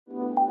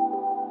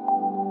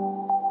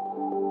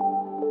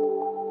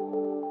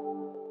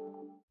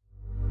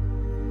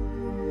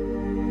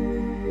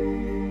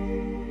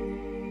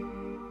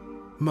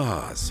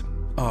Mars,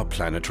 our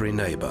planetary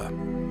neighbor.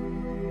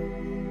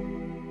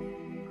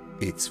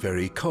 It's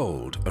very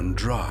cold and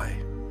dry,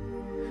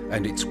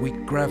 and its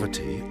weak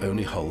gravity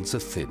only holds a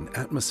thin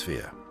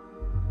atmosphere.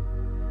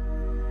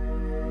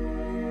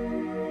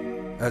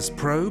 As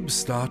probes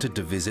started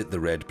to visit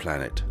the red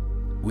planet,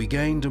 we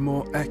gained a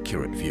more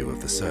accurate view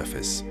of the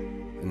surface,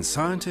 and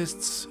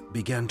scientists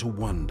began to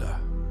wonder.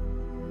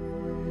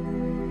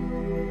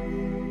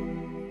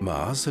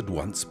 Mars had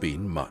once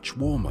been much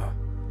warmer.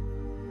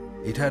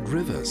 It had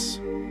rivers,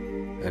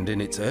 and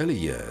in its early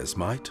years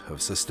might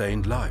have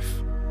sustained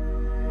life.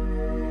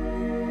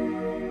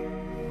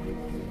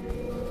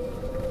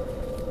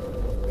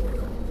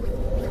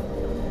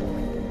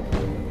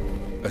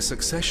 A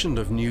succession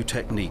of new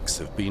techniques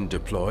have been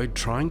deployed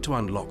trying to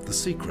unlock the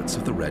secrets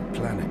of the red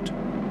planet.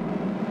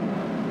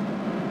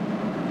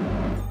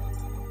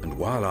 And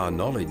while our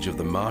knowledge of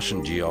the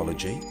Martian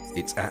geology,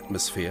 its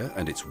atmosphere,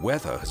 and its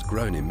weather has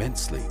grown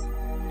immensely,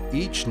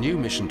 each new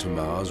mission to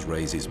Mars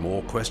raises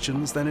more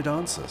questions than it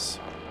answers.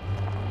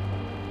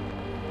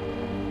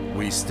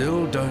 We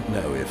still don't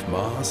know if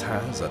Mars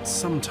has, at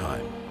some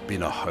time,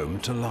 been a home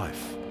to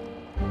life.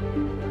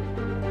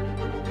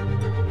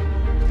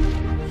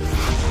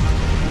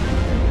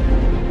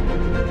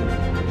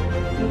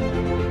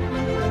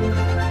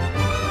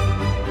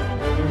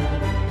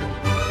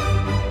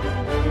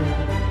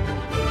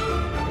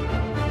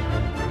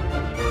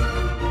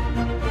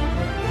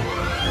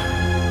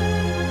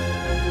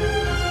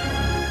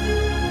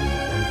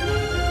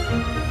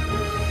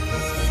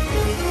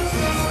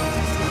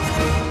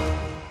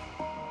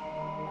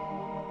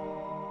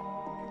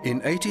 In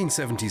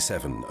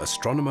 1877,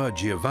 astronomer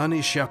Giovanni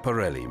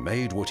Schiaparelli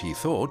made what he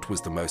thought was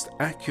the most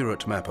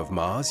accurate map of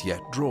Mars yet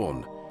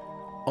drawn.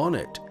 On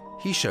it,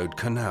 he showed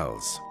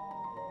canals.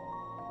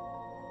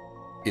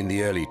 In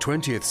the early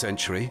 20th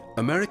century,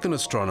 American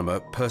astronomer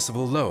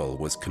Percival Lowell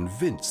was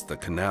convinced the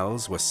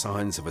canals were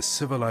signs of a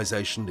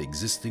civilization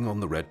existing on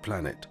the red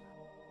planet.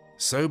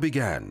 So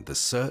began the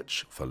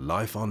search for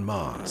life on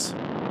Mars.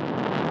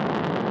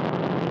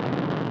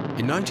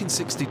 In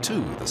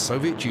 1962, the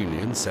Soviet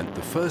Union sent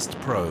the first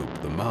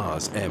probe, the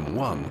Mars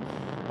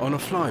M1, on a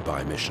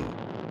flyby mission.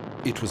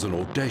 It was an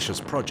audacious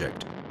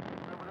project,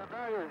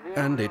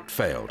 and it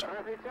failed.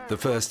 The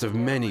first of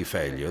many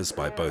failures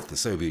by both the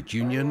Soviet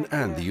Union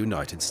and the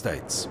United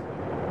States.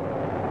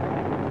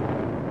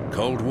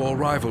 Cold War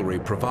rivalry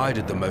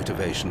provided the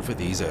motivation for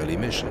these early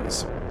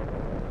missions.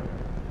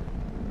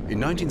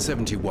 In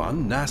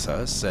 1971,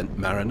 NASA sent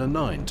Mariner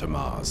 9 to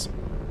Mars.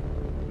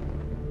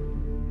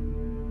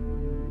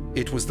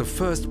 It was the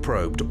first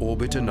probe to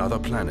orbit another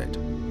planet,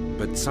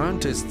 but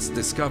scientists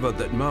discovered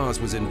that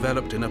Mars was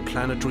enveloped in a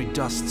planetary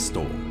dust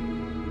storm.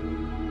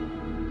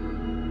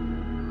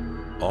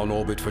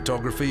 On-orbit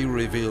photography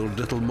revealed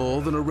little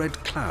more than a red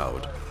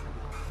cloud.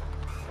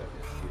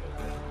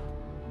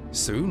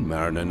 Soon,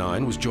 Mariner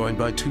 9 was joined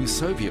by two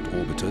Soviet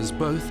orbiters,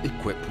 both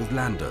equipped with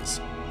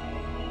landers.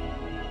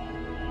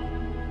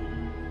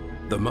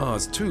 The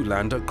Mars 2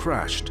 lander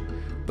crashed,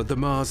 but the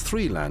Mars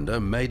 3 lander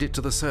made it to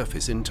the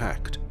surface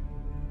intact.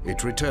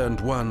 It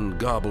returned one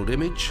garbled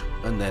image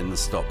and then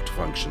stopped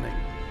functioning.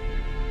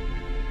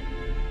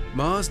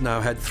 Mars now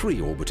had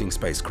 3 orbiting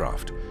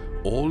spacecraft,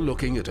 all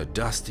looking at a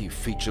dusty,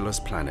 featureless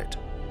planet.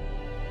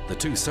 The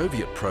two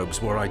Soviet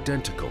probes were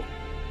identical,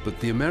 but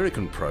the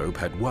American probe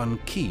had one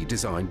key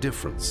design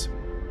difference.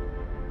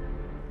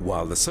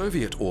 While the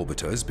Soviet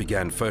orbiters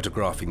began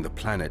photographing the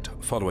planet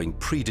following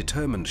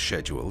predetermined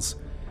schedules,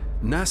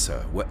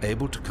 NASA were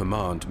able to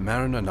command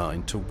Mariner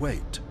 9 to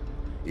wait,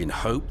 in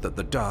hope that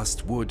the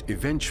dust would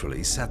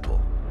eventually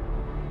settle.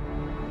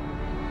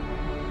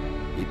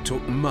 It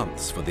took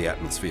months for the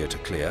atmosphere to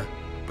clear,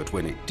 but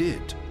when it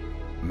did,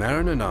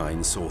 Mariner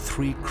 9 saw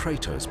 3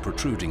 craters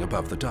protruding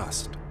above the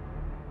dust.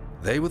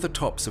 They were the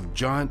tops of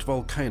giant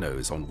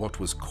volcanoes on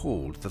what was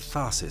called the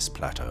Tharsis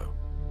Plateau.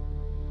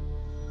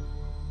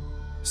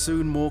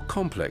 Soon more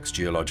complex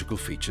geological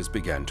features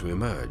began to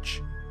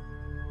emerge.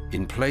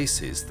 In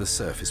places, the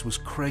surface was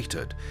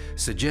cratered,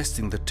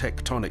 suggesting the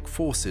tectonic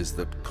forces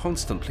that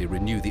constantly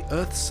renew the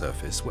Earth's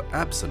surface were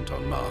absent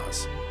on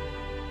Mars.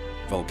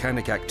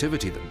 Volcanic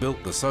activity that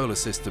built the solar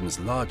system's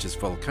largest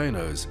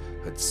volcanoes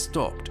had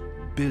stopped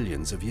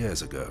billions of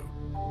years ago.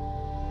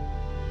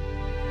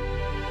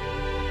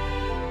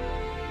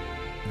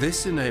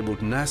 This enabled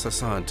NASA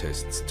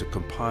scientists to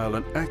compile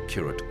an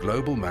accurate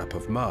global map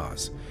of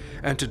Mars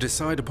and to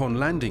decide upon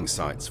landing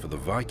sites for the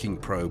Viking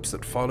probes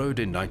that followed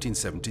in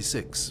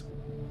 1976.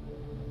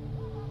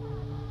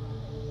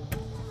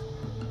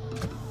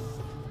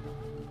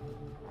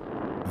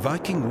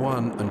 Viking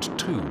 1 and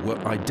 2 were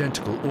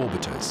identical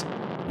orbiters,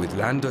 with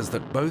landers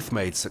that both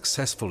made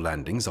successful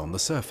landings on the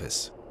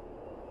surface.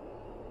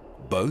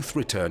 Both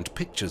returned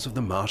pictures of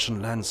the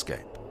Martian landscape.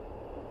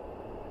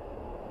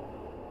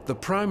 The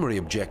primary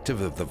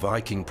objective of the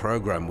Viking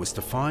program was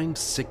to find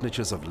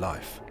signatures of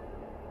life.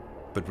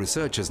 But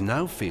researchers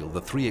now feel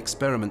the 3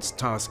 experiments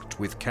tasked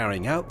with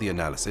carrying out the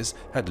analysis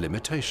had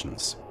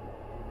limitations.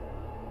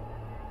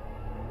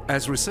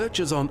 As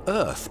researchers on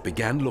Earth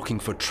began looking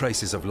for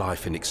traces of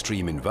life in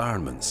extreme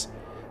environments,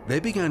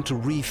 they began to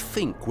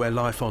rethink where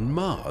life on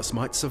Mars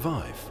might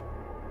survive.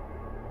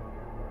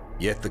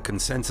 Yet the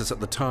consensus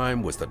at the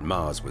time was that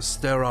Mars was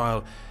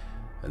sterile,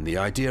 and the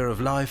idea of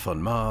life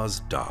on Mars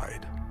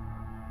died.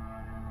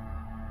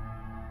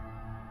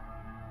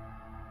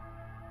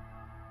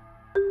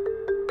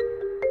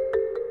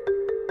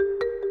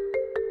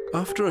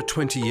 After a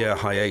 20-year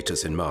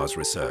hiatus in Mars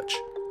research,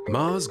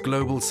 Mars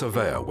Global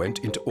Surveyor went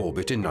into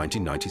orbit in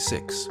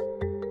 1996.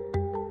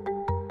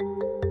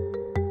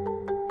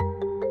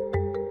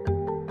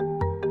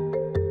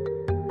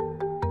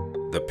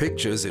 The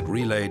pictures it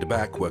relayed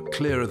back were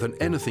clearer than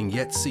anything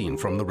yet seen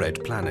from the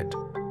red planet.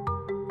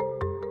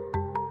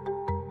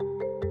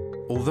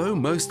 Although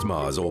most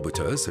Mars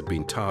orbiters had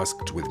been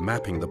tasked with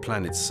mapping the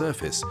planet's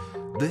surface,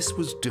 this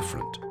was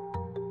different.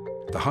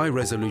 The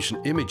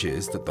high-resolution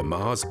images that the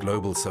Mars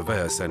Global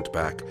Surveyor sent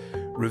back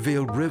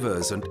revealed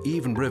rivers and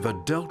even river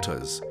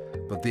deltas,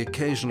 but the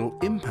occasional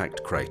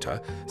impact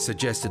crater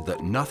suggested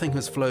that nothing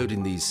has flowed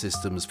in these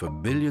systems for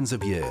billions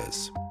of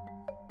years.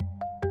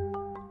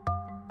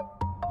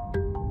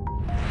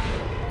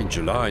 In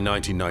July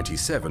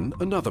 1997,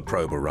 another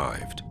probe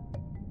arrived.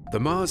 The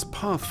Mars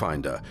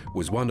Pathfinder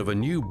was one of a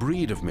new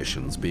breed of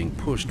missions being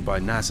pushed by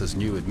NASA's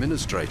new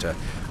administrator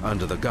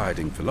under the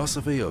guiding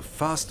philosophy of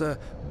faster,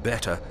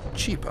 better,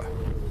 cheaper.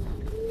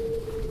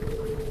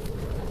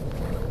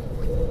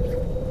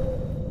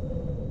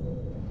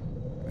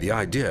 The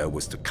idea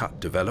was to cut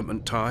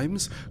development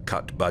times,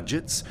 cut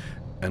budgets,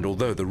 and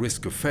although the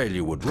risk of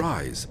failure would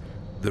rise,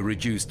 the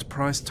reduced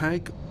price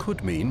tag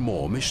could mean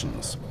more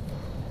missions.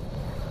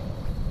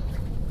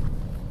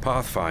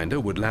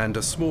 Pathfinder would land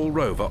a small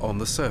rover on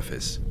the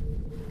surface.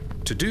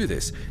 To do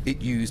this,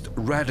 it used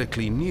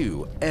radically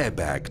new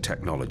airbag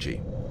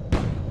technology.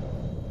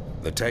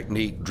 The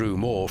technique drew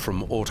more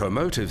from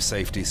automotive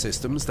safety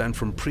systems than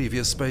from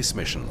previous space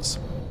missions.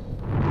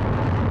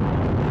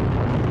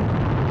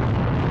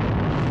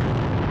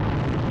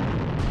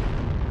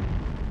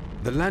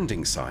 The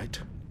landing site,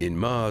 in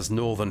Mars'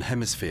 northern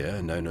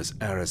hemisphere known as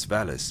Ares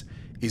Vallis,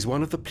 is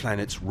one of the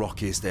planet's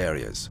rockiest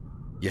areas.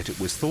 Yet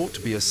it was thought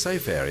to be a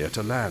safe area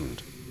to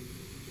land.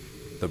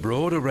 The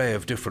broad array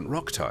of different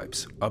rock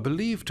types are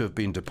believed to have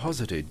been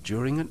deposited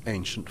during an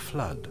ancient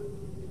flood.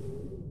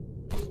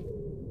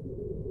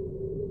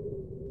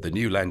 The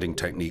new landing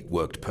technique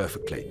worked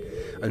perfectly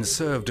and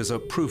served as a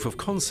proof of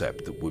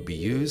concept that would be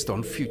used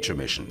on future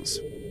missions.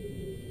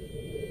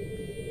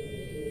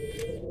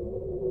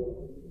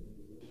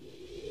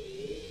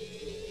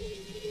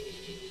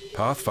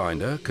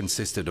 Pathfinder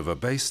consisted of a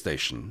base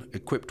station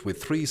equipped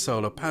with 3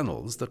 solar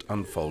panels that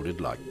unfolded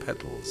like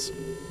petals.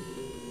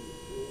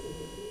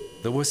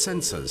 There were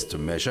sensors to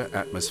measure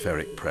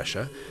atmospheric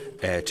pressure,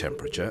 air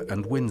temperature,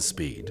 and wind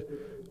speed,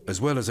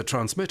 as well as a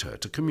transmitter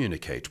to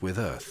communicate with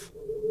Earth.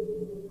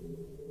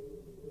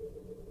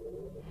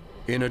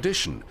 In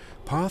addition,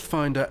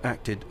 Pathfinder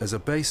acted as a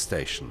base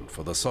station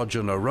for the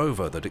Sojourner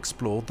rover that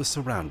explored the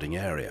surrounding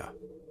area.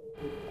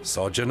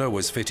 Sojourner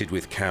was fitted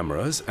with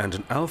cameras and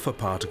an alpha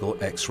particle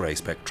X-ray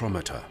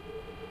spectrometer.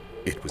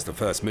 It was the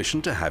first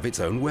mission to have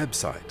its own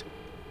website.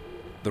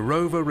 The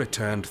rover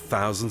returned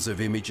thousands of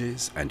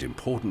images and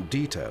important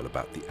detail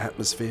about the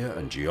atmosphere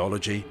and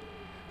geology,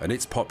 and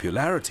its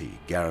popularity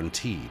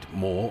guaranteed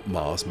more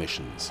Mars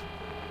missions.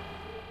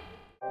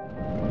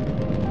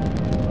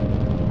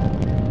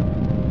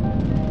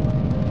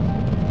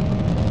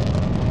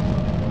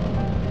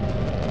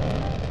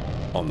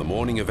 On the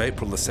morning of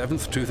April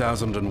 7th,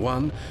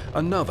 2001,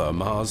 another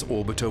Mars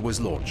orbiter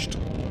was launched.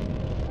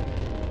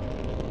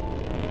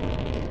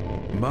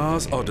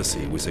 Mars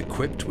Odyssey was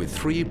equipped with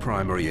 3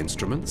 primary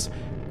instruments,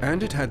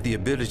 and it had the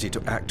ability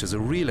to act as a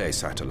relay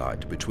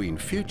satellite between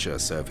future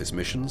surface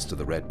missions to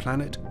the Red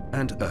Planet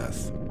and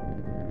Earth.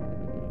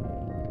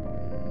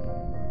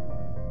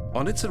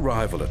 On its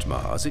arrival at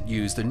Mars, it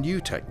used a new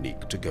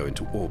technique to go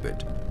into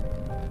orbit.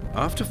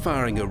 After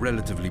firing a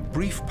relatively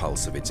brief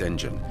pulse of its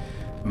engine,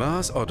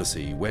 Mars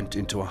Odyssey went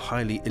into a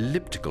highly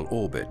elliptical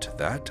orbit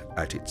that,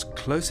 at its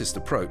closest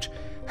approach,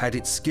 had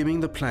it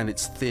skimming the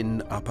planet's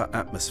thin upper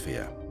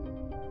atmosphere.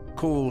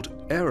 Called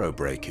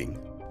aerobraking,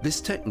 this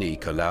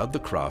technique allowed the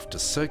craft to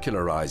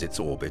circularize its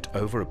orbit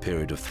over a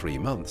period of 3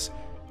 months,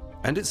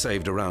 and it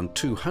saved around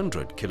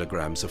 200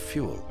 kilograms of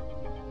fuel.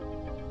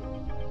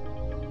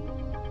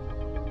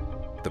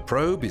 The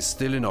probe is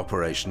still in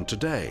operation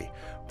today,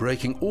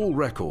 breaking all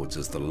records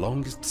as the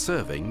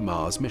longest-serving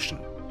Mars mission.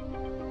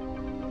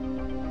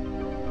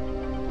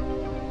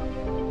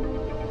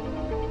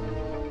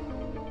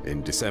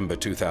 In December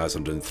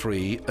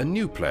 2003, a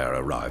new player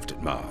arrived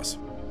at Mars.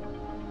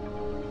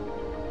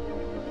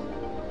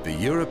 The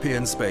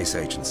European Space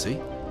Agency,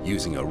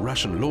 using a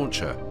Russian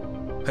launcher,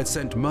 had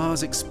sent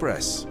Mars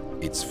Express,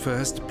 its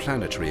first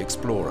planetary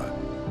explorer.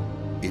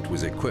 It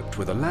was equipped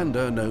with a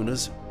lander known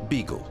as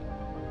Beagle.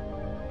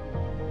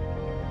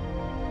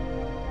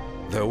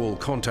 Though all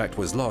contact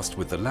was lost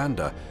with the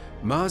lander,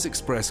 Mars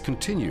Express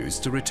continues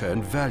to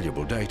return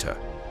valuable data.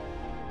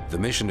 The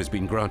mission has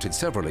been granted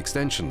several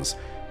extensions,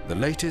 the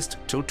latest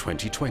till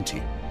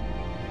 2020.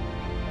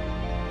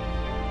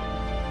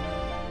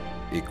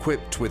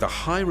 Equipped with a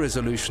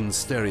high-resolution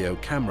stereo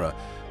camera,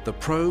 the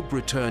probe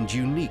returned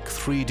unique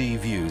 3D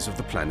views of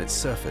the planet's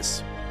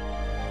surface.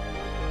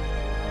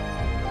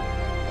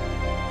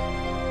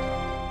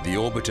 The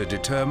orbiter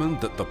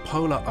determined that the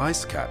polar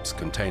ice caps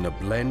contain a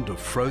blend of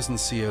frozen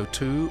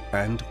CO2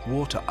 and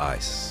water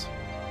ice.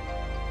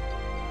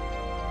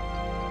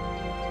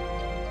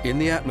 In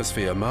the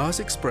atmosphere, Mars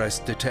Express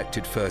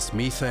detected first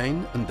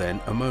methane and then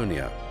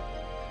ammonia.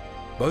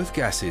 Both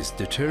gases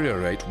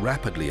deteriorate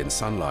rapidly in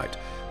sunlight,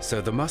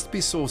 so there must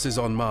be sources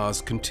on Mars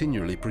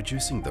continually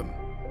producing them.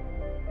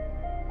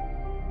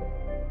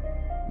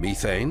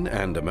 Methane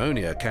and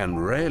ammonia can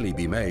rarely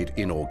be made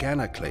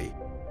inorganically,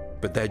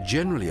 but they're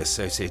generally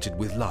associated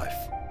with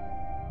life.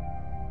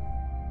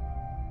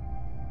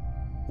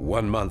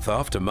 1 month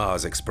after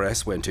Mars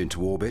Express went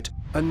into orbit,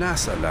 a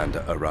NASA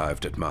lander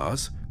arrived at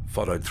Mars,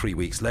 followed 3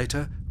 weeks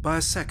later by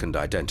a second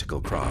identical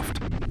craft.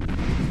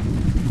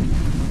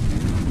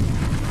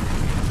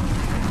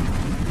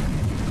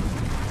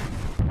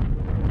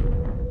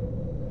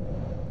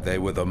 They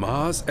were the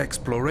Mars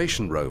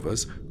exploration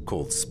rovers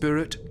called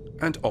Spirit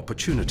and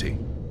Opportunity.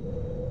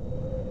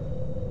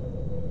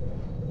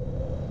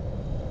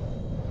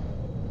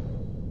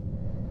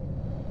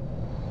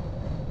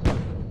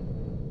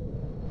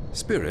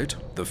 Spirit,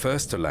 the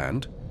first to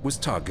land, was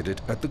targeted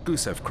at the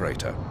Gusev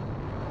crater.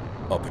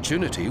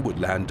 Opportunity would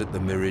land at the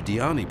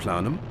Meridiani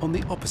planum on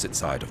the opposite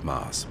side of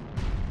Mars.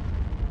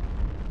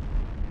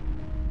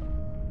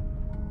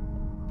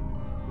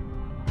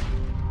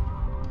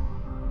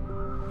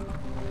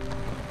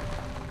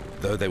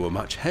 Though they were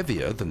much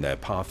heavier than their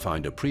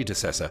Pathfinder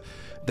predecessor,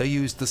 they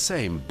used the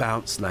same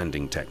bounce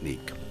landing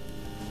technique.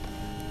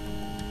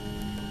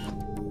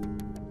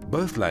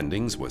 Both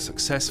landings were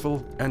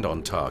successful and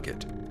on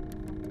target.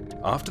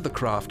 After the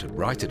craft had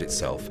righted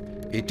itself,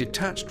 it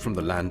detached from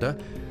the lander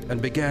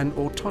and began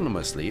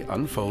autonomously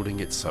unfolding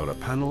its solar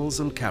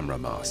panels and camera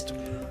mast.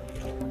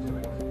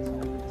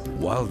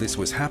 While this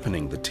was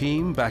happening, the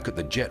team back at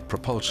the Jet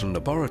Propulsion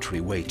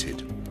Laboratory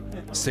waited.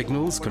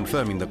 Signals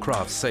confirming the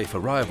craft's safe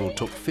arrival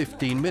took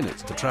 15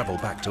 minutes to travel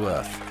back to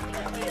Earth.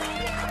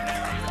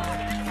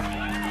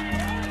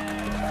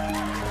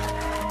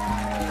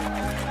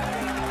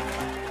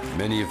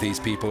 Many of these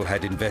people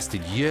had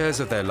invested years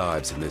of their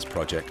lives in this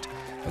project,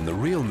 and the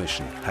real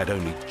mission had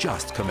only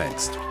just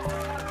commenced.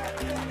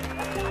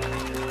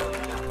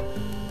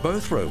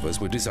 Both rovers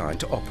were designed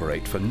to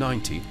operate for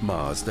 90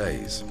 Mars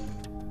days.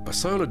 A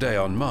solar day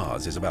on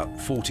Mars is about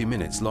 40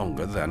 minutes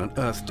longer than an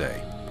Earth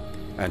day.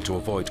 And to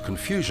avoid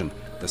confusion,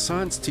 the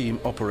science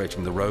team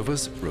operating the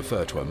rovers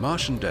refer to a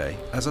Martian day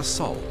as a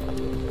sol.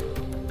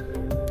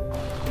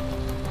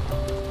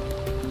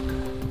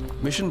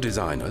 Mission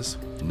designers,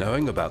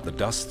 knowing about the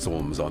dust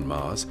storms on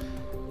Mars,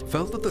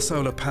 felt that the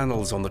solar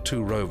panels on the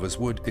two rovers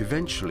would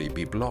eventually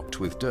be blocked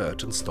with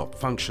dirt and stop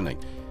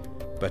functioning.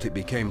 But it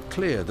became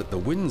clear that the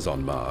winds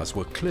on Mars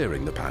were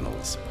clearing the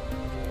panels.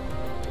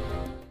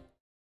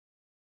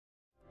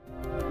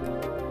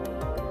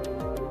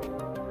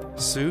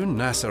 Soon,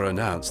 NASA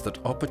announced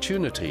that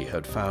Opportunity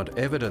had found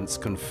evidence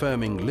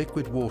confirming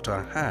liquid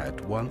water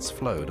had once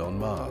flowed on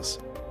Mars.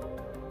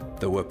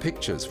 There were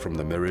pictures from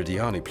the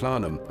Meridiani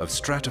planum of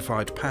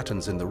stratified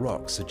patterns in the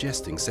rock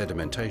suggesting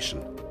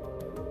sedimentation.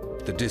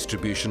 The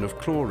distribution of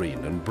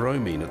chlorine and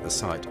bromine at the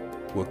site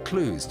were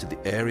clues to the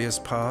areas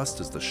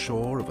past as the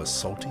shore of a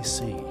salty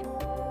sea.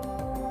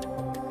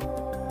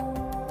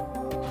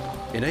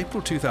 In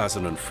April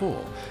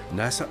 2004,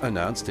 NASA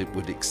announced it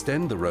would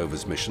extend the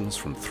rover's missions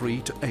from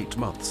 3 to 8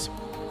 months.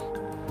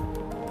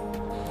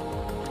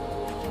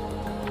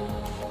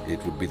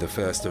 It would be the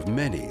first of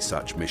many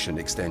such mission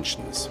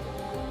extensions.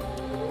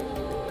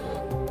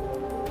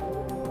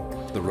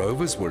 The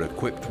rovers were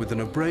equipped with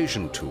an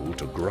abrasion tool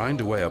to grind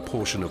away a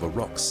portion of a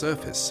rock's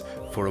surface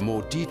for a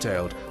more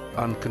detailed,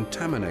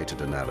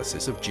 uncontaminated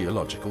analysis of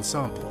geological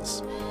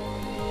samples.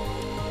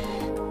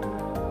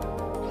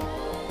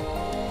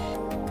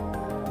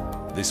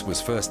 This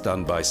was first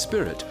done by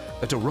Spirit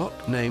at a rock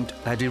named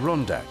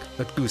Adirondack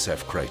at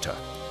Gusev crater.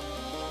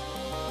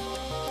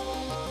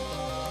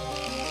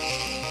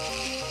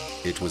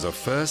 It was a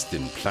first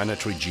in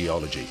planetary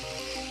geology.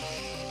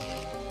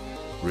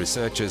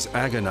 Researchers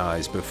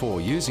agonized before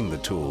using the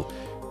tool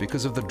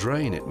because of the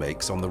drain it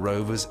makes on the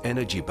rover's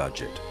energy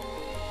budget.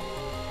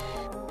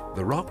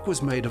 The rock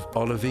was made of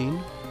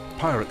olivine,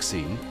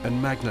 pyroxene,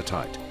 and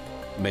magnetite,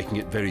 making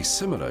it very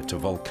similar to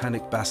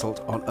volcanic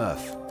basalt on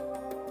Earth.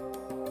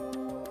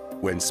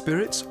 When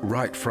Spirit's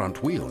right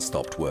front wheel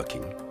stopped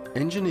working,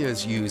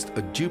 engineers used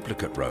a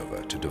duplicate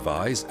rover to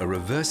devise a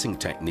reversing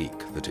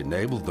technique that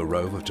enabled the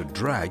rover to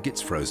drag its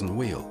frozen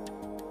wheel.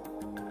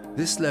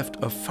 This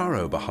left a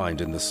furrow behind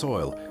in the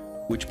soil,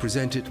 which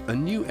presented a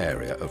new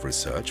area of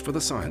research for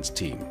the science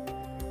team.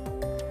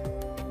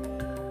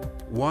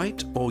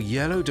 White or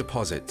yellow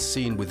deposits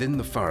seen within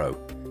the furrow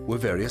were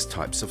various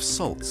types of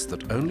salts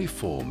that only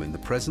form in the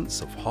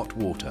presence of hot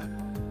water.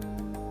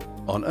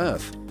 On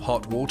Earth,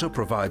 hot water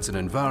provides an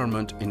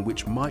environment in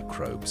which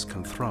microbes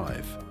can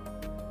thrive.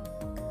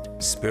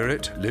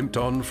 Spirit limped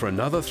on for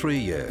another 3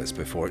 years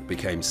before it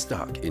became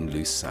stuck in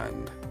loose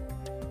sand.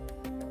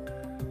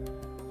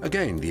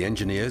 Again, the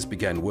engineers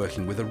began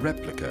working with a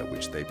replica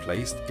which they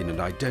placed in an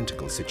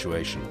identical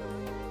situation.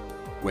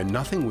 When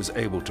nothing was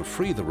able to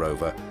free the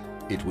rover,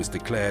 it was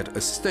declared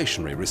a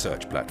stationary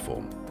research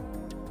platform.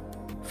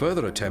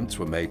 Further attempts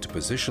were made to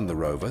position the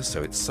rover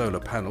so its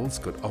solar panels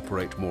could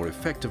operate more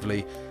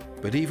effectively,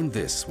 but even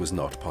this was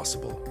not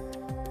possible.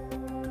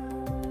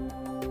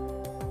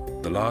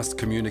 The last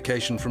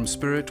communication from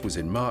Spirit was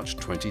in March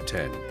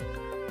 2010.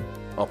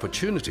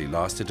 Opportunity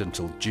lasted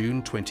until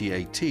June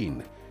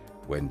 2018,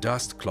 when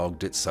dust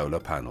clogged its solar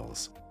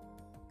panels.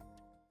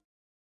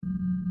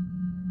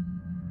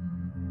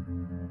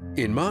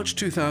 In March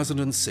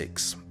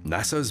 2006,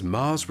 NASA's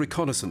Mars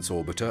Reconnaissance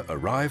Orbiter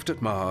arrived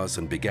at Mars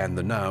and began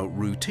the now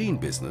routine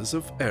business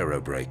of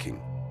aerobraking.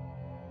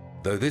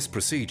 Though this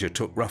procedure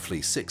took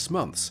roughly 6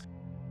 months,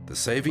 the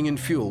saving in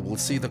fuel will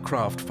see the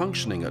craft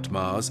functioning at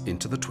Mars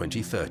into the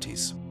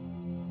 2030s.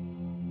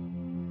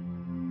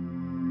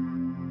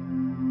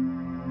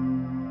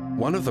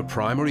 One of the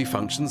primary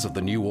functions of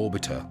the new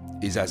orbiter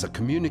is as a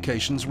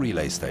communications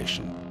relay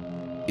station.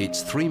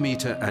 Its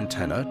 3-meter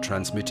antenna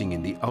transmitting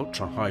in the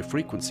ultra-high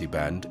frequency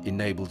band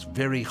enables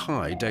very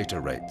high data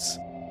rates.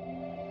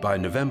 By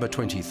November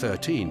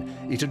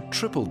 2013, it had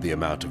tripled the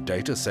amount of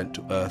data sent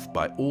to Earth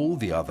by all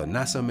the other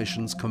NASA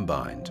missions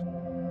combined.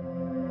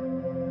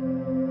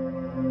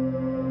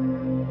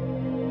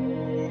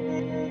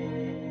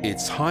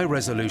 Its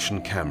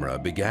high-resolution camera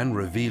began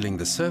revealing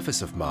the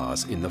surface of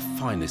Mars in the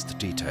finest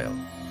detail.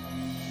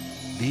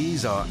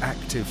 These are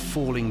active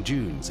falling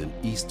dunes in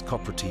East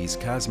Coprates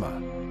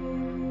Chasma.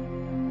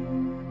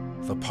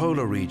 The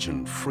polar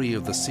region, free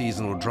of the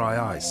seasonal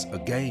dry ice,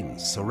 again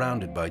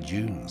surrounded by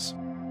dunes.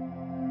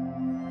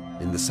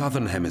 In the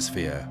southern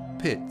hemisphere,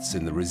 pits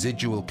in the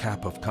residual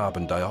cap of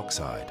carbon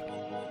dioxide.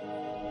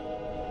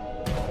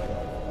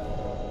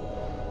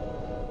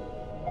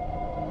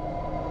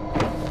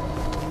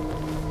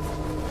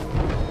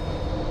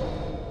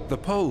 The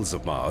poles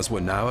of Mars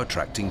were now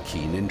attracting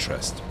keen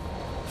interest.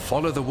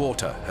 Follow the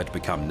water had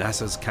become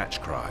NASA's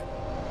catch cry.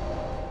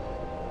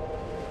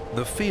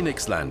 The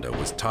Phoenix lander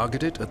was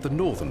targeted at the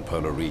northern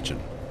polar region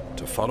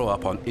to follow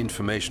up on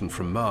information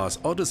from Mars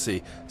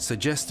Odyssey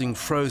suggesting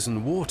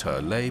frozen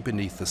water lay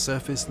beneath the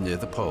surface near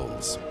the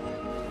poles.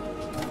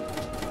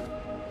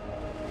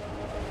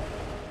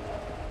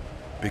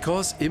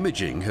 Because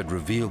imaging had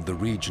revealed the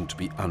region to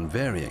be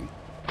unvarying,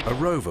 a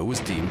rover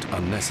was deemed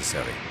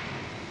unnecessary.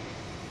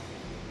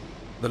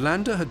 The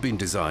lander had been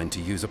designed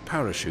to use a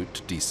parachute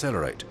to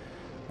decelerate,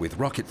 with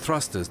rocket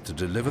thrusters to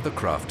deliver the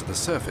craft to the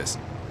surface,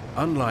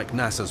 unlike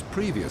NASA's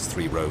previous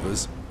 3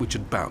 rovers, which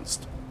had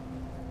bounced.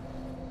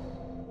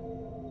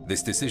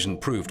 This decision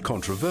proved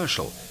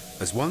controversial,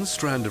 as one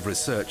strand of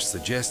research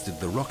suggested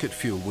the rocket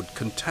fuel would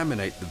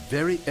contaminate the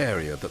very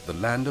area that the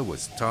lander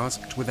was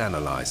tasked with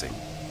analyzing.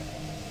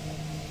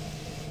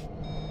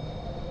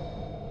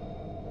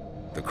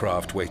 The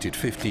craft waited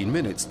 15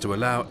 minutes to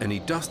allow any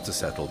dust to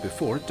settle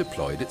before it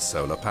deployed its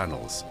solar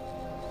panels.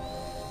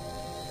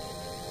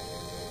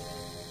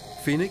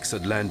 Phoenix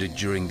had landed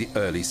during the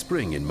early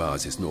spring in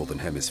Mars's northern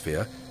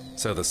hemisphere,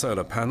 so the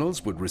solar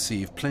panels would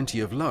receive plenty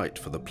of light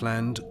for the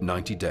planned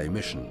 90-day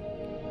mission.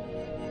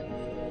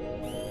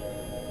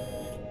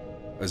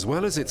 As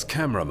well as its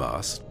camera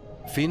mast,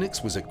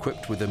 Phoenix was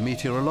equipped with a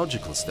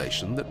meteorological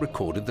station that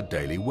recorded the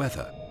daily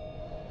weather.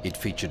 It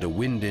featured a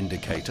wind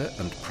indicator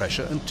and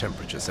pressure and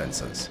temperature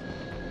sensors.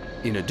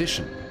 In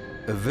addition,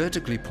 a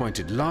vertically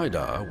pointed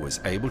LiDAR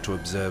was able to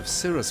observe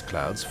cirrus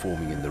clouds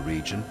forming in the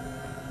region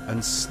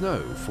and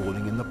snow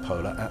falling in the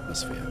polar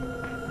atmosphere.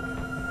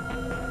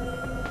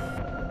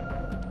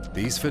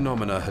 These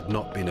phenomena had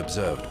not been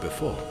observed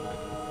before.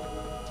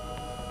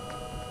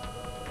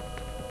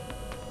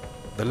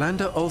 The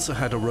lander also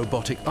had a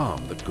robotic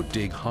arm that could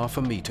dig half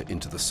a meter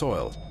into the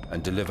soil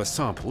and deliver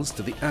samples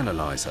to the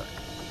analyzer,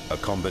 a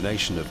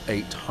combination of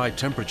 8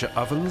 high-temperature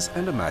ovens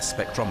and a mass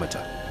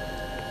spectrometer.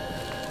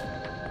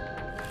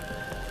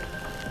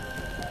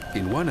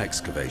 In one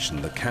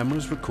excavation, the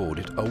cameras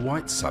recorded a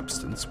white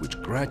substance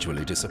which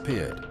gradually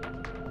disappeared.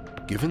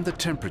 Given the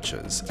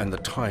temperatures and the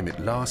time it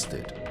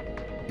lasted,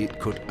 it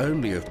could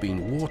only have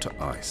been water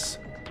ice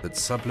that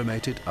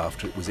sublimated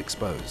after it was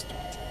exposed.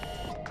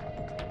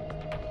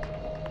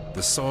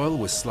 The soil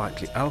was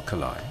slightly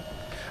alkaline,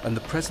 and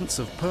the presence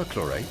of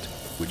perchlorate,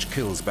 which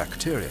kills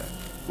bacteria,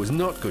 was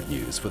not good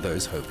news for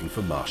those hoping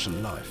for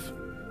Martian life.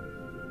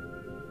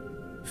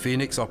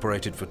 Phoenix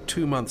operated for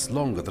 2 months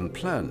longer than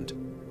planned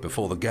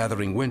before the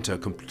gathering winter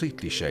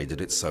completely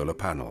shaded its solar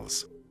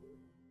panels.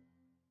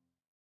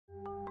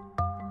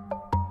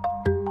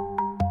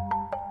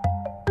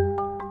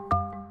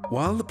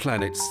 While the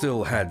planet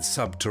still had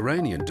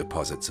subterranean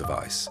deposits of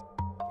ice,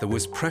 there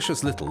was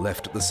precious little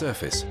left at the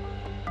surface,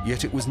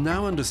 yet it was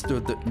now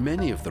understood that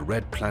many of the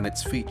red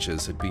planet's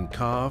features had been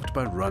carved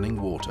by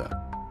running water.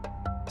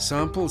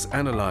 Samples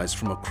analyzed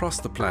from across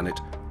the planet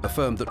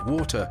affirmed that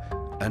water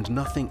and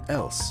nothing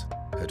else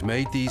had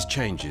made these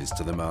changes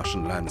to the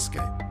Martian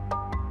landscape.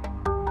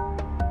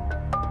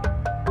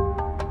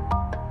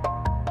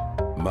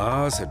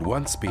 Mars had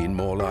once been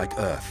more like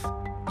Earth,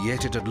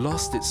 yet it had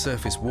lost its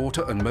surface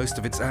water and most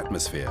of its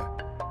atmosphere,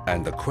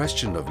 and the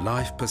question of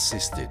life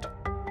persisted.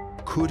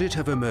 Could it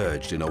have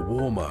emerged in a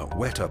warmer,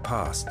 wetter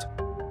past?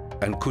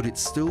 And could it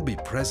still be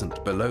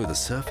present below the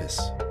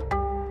surface?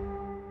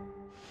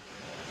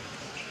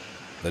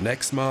 The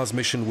next Mars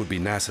mission would be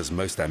NASA's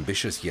most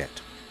ambitious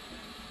yet.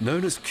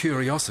 Known as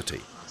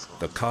Curiosity,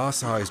 the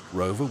car-sized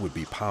rover would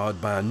be powered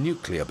by a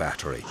nuclear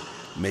battery,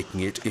 making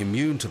it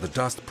immune to the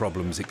dust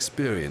problems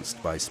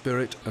experienced by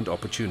Spirit and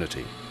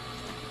Opportunity.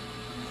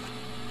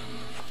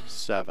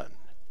 7,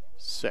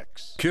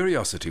 6.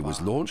 Curiosity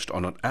was launched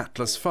on an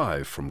Atlas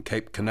V from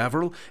Cape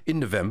Canaveral in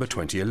November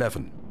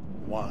 2011.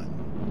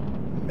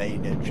 1.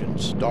 Main engine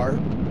start,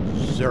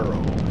 0,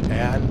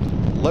 and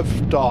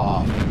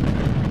liftoff.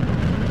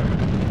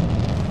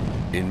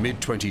 In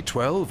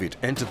mid-2012, it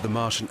entered the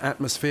Martian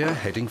atmosphere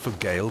heading for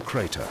Gale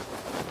Crater.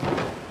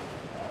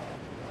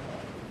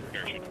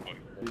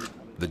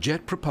 The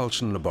Jet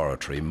Propulsion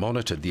Laboratory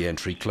monitored the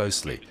entry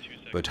closely,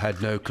 but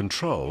had no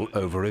control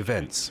over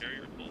events.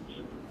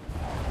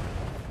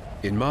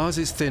 In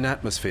Mars's thin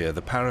atmosphere,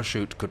 the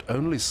parachute could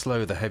only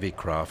slow the heavy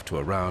craft to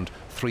around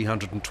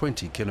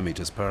 320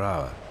 kilometers per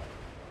hour.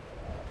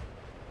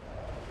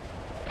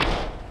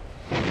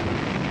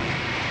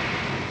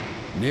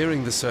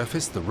 Nearing the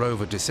surface, the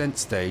rover descent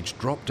stage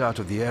dropped out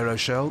of the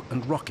aeroshell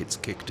and rockets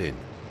kicked in.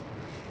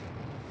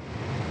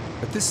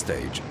 At this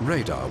stage,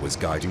 radar was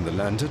guiding the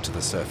lander to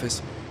the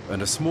surface,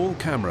 and a small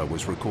camera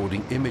was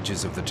recording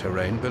images of the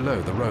terrain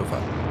below the rover.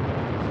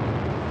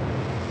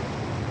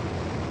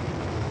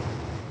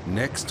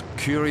 Next,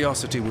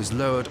 Curiosity was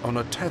lowered on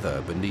a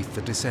tether beneath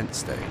the descent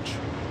stage.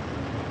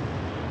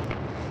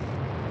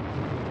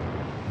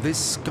 This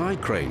sky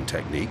crane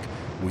technique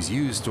was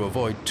used to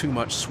avoid too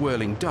much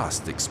swirling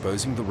dust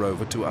exposing the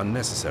rover to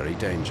unnecessary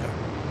danger.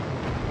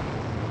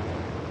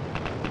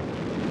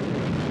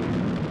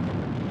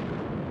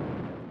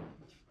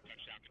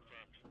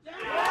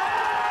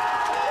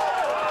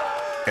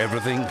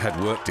 Everything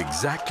had worked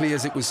exactly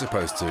as it was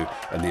supposed to,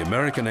 and the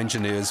American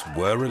engineers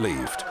were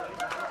relieved.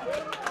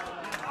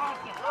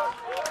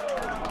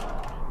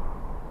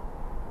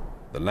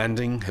 The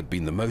landing had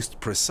been the most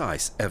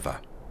precise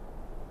ever.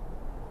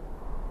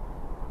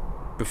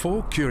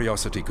 Before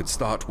Curiosity could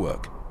start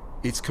work,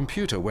 its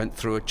computer went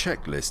through a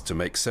checklist to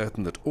make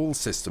certain that all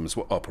systems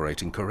were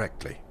operating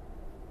correctly.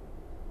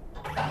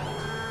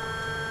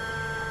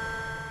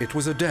 It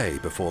was a day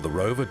before the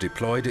rover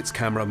deployed its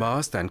camera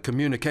mast and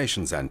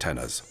communications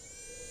antennas.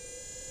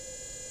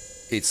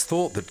 It's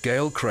thought that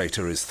Gale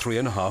Crater is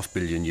 3.5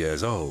 billion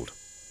years old,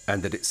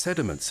 and that its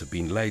sediments have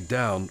been laid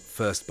down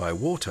first by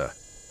water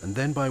and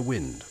then by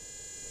wind.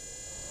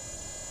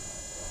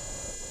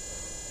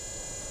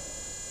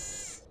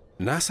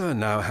 NASA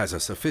now has a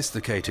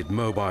sophisticated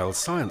mobile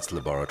science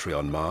laboratory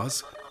on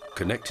Mars,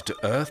 connected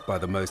to Earth by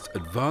the most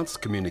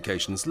advanced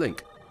communications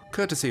link,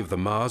 courtesy of the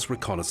Mars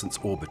Reconnaissance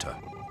Orbiter.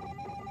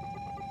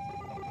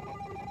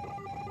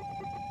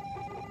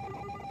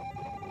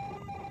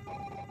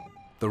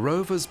 The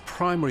rover's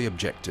primary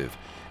objective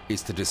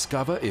is to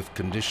discover if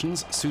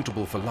conditions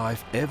suitable for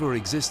life ever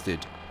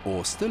existed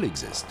or still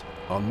exist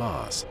on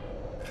Mars.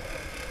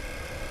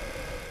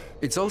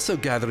 It's also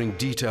gathering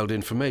detailed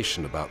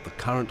information about the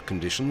current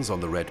conditions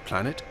on the Red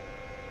Planet,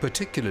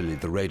 particularly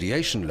the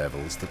radiation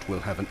levels that will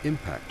have an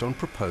impact on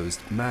proposed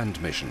manned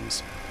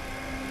missions.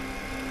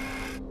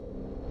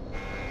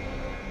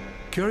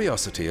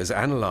 Curiosity has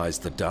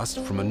analyzed the dust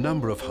from a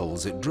number of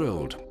holes it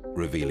drilled,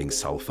 revealing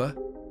sulfur,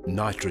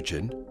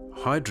 nitrogen,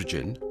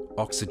 hydrogen,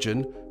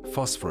 oxygen,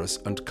 phosphorus,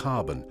 and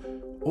carbon,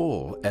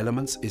 all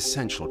elements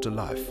essential to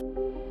life.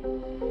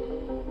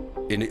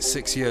 In its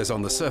 6 years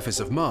on the surface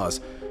of Mars,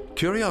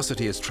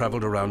 Curiosity has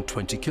traveled around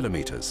 20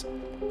 kilometers,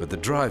 but the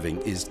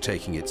driving is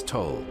taking its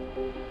toll.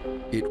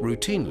 It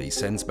routinely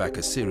sends back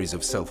a series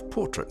of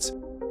self-portraits,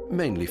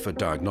 mainly for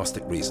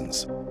diagnostic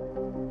reasons.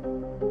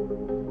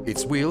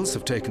 Its wheels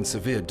have taken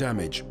severe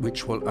damage,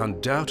 which will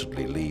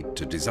undoubtedly lead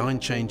to design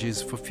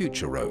changes for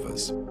future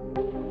rovers.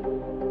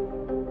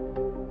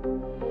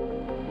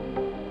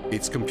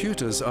 Its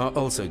computers are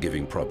also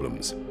giving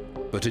problems,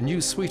 but a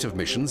new suite of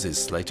missions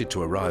is slated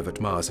to arrive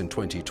at Mars in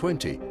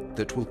 2020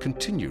 that will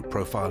continue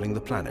profiling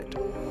the planet.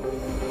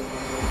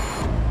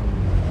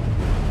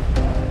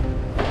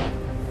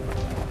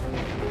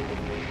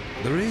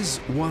 There is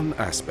one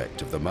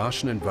aspect of the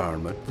Martian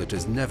environment that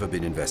has never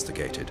been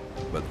investigated,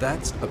 but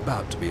that's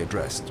about to be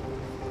addressed.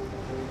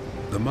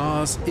 The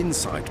Mars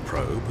InSight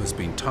probe has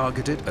been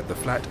targeted at the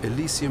flat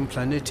Elysium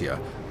Planitia,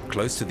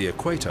 close to the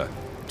equator,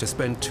 to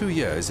spend 2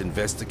 years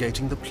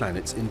investigating the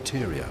planet's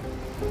interior.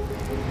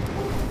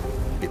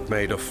 It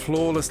made a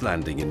flawless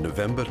landing in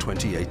November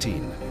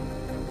 2018.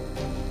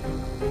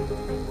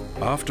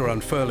 After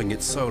unfurling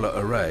its solar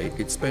array,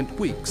 it spent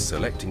weeks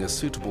selecting a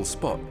suitable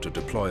spot to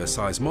deploy a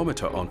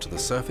seismometer onto the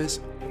surface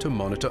to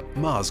monitor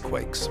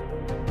Marsquakes.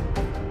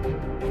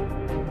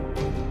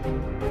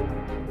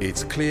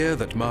 It's clear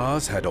that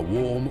Mars had a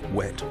warm,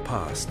 wet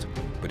past,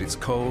 but it's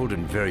cold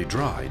and very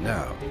dry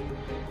now.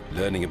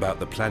 Learning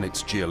about the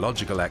planet's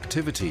geological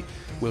activity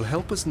will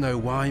help us know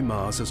why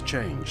Mars has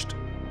changed.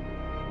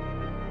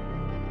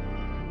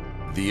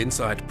 The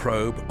InSight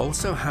probe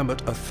also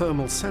hammered a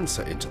thermal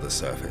sensor into the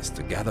surface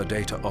to gather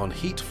data on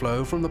heat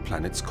flow from the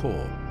planet's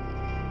core.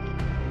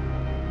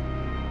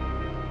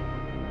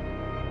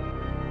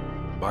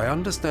 By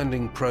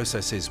understanding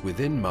processes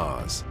within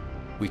Mars,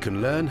 we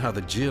can learn how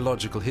the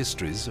geological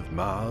histories of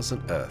Mars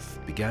and Earth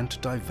began to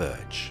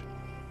diverge.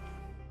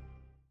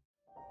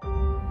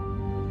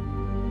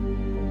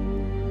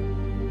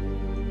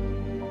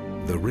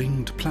 The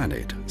ringed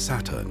planet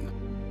Saturn.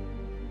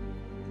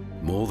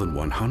 More than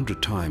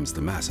 100 times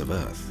the mass of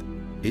Earth,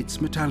 its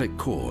metallic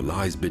core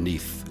lies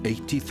beneath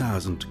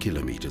 80,000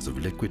 kilometers of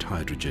liquid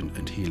hydrogen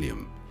and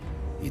helium.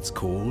 It's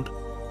called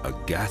a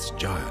gas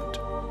giant.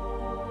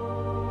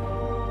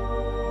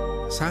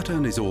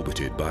 Saturn is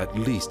orbited by at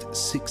least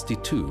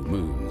 62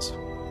 moons,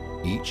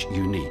 each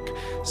unique,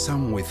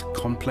 some with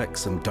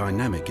complex and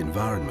dynamic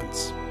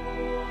environments.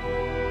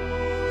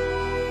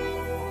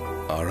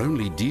 Our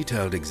only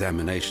detailed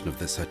examination of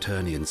the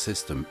Saturnian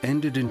system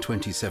ended in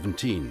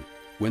 2017,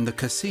 when the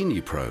Cassini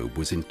probe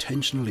was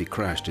intentionally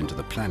crashed into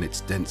the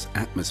planet's dense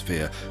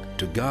atmosphere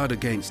to guard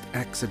against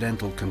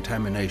accidental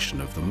contamination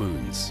of the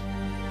moons.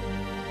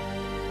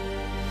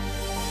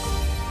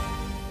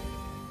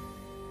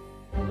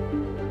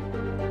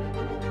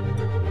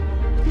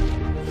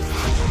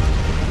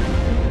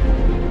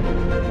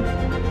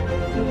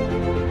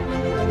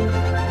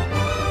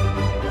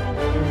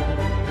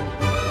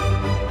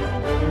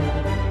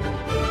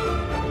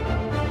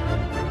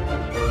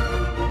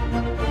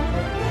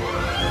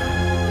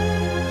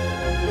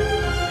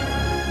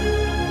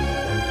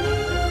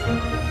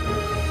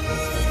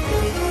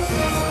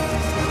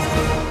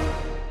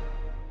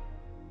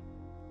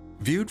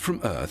 Viewed from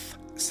Earth,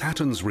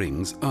 Saturn's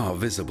rings are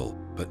visible,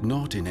 but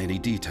not in any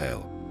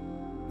detail.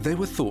 They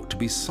were thought to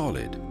be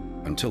solid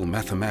until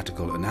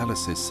mathematical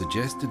analysis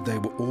suggested they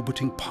were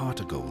orbiting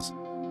particles.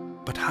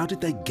 But how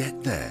did they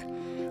get there?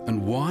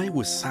 And why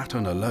was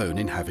Saturn alone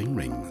in having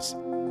rings?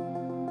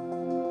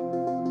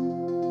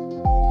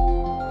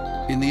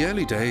 In the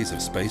early days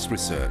of space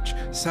research,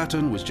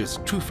 Saturn was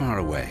just too far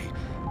away.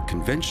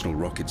 Conventional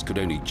rockets could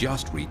only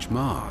just reach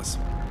Mars.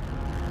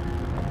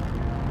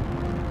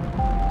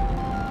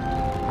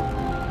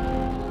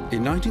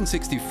 In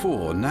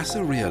 1964,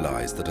 NASA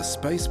realized that a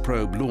space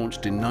probe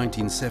launched in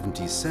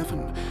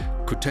 1977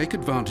 could take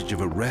advantage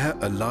of a rare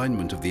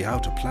alignment of the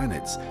outer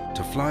planets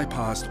to fly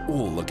past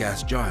all the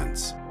gas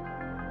giants.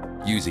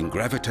 Using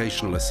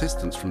gravitational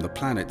assistance from the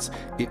planets,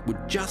 it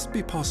would just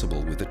be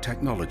possible with the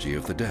technology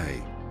of the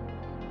day.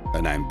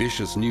 An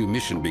ambitious new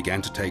mission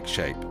began to take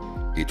shape.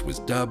 It was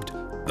dubbed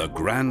the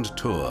Grand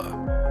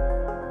Tour.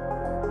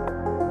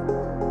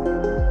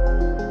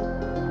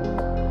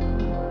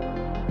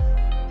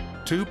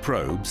 Two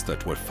probes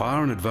that were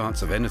far in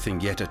advance of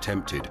anything yet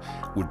attempted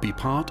would be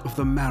part of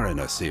the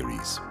Mariner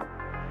series.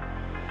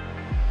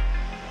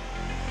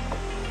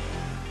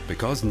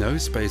 Because no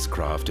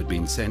spacecraft had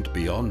been sent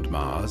beyond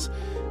Mars,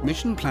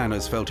 mission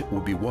planners felt it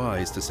would be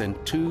wise to send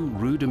two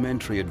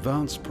rudimentary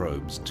advanced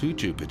probes to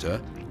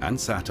Jupiter and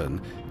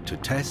Saturn to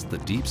test the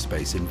deep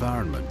space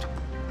environment.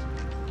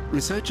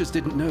 Researchers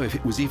didn't know if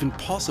it was even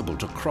possible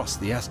to cross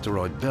the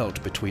asteroid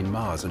belt between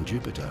Mars and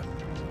Jupiter.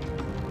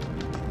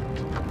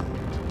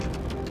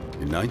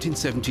 In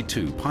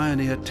 1972,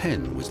 Pioneer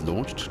 10 was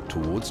launched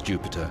towards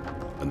Jupiter,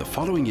 and the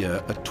following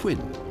year, a twin,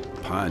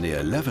 Pioneer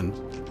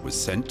 11, was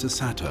sent to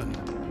Saturn.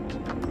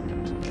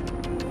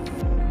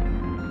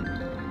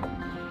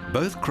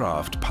 Both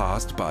craft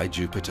passed by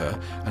Jupiter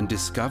and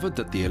discovered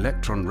that the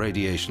electron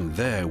radiation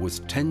there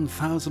was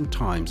 10,000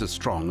 times as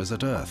strong as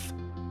at Earth.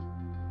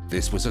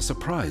 This was a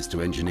surprise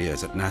to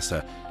engineers at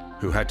NASA,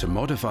 who had to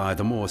modify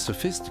the more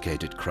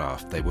sophisticated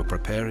craft they were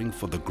preparing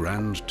for the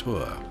Grand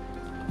Tour.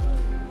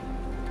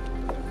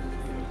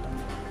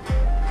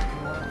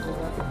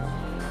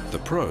 The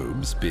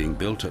probes, being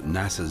built at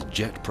NASA's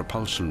Jet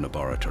Propulsion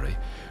Laboratory,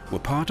 were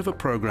part of a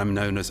program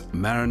known as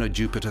Mariner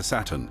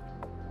Jupiter-Saturn,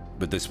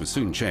 but this was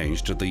soon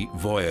changed to the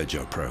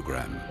Voyager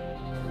program.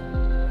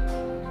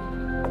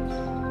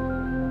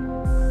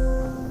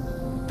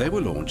 They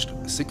were launched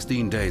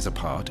 16 days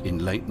apart in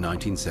late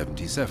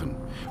 1977,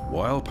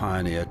 while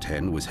Pioneer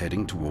 10 was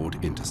heading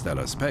toward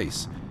interstellar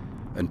space,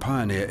 and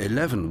Pioneer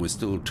 11 was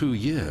still 2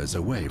 years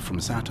away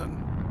from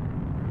Saturn.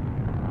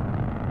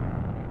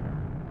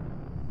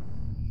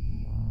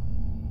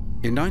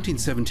 In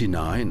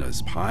 1979,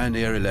 as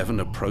Pioneer 11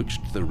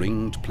 approached the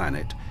ringed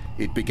planet,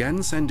 it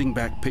began sending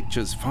back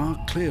pictures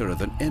far clearer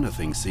than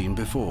anything seen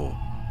before.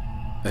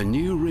 A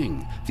new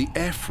ring, the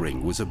F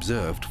ring, was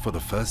observed for the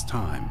first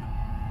time.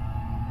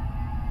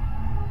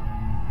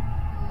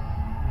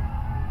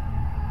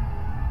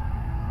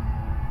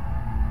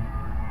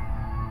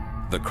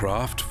 The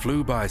craft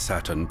flew by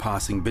Saturn,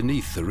 passing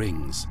beneath the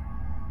rings.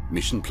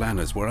 Mission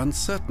planners were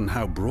uncertain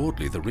how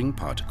broadly the ring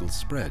particles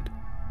spread.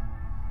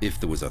 If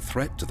there was a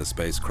threat to the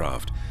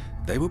spacecraft,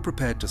 they were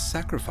prepared to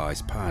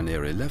sacrifice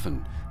Pioneer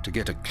 11 to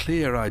get a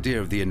clear idea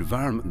of the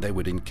environment they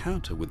would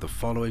encounter with the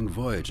following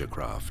Voyager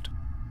craft.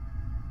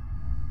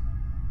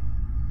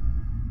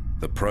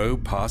 The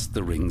probe passed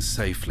the rings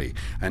safely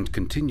and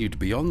continued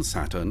beyond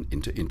Saturn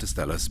into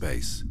interstellar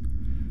space.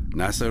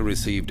 NASA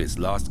received its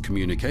last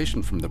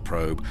communication from the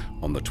probe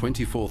on the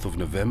 24th of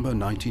November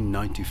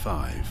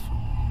 1995.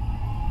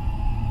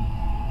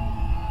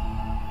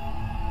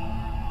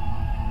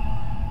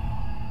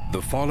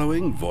 The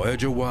following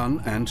Voyager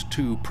 1 and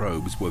 2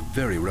 probes were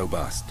very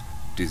robust,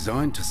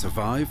 designed to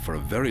survive for a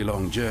very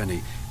long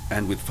journey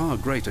and with far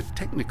greater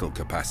technical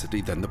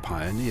capacity than the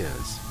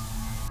Pioneers.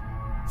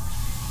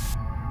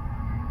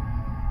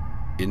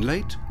 In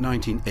late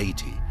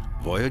 1980,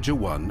 Voyager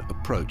 1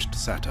 approached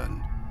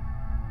Saturn.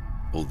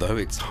 Although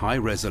its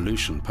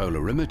high-resolution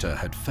polarimeter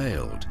had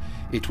failed,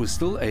 it was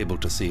still able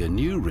to see a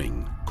new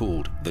ring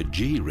called the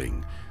G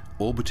ring,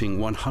 orbiting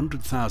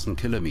 100,000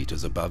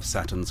 kilometers above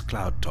Saturn's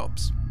cloud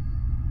tops.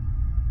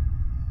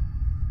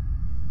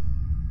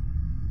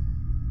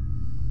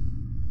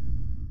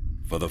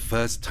 For the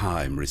first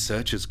time,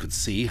 researchers could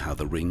see how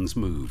the rings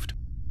moved.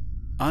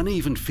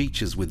 Uneven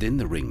features within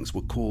the rings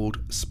were called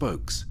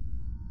spokes.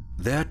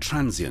 They're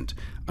transient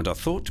and are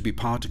thought to be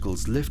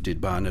particles lifted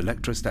by an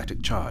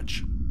electrostatic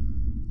charge.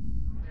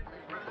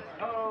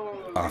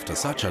 After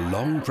such a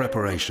long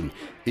preparation,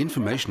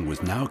 information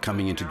was now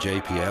coming into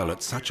JPL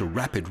at such a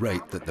rapid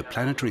rate that the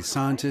planetary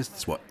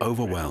scientists were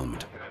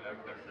overwhelmed.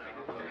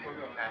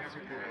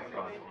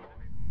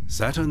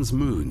 Saturn's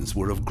moons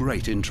were of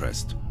great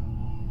interest.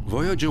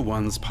 Voyager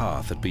 1's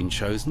path had been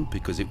chosen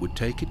because it would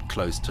take it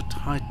close to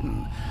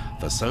Titan,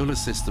 the solar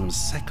system's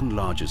second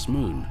largest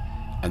moon,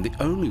 and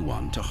the only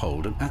one to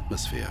hold an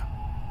atmosphere.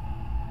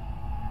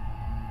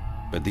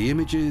 But the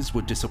images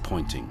were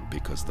disappointing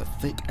because the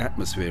thick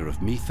atmosphere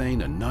of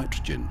methane and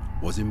nitrogen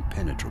was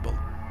impenetrable.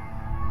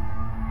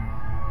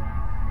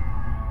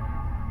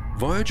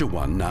 Voyager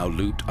 1 now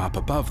looped up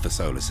above the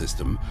solar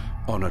system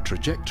on a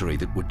trajectory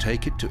that would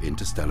take it to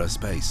interstellar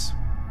space.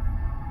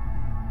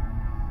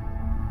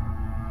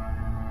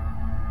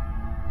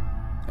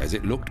 As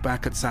it looked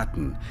back at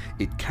Saturn,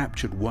 it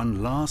captured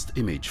one last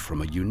image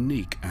from a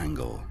unique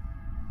angle.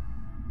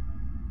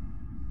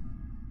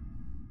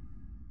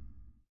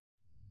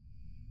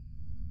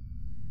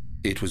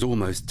 It was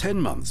almost 10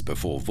 months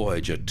before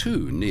Voyager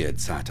 2 neared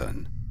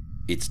Saturn.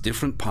 Its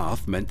different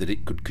path meant that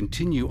it could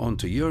continue on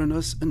to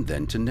Uranus and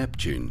then to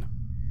Neptune.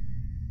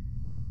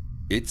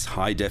 Its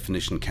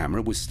high-definition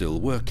camera was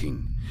still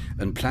working,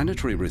 and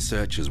planetary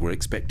researchers were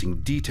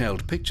expecting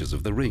detailed pictures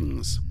of the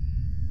rings.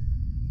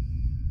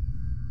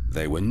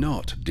 They were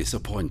not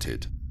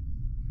disappointed.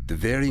 The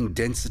varying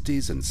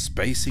densities and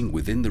spacing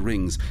within the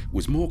rings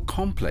was more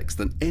complex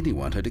than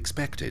anyone had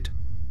expected.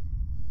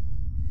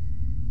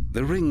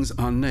 The rings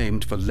are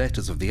named for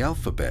letters of the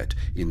alphabet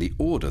in the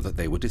order that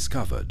they were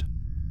discovered.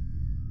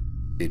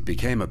 It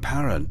became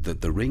apparent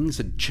that the rings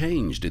had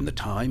changed in the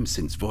time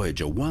since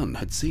Voyager 1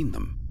 had seen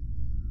them.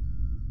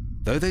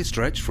 Though they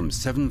stretched from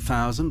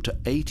 7,000 to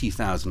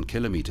 80,000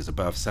 kilometers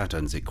above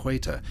Saturn's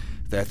equator,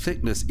 their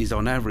thickness is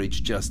on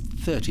average just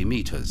 30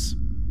 meters.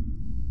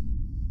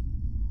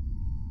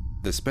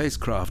 The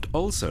spacecraft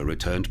also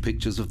returned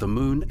pictures of the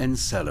moon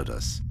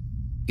Enceladus.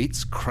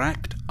 Its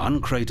cracked,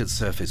 uncratered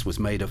surface was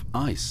made of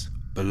ice,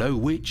 below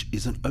which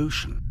is an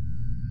ocean.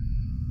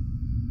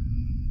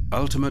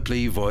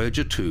 Ultimately,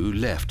 Voyager 2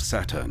 left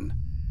Saturn.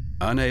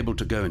 Unable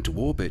to go into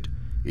orbit,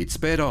 it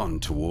sped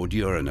on toward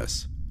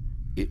Uranus.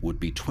 It would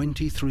be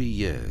 23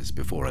 years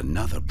before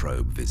another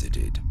probe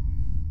visited.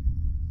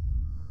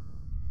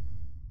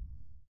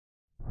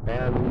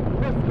 And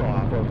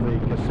liftoff of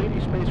the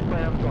Cassini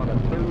spacecraft on a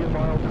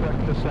 30-mile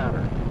trek to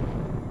Saturn.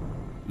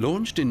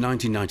 Launched in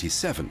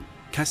 1997,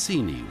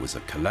 Cassini was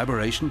a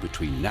collaboration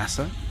between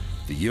NASA,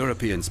 the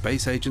European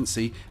Space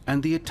Agency,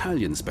 and the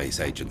Italian Space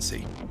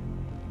Agency.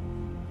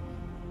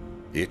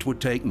 It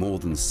would take more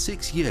than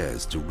 6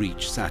 years to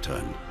reach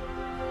Saturn.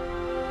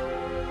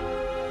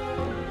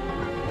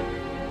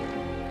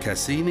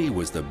 Cassini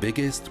was the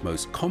biggest,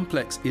 most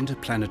complex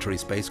interplanetary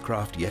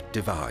spacecraft yet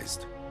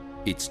devised.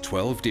 Its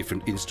 12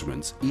 different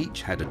instruments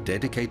each had a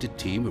dedicated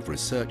team of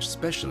research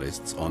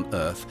specialists on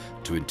Earth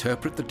to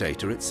interpret the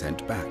data it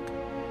sent back.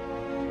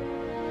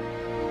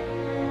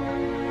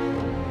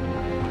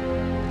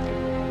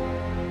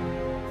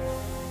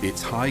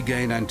 Its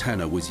high-gain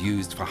antenna was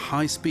used for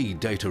high-speed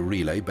data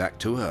relay back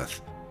to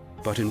Earth,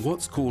 but in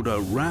what's called a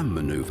ram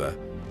maneuver,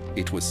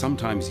 it was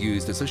sometimes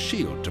used as a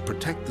shield to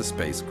protect the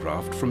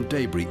spacecraft from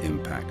debris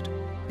impact,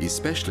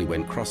 especially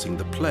when crossing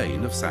the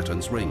plane of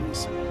Saturn's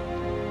rings.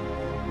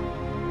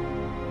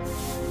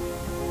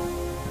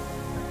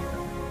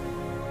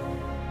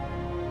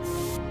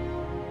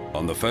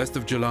 On the 1st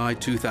of July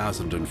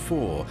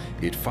 2004,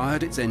 it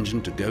fired its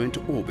engine to go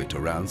into orbit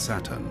around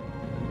Saturn.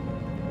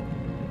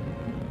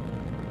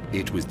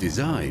 It was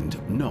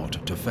designed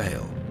not to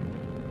fail.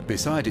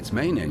 Beside its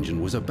main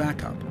engine was a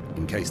backup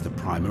in case the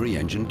primary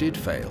engine did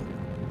fail.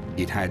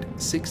 It had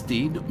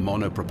 16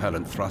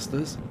 monopropellant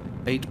thrusters,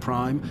 8'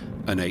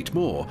 and 8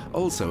 more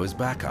also as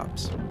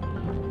backups.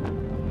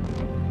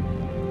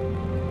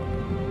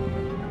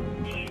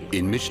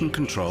 In mission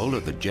control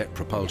at the Jet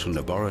Propulsion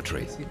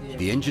Laboratory,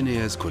 the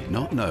engineers could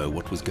not know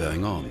what was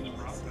going on.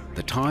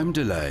 The time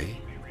delay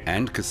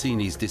and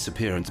Cassini's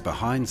disappearance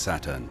behind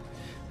Saturn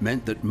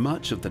meant that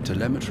much of the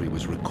telemetry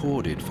was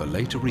recorded for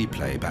later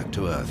replay back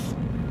to Earth.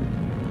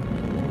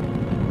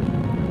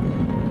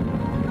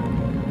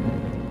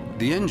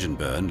 The engine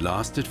burn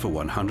lasted for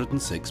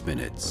 106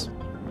 minutes.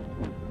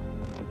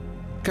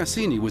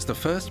 Cassini was the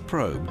first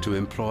probe to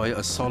employ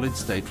a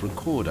solid-state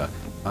recorder,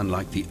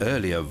 unlike the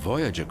earlier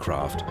Voyager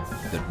craft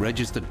that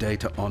registered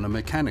data on a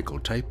mechanical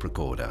tape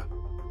recorder.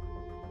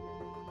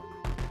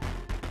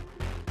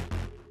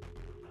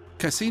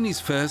 Cassini's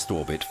first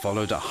orbit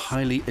followed a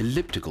highly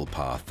elliptical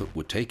path that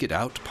would take it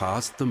out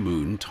past the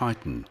moon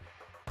Titan.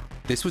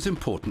 This was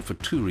important for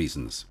 2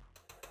 reasons.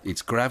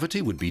 Its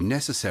gravity would be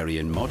necessary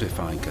in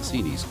modifying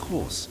Cassini's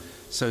course,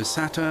 so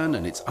Saturn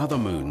and its other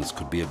moons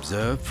could be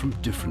observed from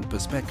different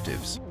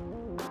perspectives.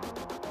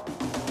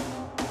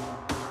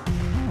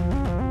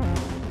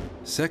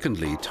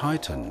 Secondly,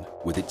 Titan,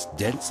 with its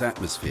dense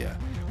atmosphere,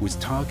 was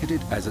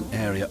targeted as an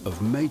area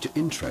of major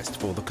interest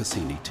for the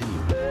Cassini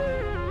team.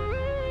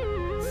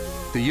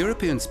 The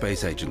European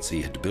Space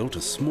Agency had built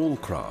a small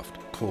craft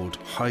called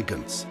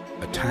Huygens,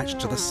 attached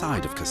to the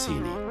side of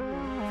Cassini.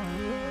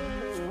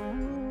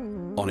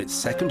 On its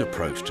second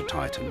approach to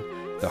Titan,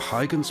 the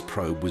Huygens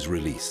probe was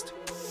released.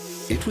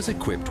 It was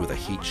equipped with a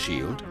heat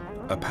shield,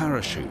 a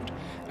parachute,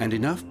 and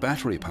enough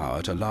battery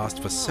power to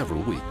last for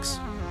several weeks.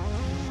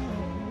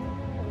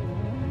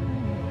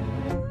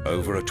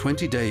 Over a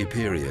 20-day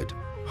period,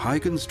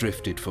 Huygens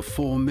drifted for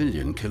 4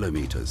 million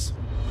kilometers.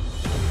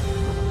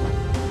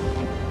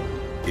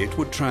 It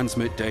would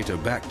transmit data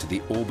back to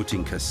the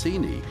orbiting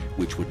Cassini,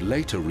 which would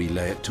later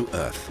relay it to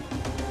Earth.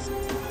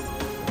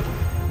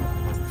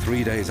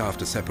 3 days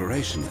after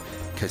separation,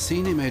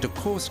 Cassini made a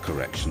course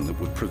correction that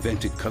would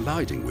prevent it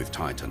colliding with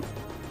Titan.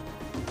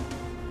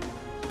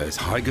 As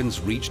Huygens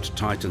reached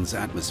Titan's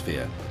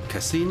atmosphere,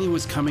 Cassini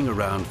was coming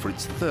around for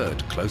its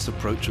third close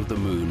approach of the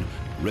Moon,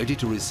 ready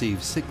to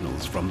receive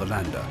signals from the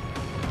lander.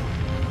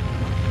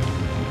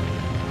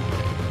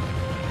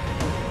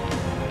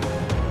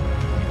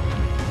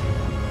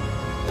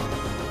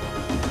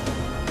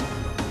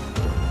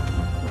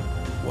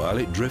 While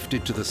it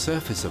drifted to the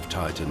surface of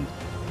Titan,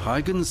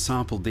 Huygens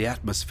sampled the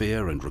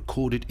atmosphere and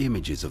recorded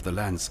images of the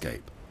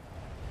landscape.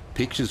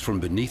 Pictures from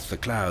beneath the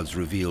clouds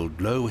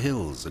revealed low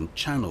hills and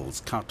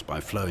channels cut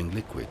by flowing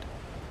liquid.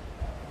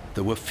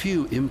 There were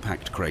few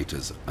impact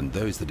craters, and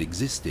those that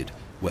existed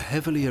were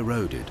heavily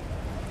eroded.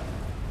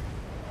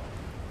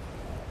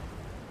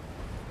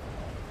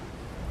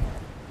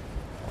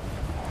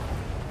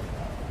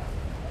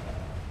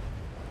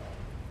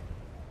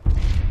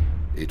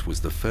 It was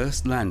the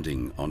first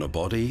landing on a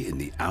body in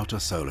the outer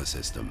solar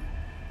system.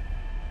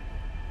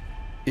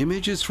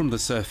 Images from the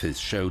surface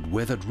showed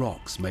weathered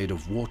rocks made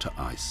of water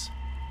ice.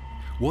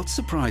 What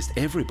surprised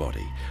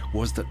everybody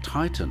was that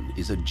Titan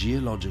is a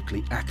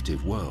geologically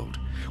active world,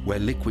 where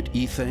liquid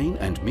ethane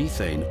and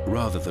methane,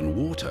 rather than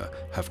water,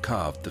 have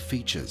carved the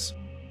features.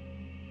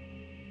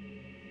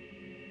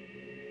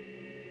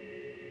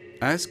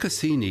 As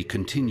Cassini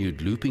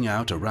continued looping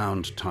out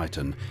around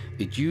Titan,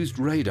 it used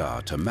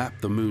radar to map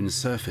the Moon's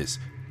surface,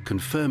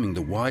 confirming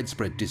the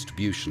widespread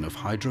distribution of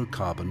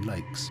hydrocarbon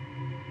lakes.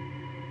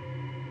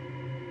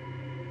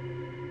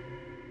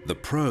 The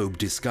probe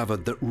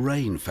discovered that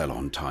rain fell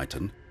on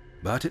Titan,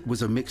 but it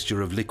was a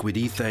mixture of liquid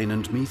ethane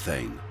and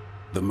methane.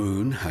 The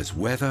Moon has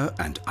weather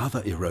and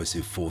other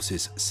erosive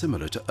forces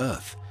similar to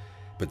Earth,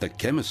 but the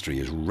chemistry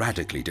is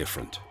radically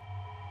different.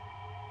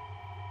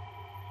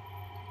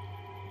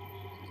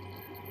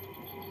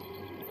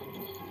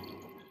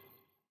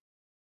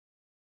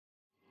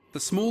 The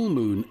small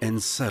moon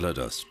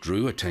Enceladus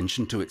drew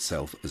attention to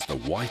itself as the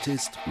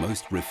whitest,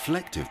 most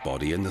reflective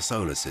body in the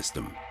solar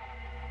system.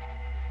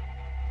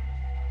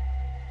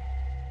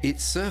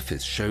 Its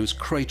surface shows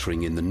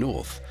cratering in the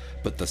north,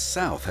 but the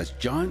south has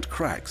giant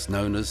cracks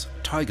known as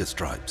tiger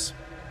stripes.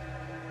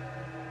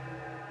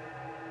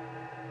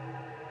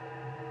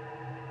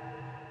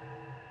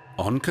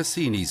 On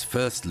Cassini's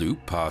first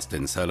loop past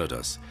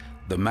Enceladus,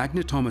 the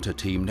magnetometer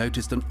team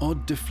noticed an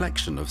odd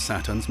deflection of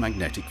Saturn's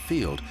magnetic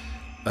field,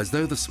 as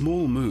though the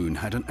small moon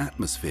had an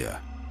atmosphere.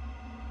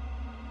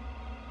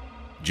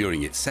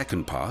 During its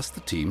second pass, the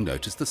team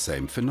noticed the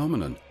same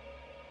phenomenon.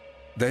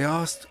 They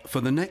asked for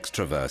the next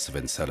traverse of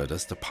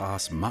Enceladus to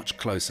pass much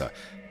closer,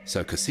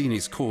 so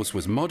Cassini's course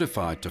was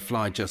modified to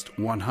fly just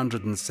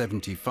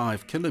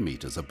 175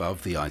 kilometers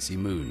above the icy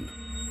moon.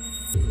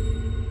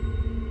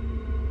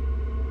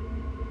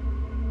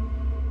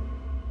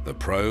 The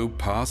probe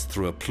passed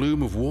through a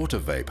plume of water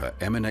vapor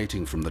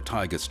emanating from the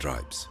tiger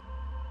stripes.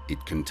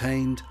 It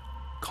contained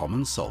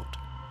common salt.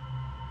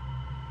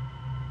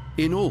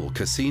 In all,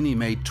 Cassini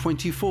made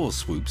 24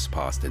 swoops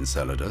past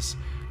Enceladus,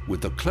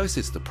 with the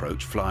closest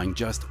approach flying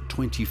just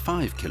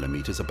 25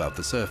 kilometers above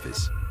the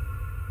surface.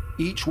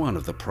 Each one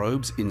of the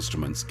probe's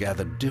instruments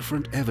gathered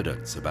different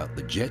evidence about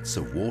the jets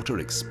of water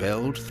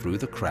expelled through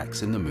the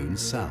cracks in the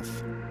moon's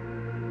south.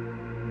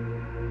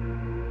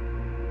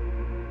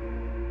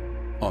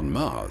 On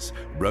Mars,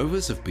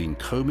 rovers have been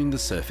combing the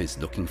surface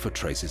looking for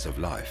traces of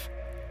life,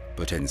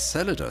 but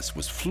Enceladus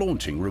was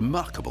flaunting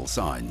remarkable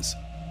signs.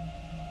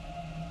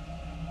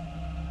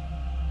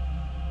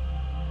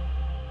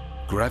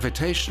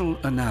 Gravitational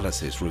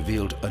analysis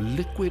revealed a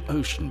liquid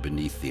ocean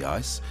beneath the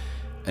ice,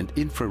 and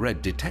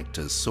infrared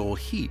detectors saw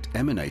heat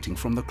emanating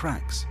from the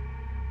cracks.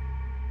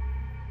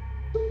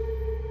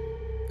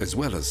 As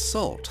well as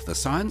salt, the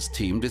science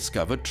team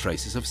discovered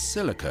traces of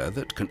silica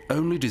that can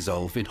only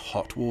dissolve in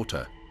hot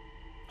water.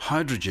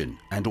 Hydrogen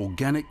and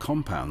organic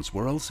compounds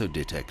were also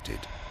detected.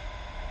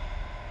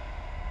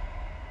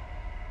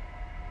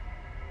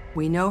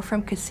 We know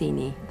from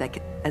Cassini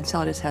that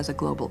Enceladus has a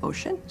global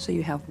ocean, so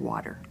you have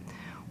water.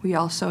 We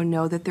also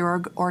know that there are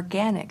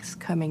organics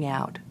coming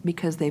out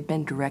because they've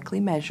been directly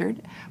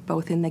measured,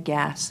 both in the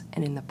gas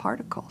and in the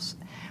particles.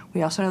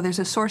 We also know there's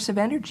a source of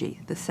energy.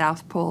 The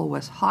South Pole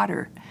was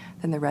hotter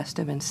than the rest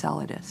of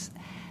Enceladus.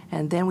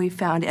 And then we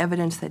found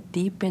evidence that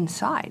deep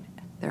inside,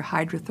 there are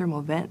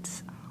hydrothermal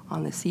vents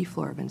on the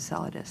seafloor of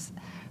Enceladus.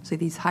 So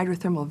these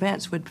hydrothermal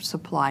vents would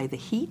supply the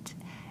heat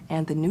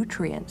and the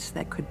nutrients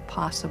that could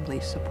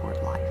possibly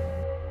support life.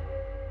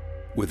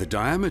 With a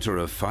diameter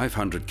of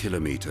 500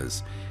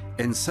 kilometers,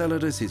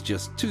 Enceladus is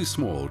just too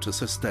small to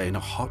sustain a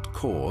hot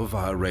core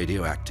via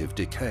radioactive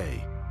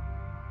decay.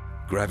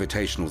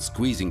 Gravitational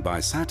squeezing by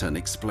Saturn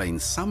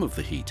explains some of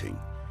the heating,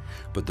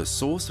 but the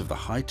source of the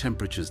high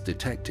temperatures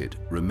detected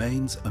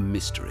remains a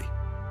mystery.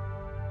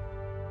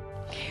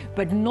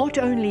 But not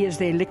only is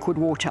there liquid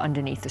water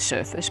underneath the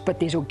surface, but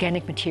there's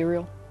organic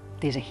material,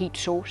 there's a heat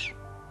source.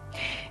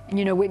 And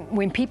you know,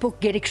 when people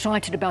get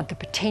excited about the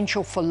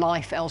potential for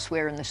life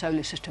elsewhere in the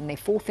solar system, there are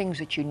four things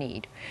that you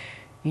need.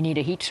 You need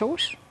a heat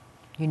source,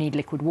 you need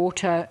liquid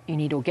water, you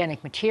need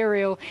organic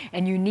material,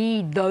 and you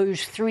need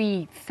those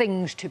three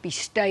things to be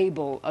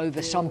stable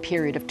over some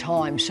period of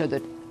time so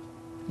that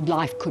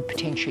life could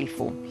potentially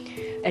form.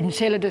 At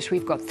Enceladus,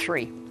 we've got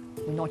three.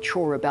 We're not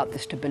sure about the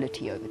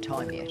stability over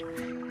time yet.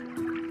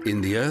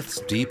 In the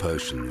Earth's deep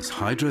oceans,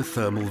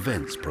 hydrothermal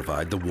vents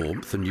provide the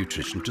warmth and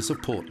nutrition to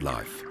support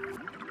life.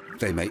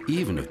 They may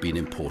even have been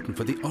important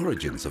for the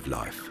origins of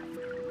life.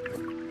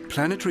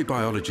 Planetary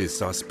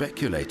biologists are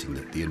speculating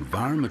that the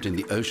environment in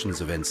the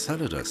oceans of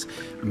Enceladus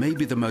may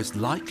be the most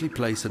likely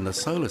place in the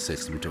solar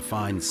system to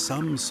find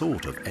some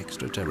sort of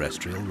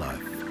extraterrestrial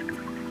life.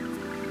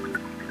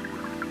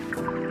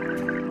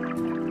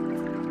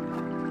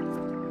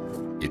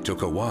 It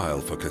took a while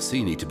for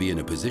Cassini to be in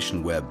a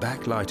position where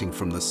backlighting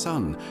from the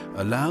sun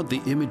allowed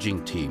the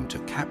imaging team to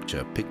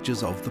capture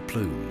pictures of the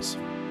plumes.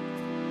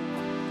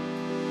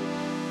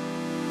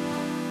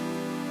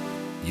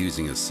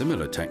 Using a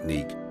similar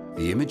technique,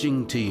 the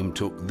imaging team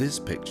took this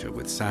picture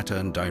with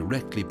Saturn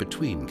directly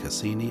between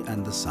Cassini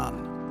and the sun.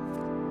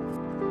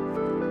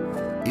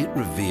 It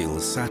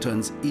reveals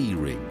Saturn's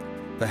E-ring,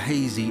 the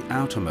hazy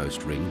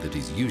outermost ring that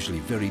is usually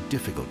very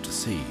difficult to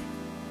see.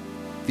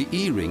 The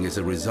E-ring is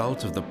a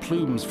result of the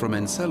plumes from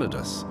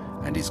Enceladus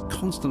and is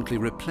constantly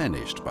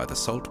replenished by the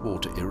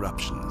saltwater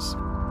eruptions.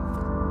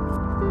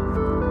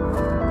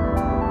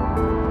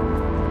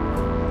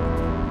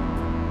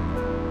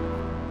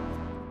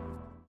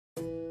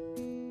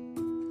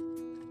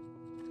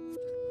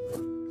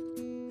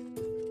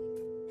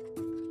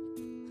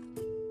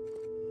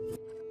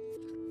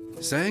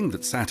 Saying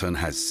that Saturn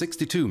has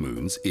 62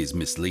 moons is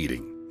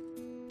misleading.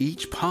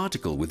 Each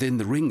particle within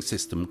the ring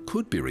system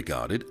could be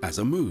regarded as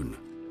a moon.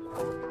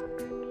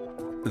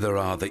 There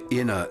are the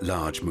inner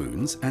large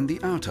moons and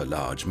the outer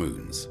large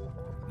moons.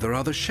 There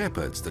are the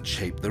shepherds that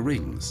shape the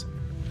rings.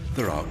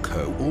 There are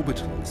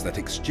co-orbitals that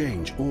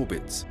exchange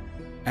orbits.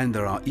 And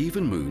there are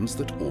even moons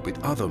that orbit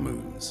other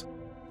moons.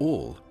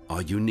 All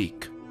are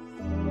unique.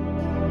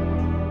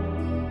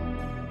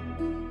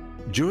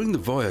 During the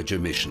Voyager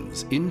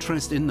missions,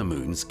 interest in the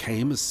moons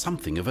came as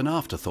something of an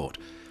afterthought.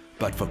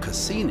 But for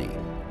Cassini,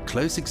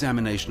 close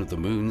examination of the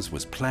moons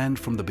was planned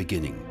from the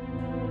beginning.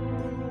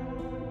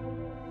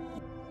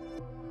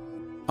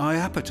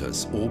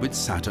 Iapetus orbits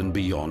Saturn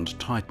beyond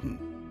Titan.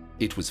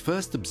 It was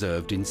first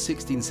observed in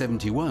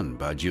 1671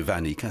 by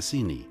Giovanni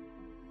Cassini.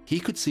 He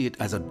could see it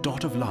as a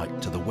dot of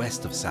light to the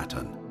west of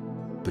Saturn,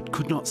 but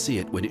could not see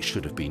it when it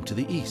should have been to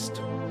the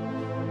east.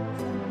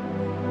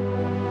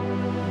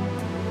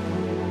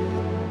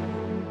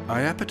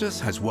 Iapetus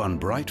has one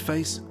bright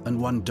face and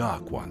one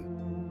dark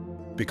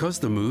one. Because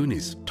the moon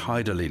is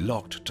tidally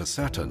locked to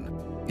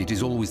Saturn, it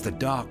is always the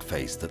dark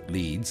face that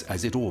leads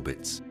as it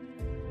orbits.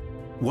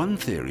 One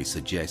theory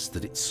suggests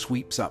that it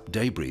sweeps up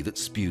debris that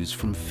spews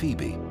from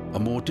Phoebe, a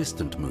more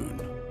distant moon.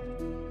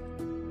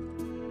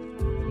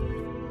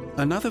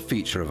 Another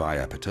feature of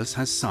Iapetus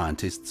has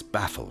scientists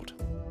baffled.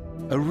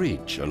 A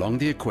ridge along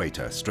the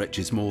equator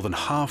stretches more than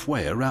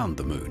halfway around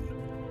the moon.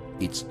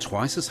 It's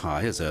twice as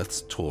high as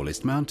Earth's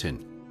tallest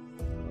mountain.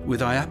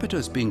 With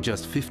Iapetus being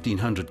just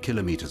 1,500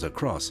 kilometers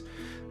across,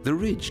 the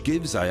ridge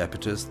gives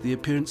Iapetus the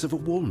appearance of a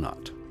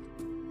walnut.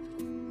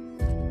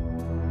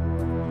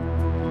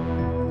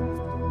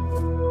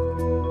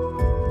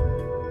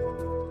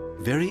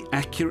 very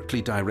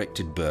accurately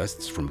directed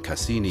bursts from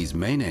Cassini's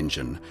main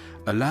engine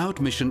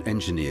allowed mission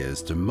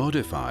engineers to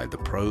modify the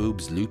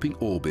probe's looping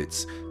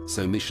orbits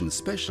so mission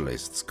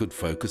specialists could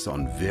focus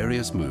on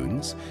various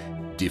moons,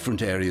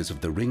 different areas of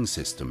the ring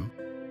system,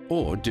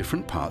 or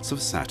different parts of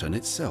Saturn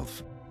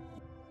itself.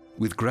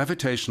 With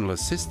gravitational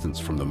assistance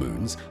from the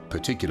moons,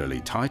 particularly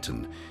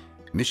Titan,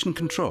 Mission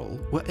Control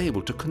were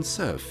able to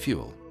conserve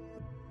fuel.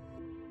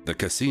 The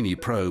Cassini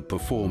probe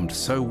performed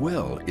so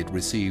well it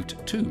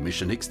received 2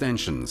 mission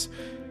extensions,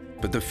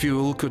 but the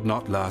fuel could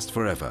not last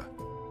forever.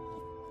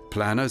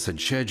 Planners had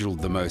scheduled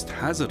the most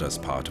hazardous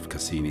part of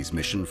Cassini's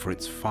mission for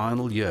its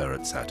final year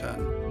at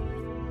Saturn.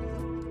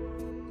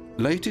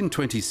 Late in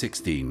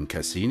 2016,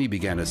 Cassini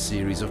began a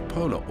series of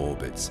polar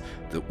orbits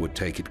that would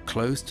take it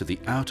close to the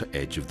outer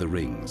edge of the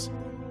rings.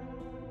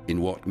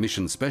 In what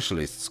mission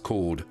specialists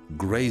called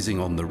grazing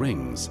on the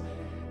rings,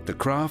 the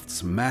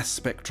craft's mass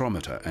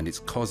spectrometer and its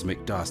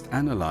cosmic dust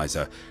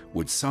analyzer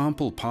would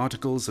sample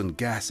particles and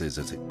gases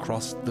as it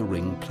crossed the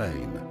ring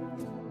plane.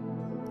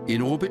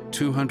 In orbit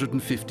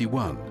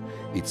 251,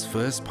 its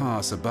first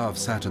pass above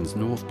Saturn's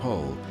North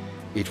Pole,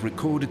 it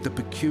recorded the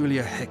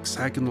peculiar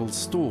hexagonal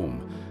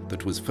storm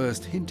that was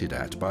first hinted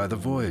at by the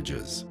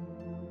Voyagers.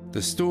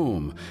 The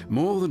storm,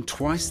 more than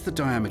twice the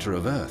diameter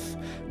of Earth,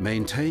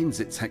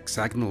 maintains its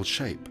hexagonal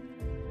shape,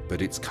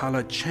 but its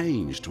color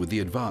changed with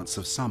the advance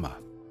of summer.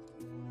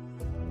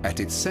 At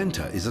its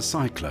center is a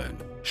cyclone,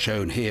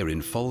 shown here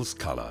in false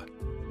color,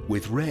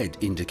 with red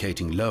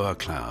indicating lower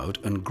cloud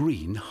and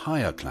green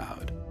higher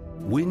cloud.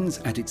 Winds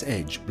at its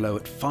edge blow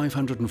at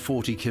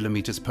 540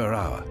 kilometers per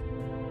hour.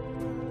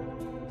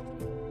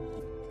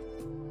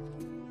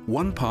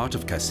 One part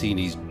of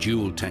Cassini's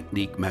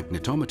dual-technique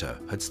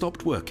magnetometer had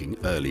stopped working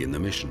early in the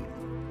mission.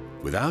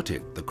 Without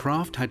it, the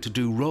craft had to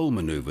do roll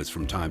maneuvers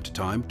from time to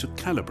time to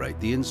calibrate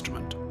the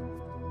instrument.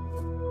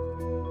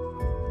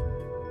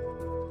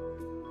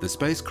 The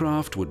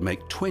spacecraft would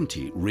make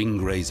 20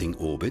 ring-grazing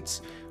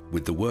orbits,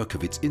 with the work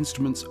of its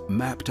instruments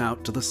mapped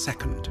out to the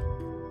second.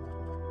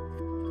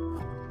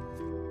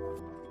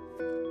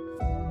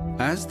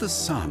 As the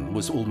Sun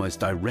was almost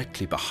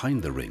directly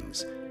behind the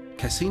rings,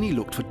 Cassini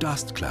looked for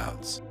dust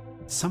clouds.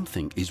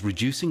 Something is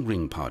reducing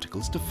ring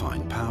particles to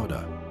fine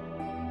powder.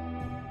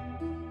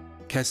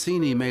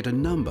 Cassini made a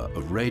number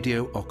of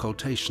radio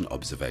occultation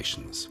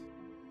observations.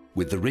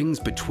 With the rings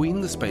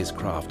between the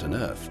spacecraft and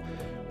Earth,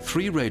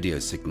 3 radio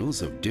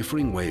signals of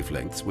differing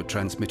wavelengths were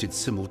transmitted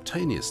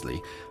simultaneously,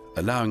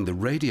 allowing the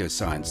radio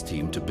science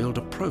team to build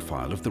a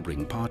profile of the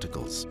ring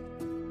particles.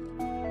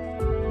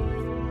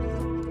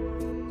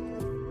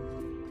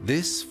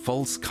 This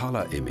false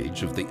color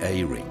image of the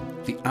A ring,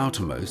 the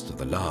outermost of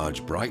the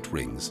large bright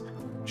rings,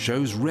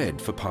 shows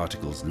red for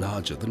particles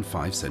larger than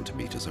 5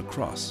 centimeters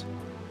across.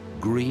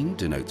 Green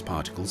denotes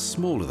particles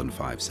smaller than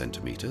 5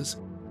 centimeters,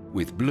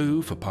 with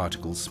blue for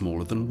particles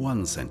smaller than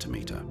 1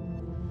 centimeter.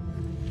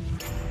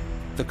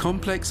 The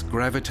complex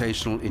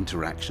gravitational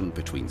interaction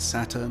between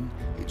Saturn,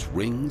 its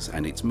rings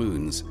and its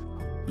moons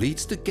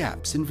leads to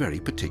gaps in very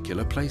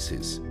particular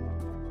places.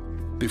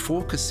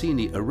 Before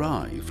Cassini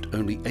arrived,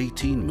 only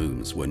 18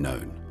 moons were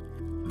known.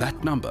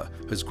 That number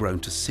has grown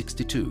to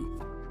 62.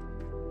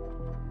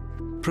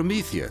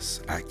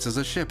 Prometheus acts as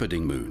a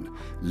shepherding moon,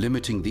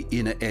 limiting the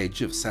inner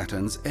edge of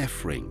Saturn's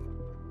F ring.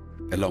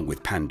 Along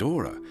with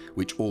Pandora,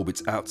 which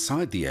orbits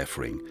outside the F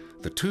ring,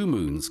 the 2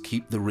 moons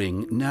keep the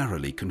ring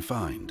narrowly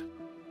confined.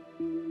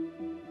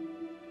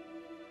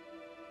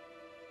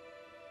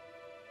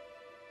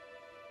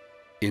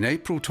 In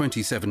April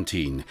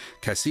 2017,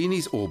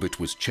 Cassini's orbit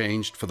was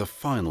changed for the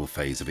final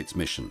phase of its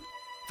mission.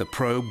 The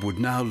probe would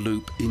now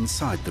loop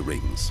inside the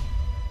rings.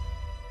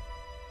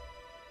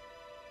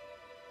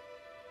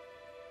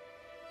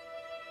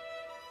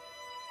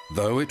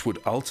 Though it would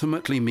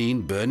ultimately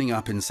mean burning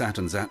up in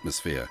Saturn's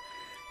atmosphere,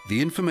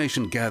 the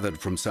information gathered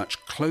from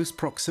such close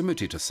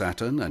proximity to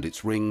Saturn and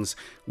its rings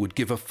would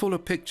give a fuller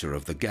picture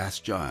of the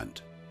gas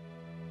giant.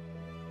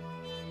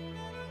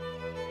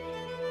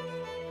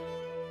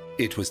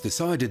 It was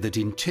decided that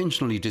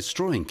intentionally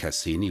destroying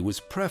Cassini was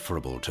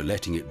preferable to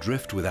letting it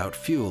drift without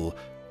fuel,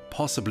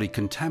 possibly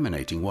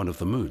contaminating one of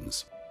the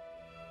moons.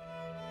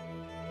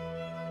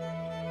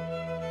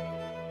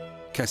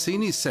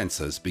 Cassini's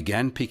sensors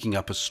began picking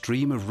up a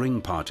stream of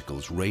ring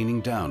particles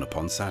raining down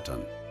upon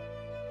Saturn.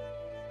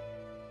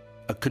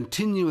 A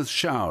continuous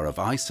shower of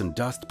ice and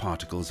dust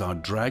particles are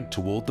dragged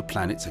toward the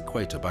planet's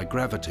equator by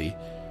gravity,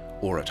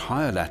 or at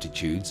higher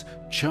latitudes,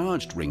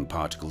 charged ring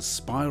particles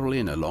spiral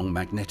in along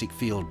magnetic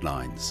field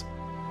lines.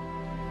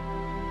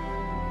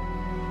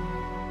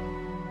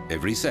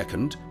 Every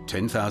second,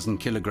 10,000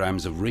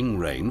 kilograms of ring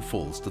rain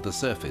falls to the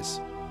surface.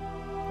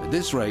 At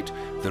this rate,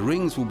 the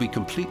rings will be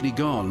completely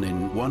gone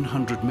in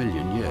 100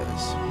 million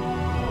years.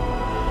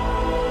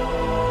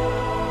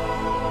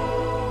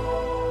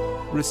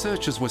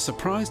 Researchers were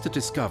surprised to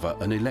discover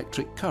an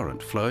electric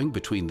current flowing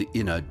between the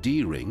inner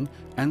D ring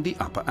and the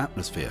upper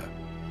atmosphere.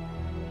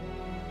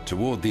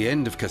 Toward the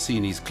end of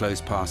Cassini's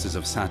close passes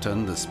of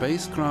Saturn, the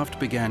spacecraft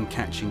began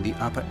catching the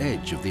upper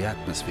edge of the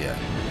atmosphere.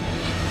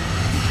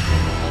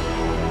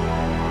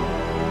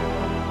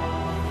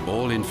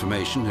 All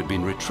information had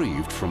been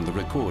retrieved from the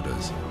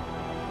recorders.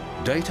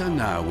 Data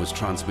now was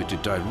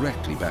transmitted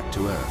directly back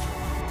to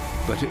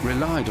Earth, but it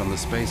relied on the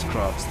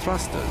spacecraft's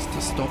thrusters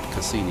to stop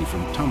Cassini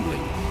from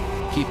tumbling,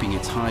 keeping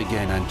its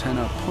high-gain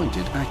antenna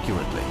pointed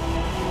accurately.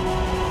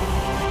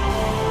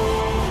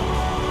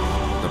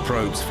 The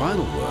probe's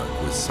final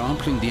work was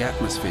sampling the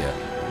atmosphere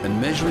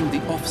and measuring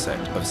the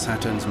offset of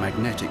Saturn's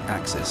magnetic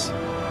axis.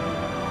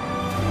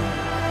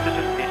 This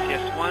is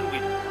ACS-1. We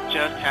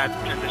just had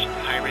transition to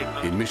high rate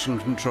mode. In mission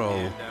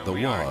control, there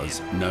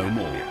was no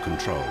more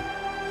control.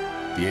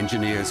 The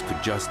engineers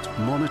could just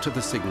monitor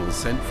the signals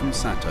sent from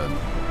Saturn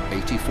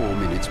 84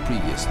 minutes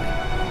previously.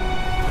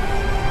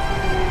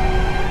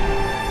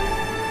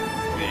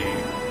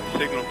 The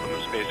signal from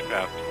the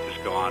spacecraft is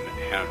gone,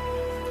 and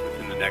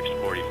within the next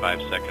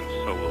 45 seconds,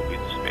 so will be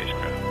the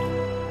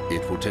spacecraft.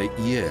 It will take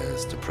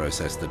years to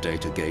process the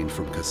data gained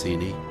from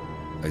Cassini.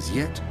 As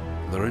yet,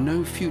 there are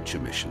no future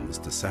missions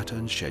to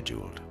Saturn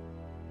scheduled.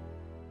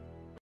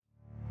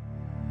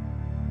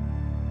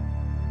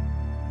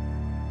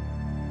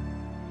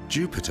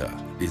 Jupiter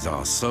is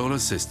our solar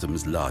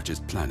system's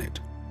largest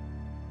planet.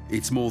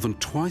 It's more than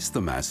twice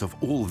the mass of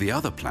all the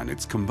other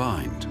planets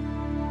combined.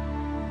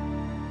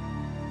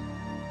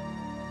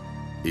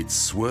 Its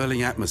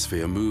swirling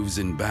atmosphere moves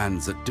in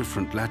bands at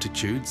different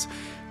latitudes,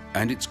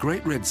 and its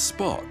great red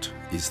spot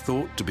is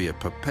thought to be a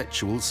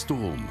perpetual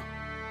storm.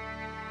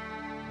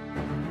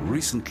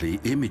 Recently,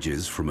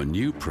 images from a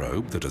new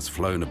probe that has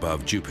flown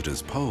above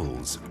Jupiter's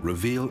poles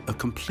reveal a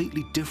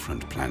completely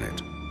different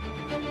planet.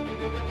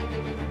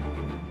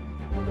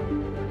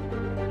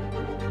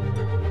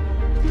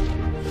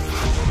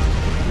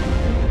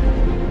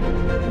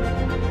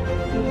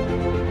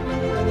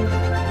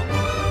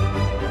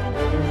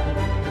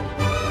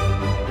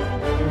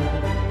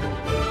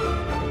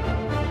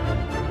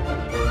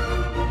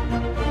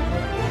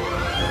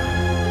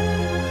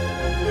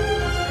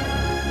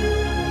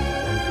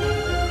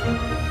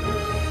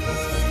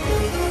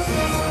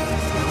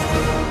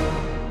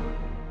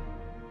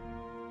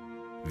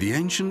 The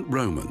ancient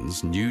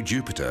Romans knew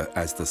Jupiter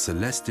as the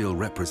celestial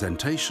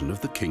representation of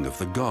the king of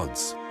the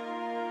gods.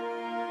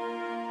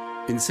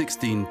 In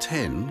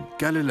 1610,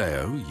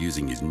 Galileo,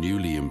 using his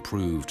newly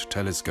improved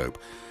telescope,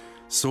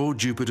 saw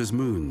Jupiter's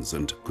moons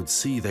and could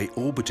see they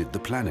orbited the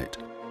planet,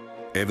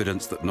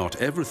 evidence that not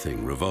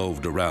everything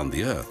revolved around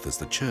the Earth as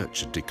the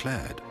Church had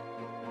declared.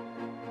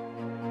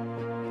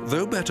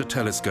 Though better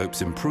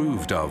telescopes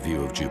improved our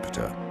view of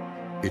Jupiter,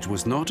 it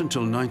was not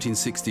until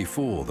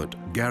 1964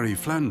 that Gary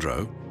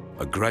Flandreau,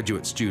 a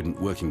graduate student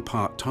working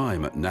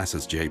part-time at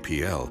NASA's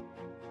JPL,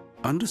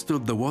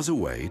 understood there was a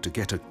way to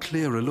get a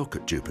clearer look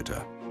at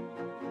Jupiter.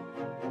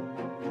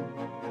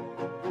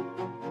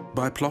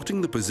 By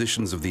plotting the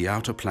positions of the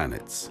outer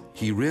planets,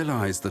 he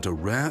realized that a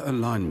rare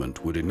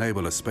alignment would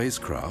enable a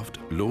spacecraft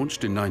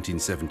launched in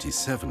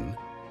 1977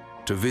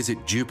 to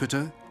visit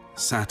Jupiter,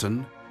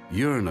 Saturn,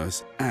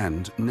 Uranus,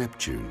 and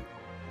Neptune.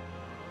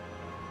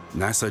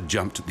 NASA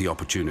jumped at the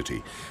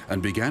opportunity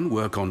and began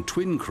work on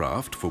twin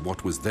craft for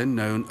what was then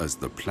known as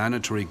the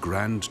Planetary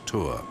Grand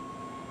Tour.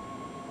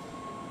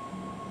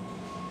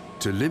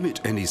 To limit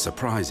any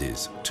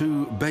surprises,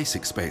 two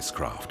basic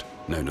spacecraft,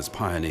 known as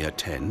Pioneer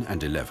 10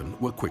 and 11,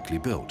 were quickly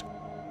built.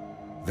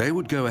 They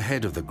would go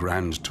ahead of the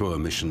Grand Tour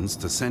missions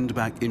to send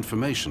back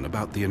information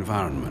about the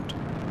environment.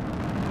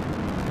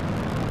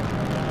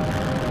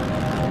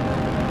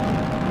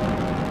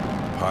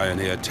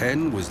 Pioneer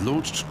 10 was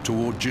launched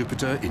toward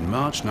Jupiter in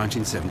March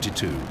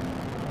 1972.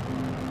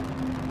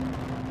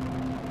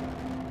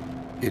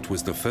 It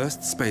was the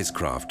first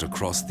spacecraft to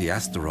cross the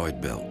asteroid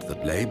belt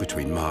that lay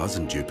between Mars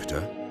and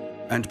Jupiter,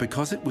 and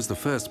because it was the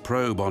first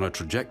probe on a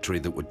trajectory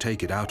that would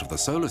take it out of the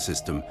solar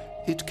system,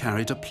 it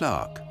carried a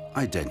plaque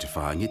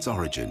identifying its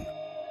origin.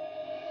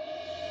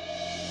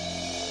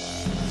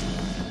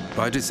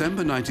 By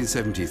December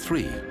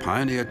 1973,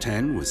 Pioneer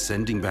 10 was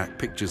sending back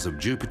pictures of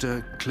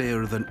Jupiter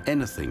clearer than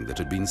anything that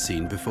had been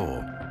seen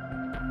before.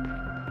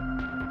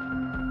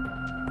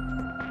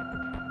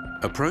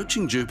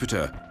 Approaching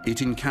Jupiter,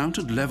 it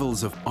encountered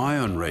levels of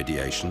ion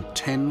radiation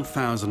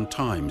 10,000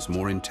 times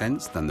more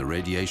intense than the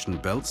radiation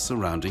belts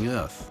surrounding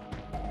Earth.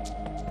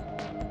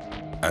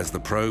 As the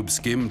probe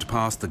skimmed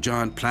past the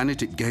giant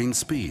planet, it gained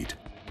speed.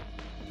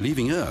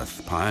 Leaving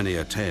Earth,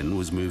 Pioneer 10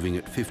 was moving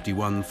at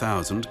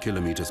 51,000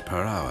 kilometers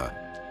per hour.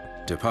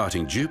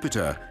 Departing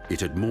Jupiter,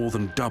 it had more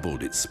than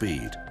doubled its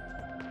speed.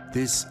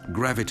 This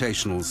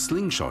gravitational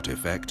slingshot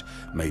effect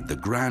made the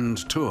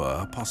Grand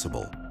Tour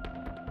possible.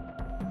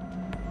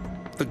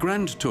 The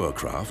Grand Tour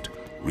craft,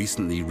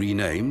 recently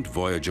renamed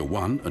Voyager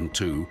 1 and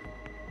 2,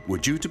 were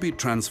due to be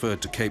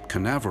transferred to Cape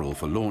Canaveral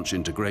for launch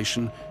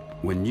integration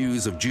when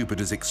news of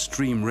Jupiter's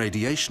extreme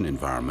radiation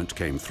environment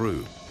came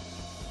through.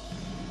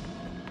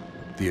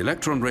 The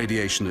electron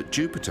radiation at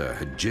Jupiter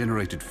had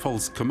generated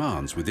false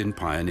commands within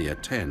Pioneer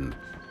 10.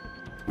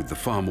 With the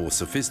far more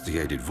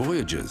sophisticated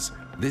Voyagers,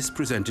 this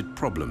presented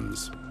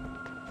problems.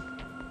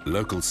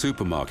 Local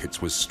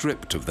supermarkets were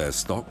stripped of their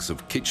stocks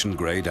of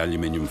kitchen-grade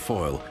aluminium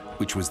foil,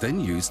 which was then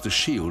used to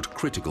shield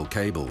critical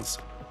cables.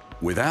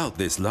 Without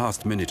this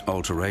last-minute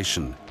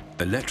alteration,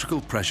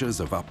 electrical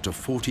pressures of up to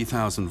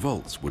 40,000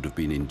 volts would have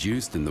been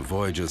induced in the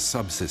Voyager's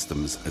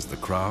subsystems as the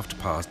craft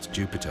passed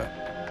Jupiter.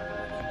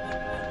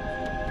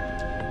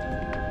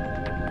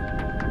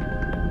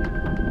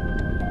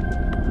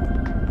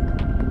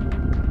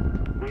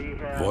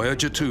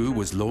 Voyager 2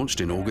 was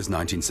launched in August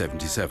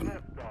 1977.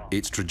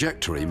 Its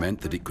trajectory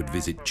meant that it could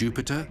visit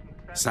Jupiter,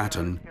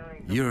 Saturn,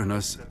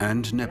 Uranus,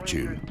 and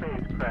Neptune.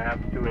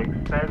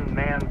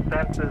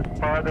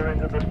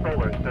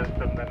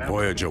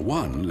 Voyager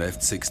 1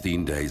 left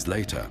 16 days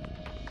later.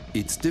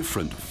 Its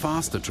different,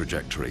 faster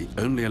trajectory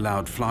only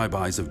allowed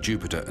flybys of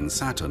Jupiter and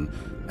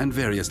Saturn and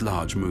various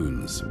large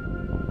moons.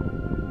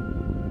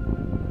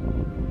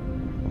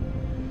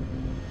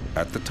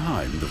 At the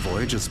time, the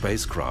Voyager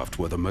spacecraft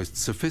were the most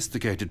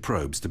sophisticated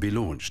probes to be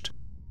launched.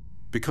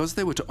 Because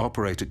they were to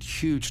operate at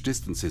huge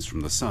distances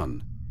from the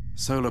Sun,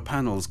 solar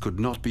panels could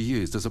not be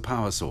used as a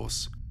power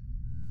source.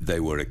 They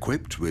were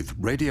equipped with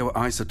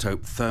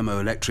radioisotope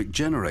thermoelectric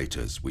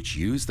generators, which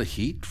use the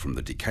heat from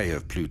the decay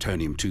of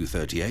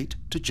plutonium-238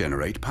 to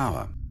generate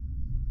power.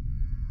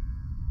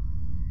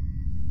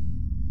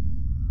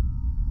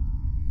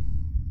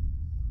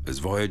 As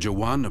Voyager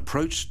 1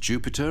 approached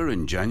Jupiter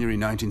in January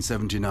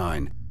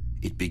 1979,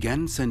 it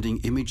began sending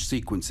image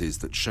sequences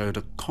that showed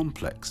a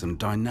complex and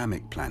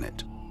dynamic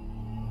planet.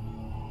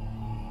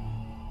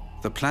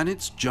 The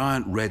planet's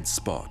giant red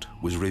spot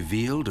was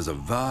revealed as a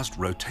vast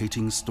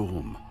rotating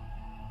storm.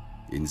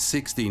 In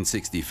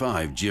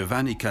 1665,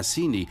 Giovanni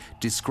Cassini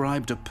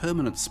described a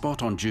permanent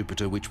spot on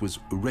Jupiter which was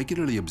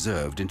regularly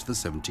observed into the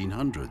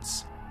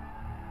 1700s.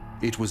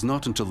 It was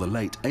not until the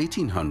late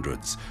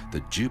 1800s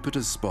that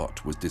Jupiter's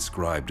spot was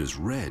described as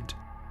red,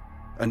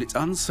 and it's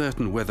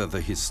uncertain whether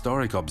the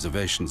historic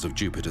observations of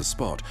Jupiter's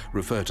spot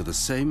refer to the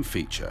same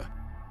feature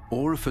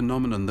or a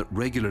phenomenon that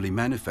regularly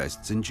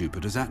manifests in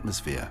Jupiter's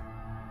atmosphere.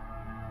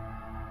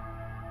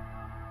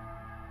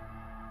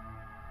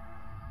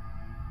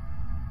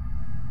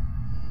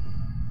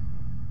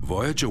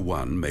 Voyager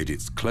 1 made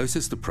its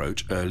closest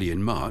approach early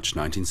in March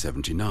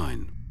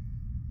 1979.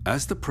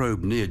 As the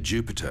probe neared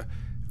Jupiter,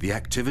 the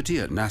activity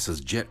at NASA's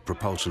Jet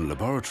Propulsion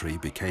Laboratory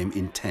became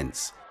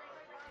intense.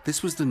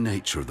 This was the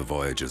nature of the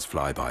Voyager's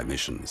flyby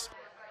missions.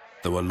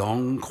 There were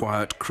long,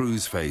 quiet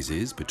cruise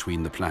phases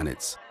between the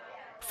planets,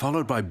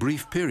 followed by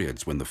brief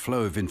periods when the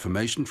flow of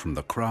information from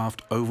the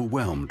craft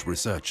overwhelmed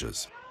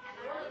researchers.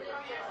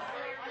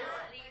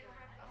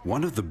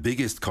 One of the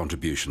biggest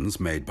contributions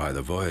made by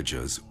the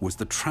Voyagers was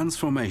the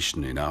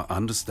transformation in our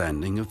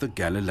understanding of the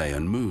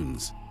Galilean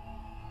moons.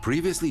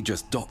 Previously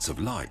just dots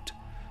of light,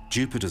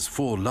 Jupiter's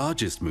 4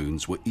 largest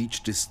moons were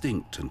each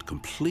distinct and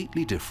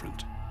completely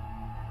different.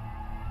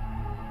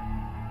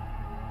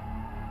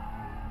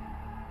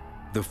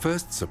 The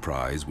first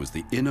surprise was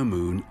the inner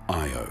moon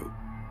Io.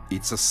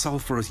 It's a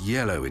sulfurous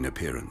yellow in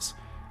appearance,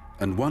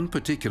 and one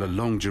particular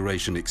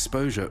long-duration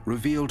exposure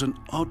revealed an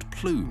odd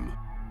plume.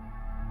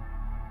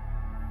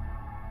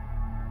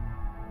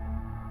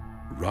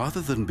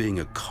 Rather than being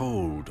a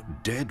cold,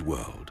 dead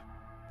world,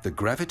 the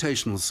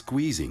gravitational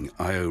squeezing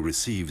Io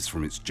receives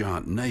from its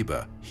giant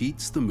neighbor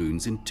heats the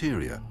moon's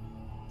interior.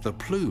 The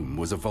plume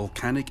was a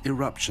volcanic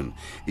eruption,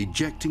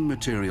 ejecting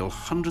material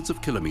hundreds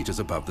of kilometers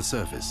above the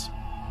surface.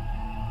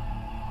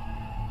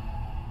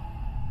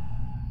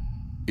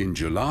 In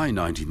July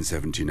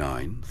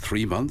 1979,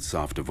 3 months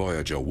after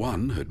Voyager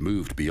 1 had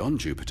moved beyond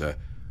Jupiter,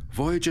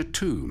 Voyager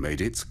 2 made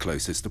its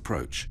closest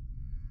approach.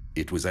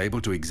 It was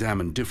able to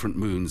examine different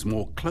moons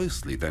more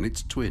closely than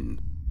its twin.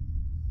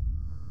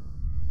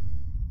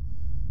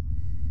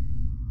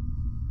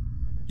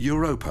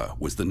 Europa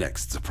was the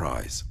next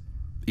surprise.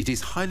 It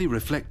is highly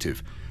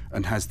reflective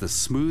and has the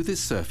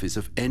smoothest surface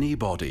of any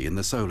body in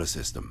the solar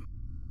system.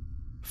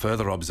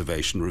 Further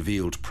observation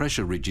revealed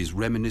pressure ridges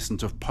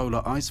reminiscent of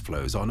polar ice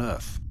flows on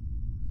Earth.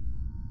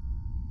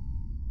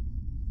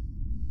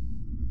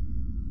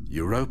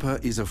 Europa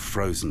is a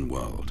frozen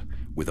world,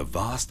 with a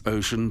vast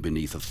ocean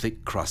beneath a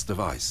thick crust of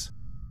ice.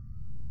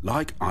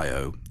 Like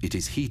Io, it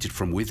is heated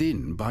from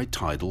within by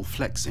tidal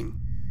flexing.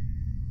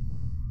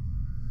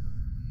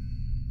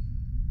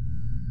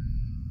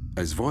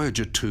 As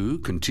Voyager 2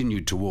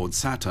 continued toward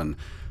Saturn,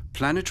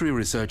 planetary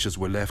researchers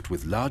were left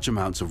with large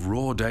amounts of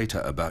raw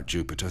data about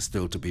Jupiter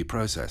still to be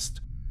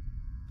processed.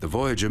 The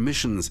Voyager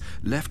missions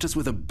left us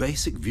with a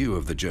basic view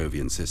of the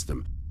Jovian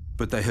system,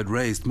 but they had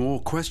raised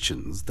more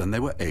questions than they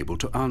were able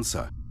to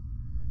answer.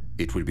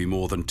 It would be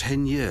more than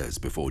 10 years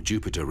before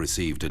Jupiter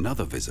received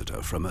another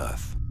visitor from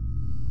Earth.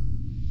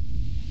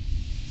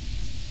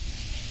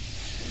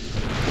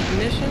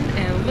 Ignition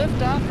and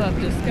liftoff of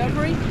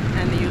Discovery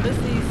and the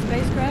Ulysses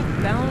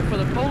spacecraft bound for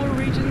the polar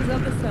regions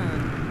of the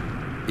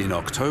Sun. In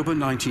October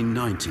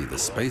 1990, the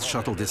Space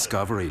Shuttle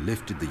Discovery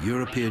lifted the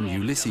European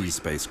Ulysses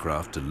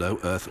spacecraft to low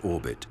Earth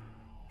orbit.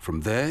 From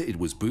there, it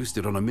was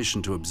boosted on a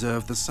mission to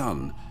observe the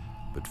Sun,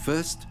 but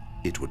first,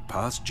 it would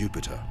pass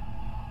Jupiter.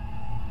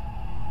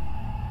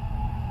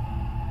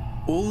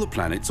 All the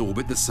planets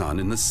orbit the Sun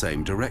in the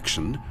same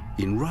direction,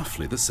 in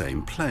roughly the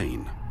same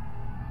plane.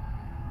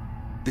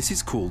 This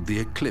is called the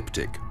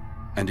ecliptic.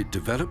 and it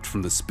developed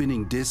from the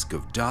spinning disk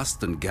of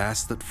dust and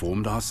gas that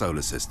formed our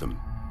solar system.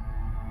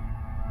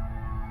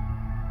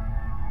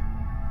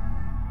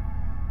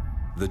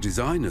 The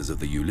designers of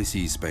the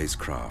Ulysses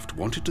spacecraft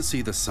wanted to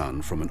see the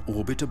Sun from an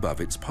orbit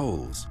above its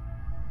poles.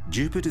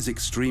 Jupiter's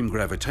extreme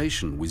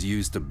gravitation was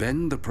used to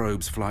bend the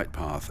probe's flight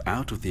path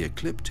out of the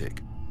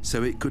ecliptic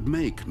so it could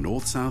make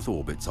north-south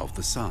orbits of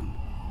the Sun.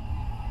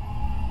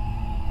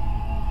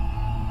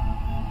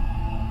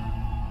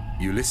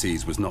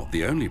 Ulysses was not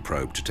the only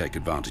probe to take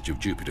advantage of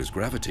Jupiter's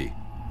gravity.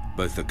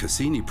 Both the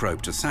Cassini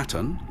probe to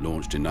Saturn,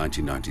 launched in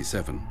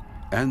 1997,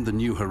 and the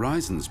New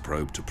Horizons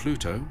probe to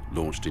Pluto,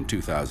 launched in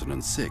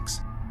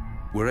 2006,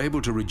 were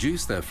able to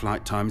reduce their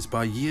flight times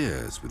by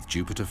years with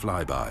Jupiter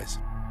flybys.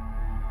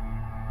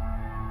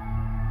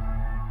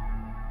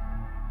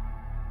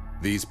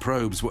 These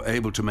probes were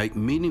able to make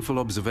meaningful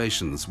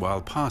observations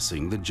while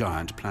passing the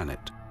giant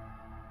planet.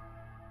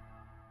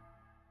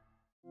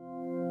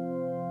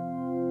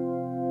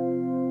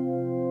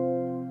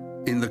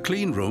 In the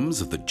clean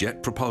rooms of the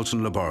Jet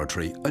Propulsion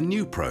Laboratory, a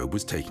new probe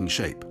was taking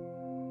shape.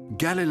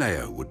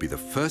 Galileo would be the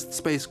first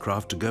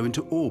spacecraft to go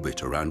into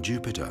orbit around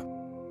Jupiter.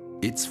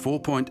 Its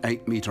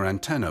 4.8-meter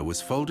antenna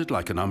was folded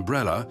like an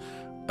umbrella,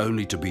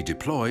 only to be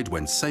deployed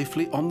when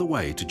safely on the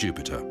way to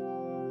Jupiter.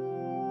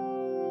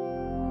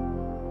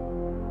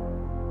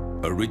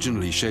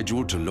 Originally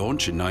scheduled to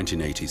launch in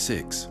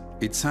 1986,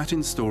 it sat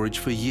in storage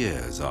for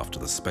years after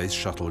the Space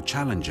Shuttle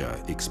Challenger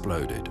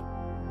exploded.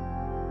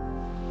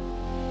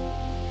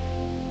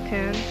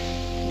 10,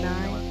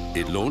 9.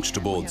 It launched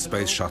aboard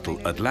Space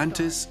Shuttle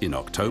Atlantis in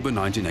October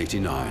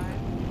 1989.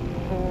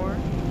 4,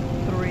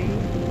 3,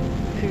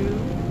 2,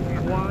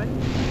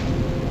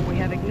 1. We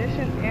have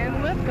ignition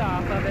and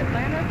liftoff of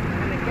Atlantis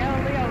and the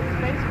Galileo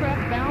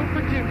spacecraft bound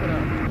for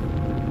Jupiter.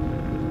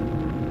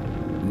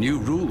 New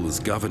rules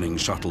governing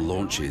shuttle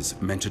launches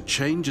meant a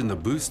change in the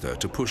booster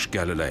to push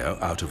Galileo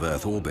out of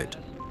Earth orbit.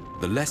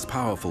 The less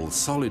powerful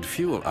solid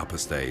fuel upper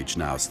stage,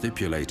 now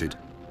stipulated,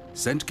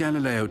 sent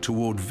Galileo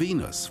toward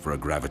Venus for a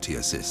gravity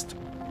assist.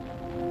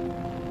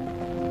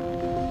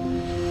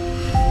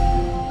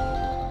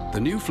 The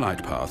new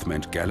flight path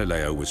meant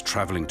Galileo was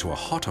traveling to a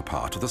hotter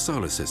part of the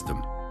solar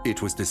system.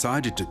 It was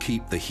decided to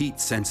keep the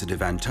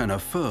heat-sensitive antenna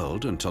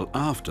furled until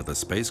after the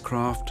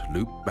spacecraft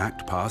looped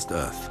back past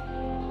Earth.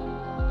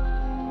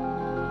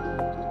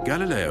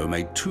 Galileo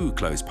made 2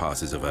 close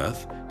passes of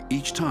Earth,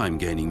 each time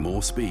gaining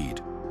more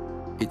speed.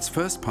 Its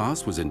first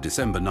pass was in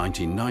December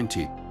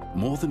 1990,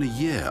 more than a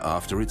year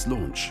after its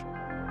launch.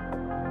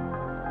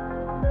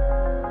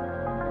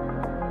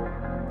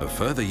 A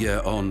further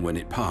year on, when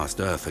it passed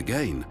Earth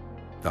again,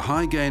 the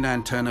high-gain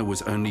antenna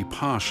was only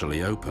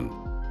partially open.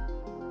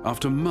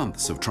 After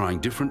months of trying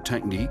different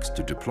techniques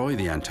to deploy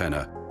the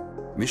antenna,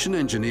 mission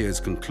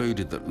engineers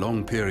concluded that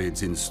long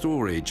periods in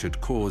storage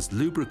had caused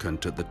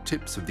lubricant at the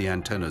tips of the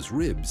antenna's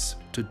ribs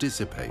to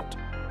dissipate.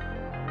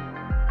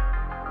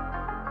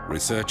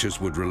 Researchers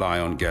would rely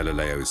on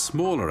Galileo's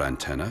smaller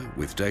antenna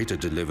with data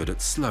delivered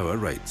at slower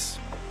rates.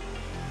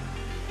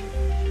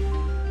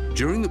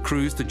 During the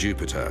cruise to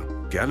Jupiter,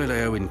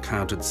 Galileo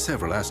encountered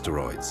several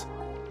asteroids.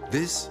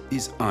 This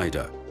is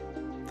Ida,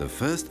 the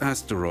first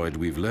asteroid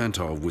we've learnt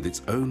of with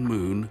its own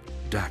moon,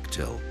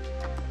 Dactyl.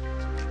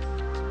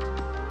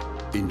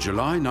 In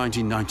July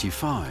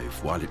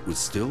 1995, while it was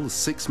still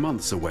 6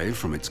 months away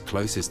from its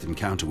closest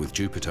encounter with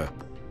Jupiter,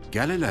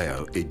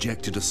 Galileo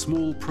ejected a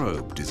small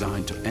probe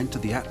designed to enter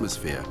the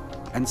atmosphere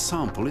and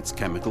sample its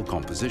chemical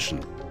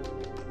composition.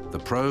 The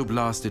probe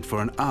lasted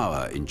for an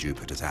hour in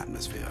Jupiter's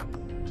atmosphere.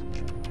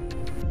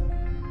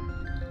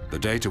 The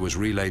data was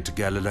relayed to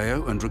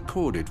Galileo and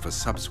recorded for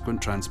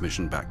subsequent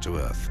transmission back to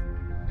Earth.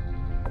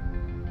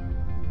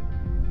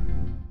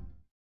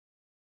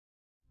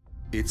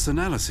 Its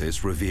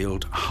analysis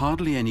revealed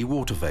hardly any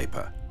water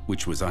vapor,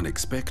 which was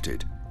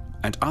unexpected,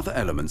 and other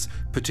elements,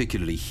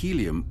 particularly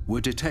helium, were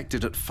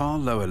detected at far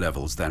lower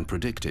levels than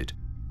predicted.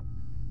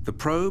 The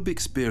probe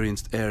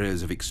experienced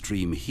areas of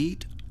extreme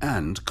heat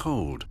and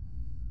cold,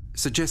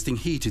 suggesting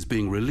heat is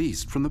being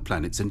released from the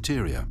planet's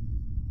interior.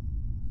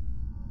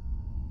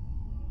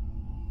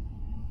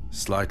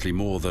 Slightly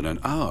more than an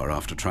hour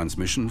after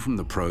transmission from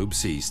the probe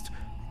ceased,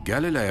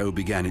 Galileo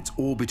began its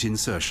orbit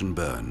insertion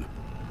burn.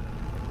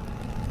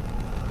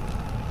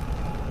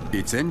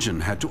 Its engine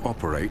had to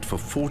operate for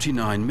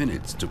 49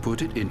 minutes to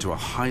put it into a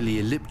highly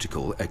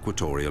elliptical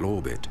equatorial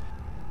orbit.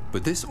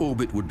 But this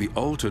orbit would be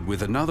altered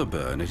with another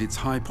burn at its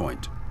high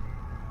point.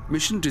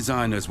 Mission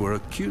designers were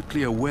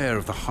acutely aware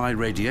of the high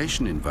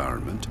radiation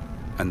environment,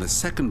 and the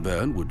second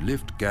burn would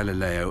lift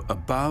Galileo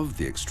above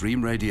the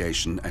extreme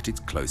radiation at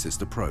its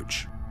closest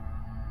approach.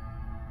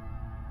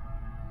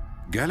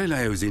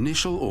 Galileo's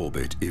initial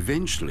orbit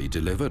eventually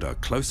delivered a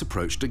close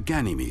approach to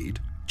Ganymede,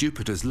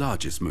 Jupiter's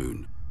largest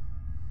moon.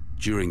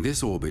 During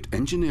this orbit,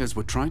 engineers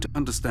were trying to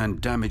understand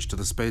damage to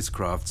the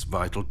spacecraft's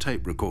vital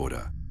tape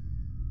recorder.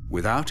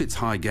 Without its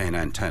high-gain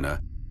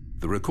antenna,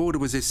 the recorder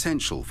was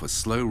essential for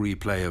slow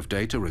replay of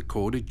data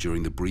recorded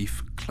during the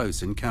brief,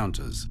 close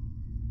encounters.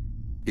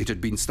 It had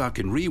been stuck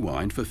in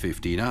rewind for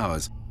 15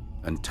 hours,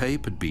 and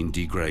tape had been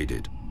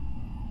degraded.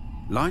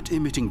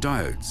 light-emitting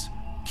diodes,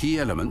 key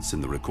elements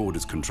in the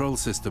recorder's control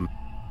system,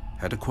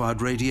 had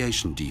acquired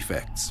radiation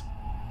defects.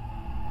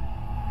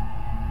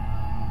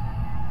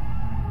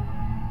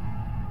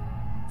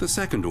 The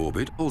second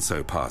orbit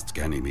also passed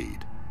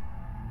Ganymede.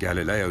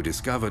 Galileo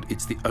discovered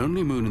it's the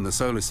only moon in the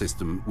solar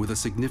system with a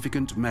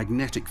significant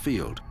magnetic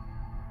field.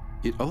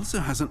 It also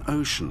has an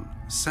ocean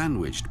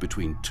sandwiched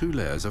between two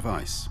layers of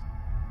ice.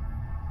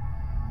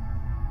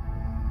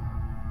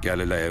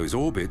 Galileo's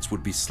orbits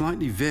would be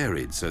slightly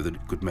varied so that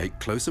it could make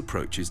close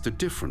approaches to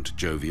different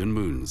Jovian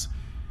moons.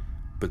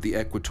 But the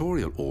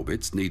equatorial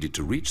orbits needed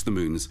to reach the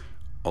moons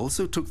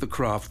also took the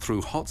craft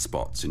through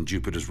hotspots in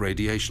Jupiter's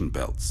radiation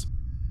belts.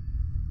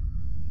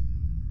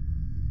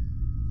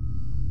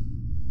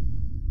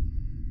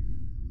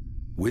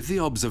 With the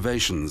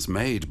observations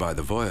made by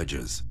the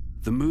Voyagers,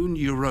 the moon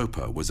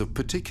Europa was of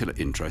particular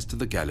interest to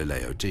the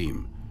Galileo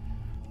team.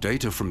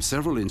 Data from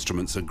several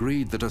instruments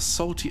agreed that a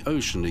salty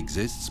ocean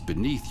exists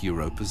beneath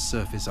Europa's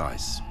surface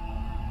ice.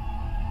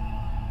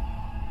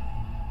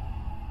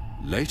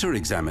 Later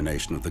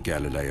examination of the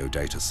Galileo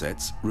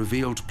datasets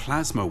revealed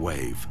plasma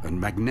wave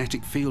and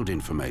magnetic field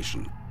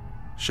information,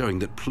 showing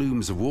that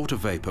plumes of water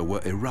vapor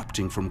were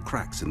erupting from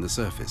cracks in the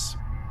surface.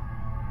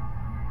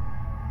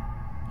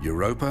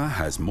 Europa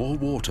has more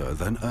water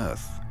than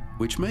Earth,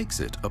 which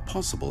makes it a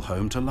possible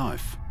home to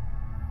life.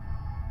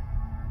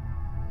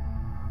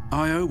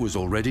 Io was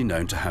already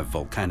known to have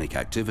volcanic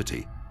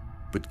activity,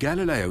 but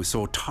Galileo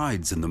saw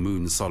tides in the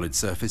moon's solid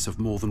surface of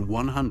more than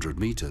 100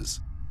 meters.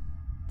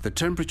 The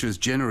temperatures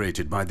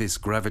generated by this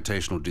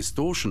gravitational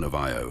distortion of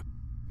Io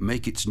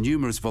make its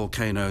numerous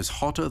volcanoes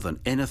hotter than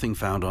anything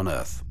found on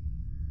Earth.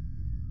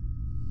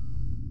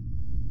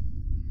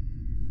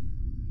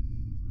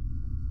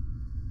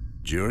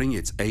 During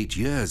its 8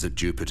 years at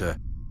Jupiter,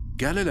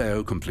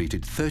 Galileo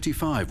completed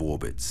 35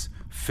 orbits,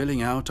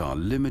 filling out our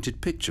limited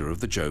picture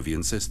of the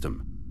Jovian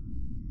system.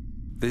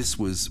 This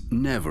was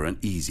never an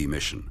easy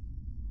mission.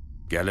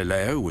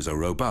 Galileo was a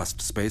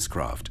robust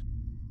spacecraft,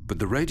 but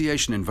the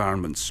radiation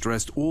environment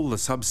stressed all the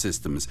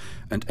subsystems,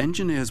 and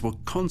engineers were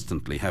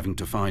constantly having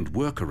to find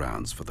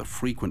workarounds for the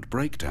frequent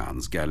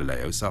breakdowns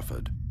Galileo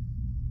suffered.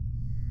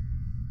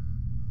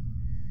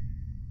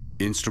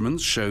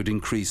 Instruments showed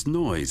increased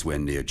noise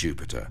when near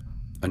Jupiter,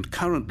 and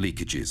current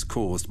leakages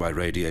caused by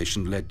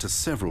radiation led to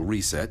several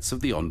resets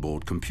of the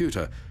onboard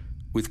computer,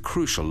 with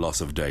crucial loss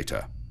of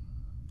data.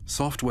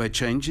 Software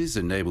changes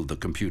enabled the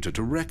computer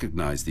to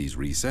recognize these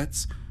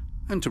resets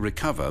and to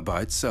recover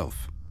by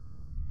itself.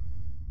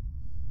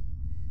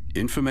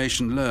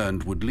 Information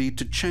learned would lead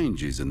to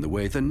changes in the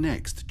way the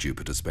next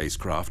Jupiter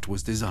spacecraft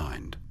was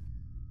designed.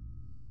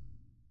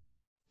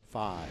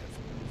 5,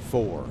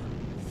 4,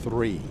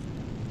 3,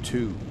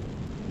 2,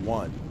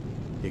 1.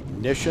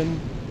 Ignition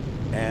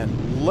and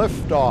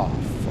liftoff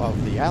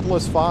of the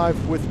Atlas V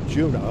with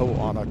Juno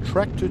on a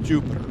trek to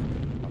Jupiter.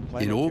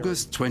 In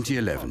August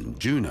 2011,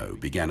 Juno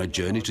began a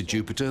journey to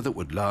Jupiter that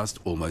would last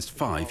almost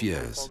 5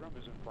 years.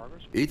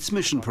 Its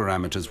mission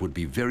parameters would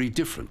be very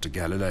different to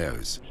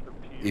Galileo's.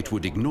 It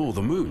would ignore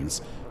the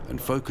moons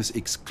and focus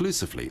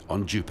exclusively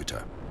on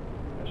Jupiter.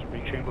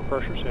 Chamber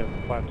pressures have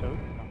plateaued.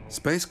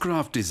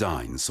 Spacecraft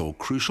design saw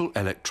crucial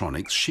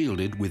electronics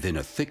shielded within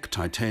a thick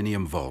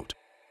titanium vault,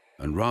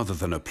 and rather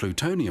than a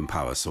plutonium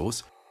power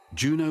source,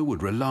 Juno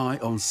would rely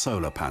on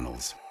solar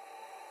panels.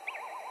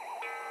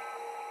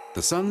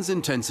 The sun's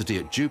intensity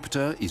at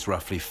Jupiter is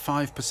roughly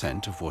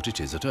 5% of what it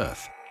is at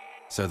Earth,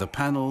 so the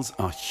panels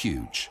are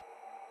huge.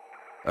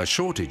 A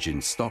shortage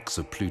in stocks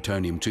of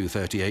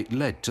plutonium-238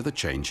 led to the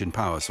change in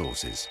power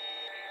sources.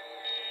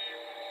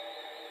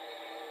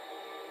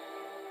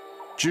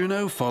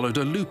 Juno followed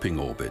a looping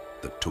orbit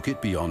that took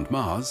it beyond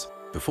Mars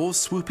before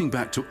swooping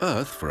back to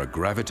Earth for a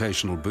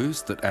gravitational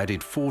boost that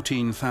added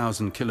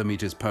 14,000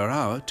 kilometers per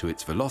hour to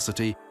its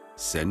velocity,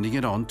 sending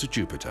it on to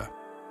Jupiter.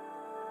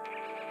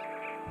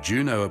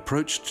 Juno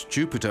approached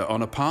Jupiter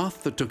on a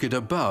path that took it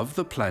above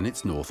the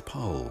planet's north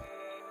pole.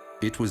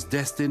 It was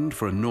destined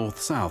for a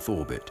north-south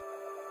orbit.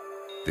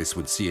 This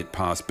would see it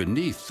pass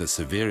beneath the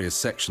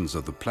severest sections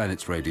of the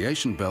planet's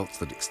radiation belts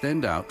that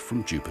extend out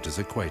from Jupiter's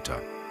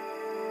equator.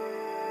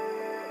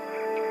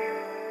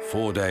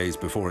 4 days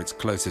before its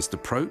closest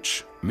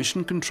approach,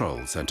 Mission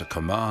Control sent a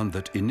command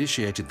that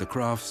initiated the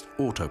craft's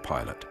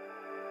autopilot.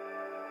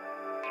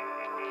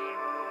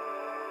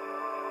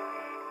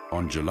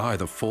 On July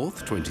the 4th,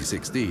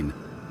 2016,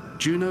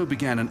 Juno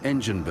began an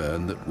engine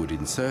burn that would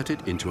insert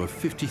it into a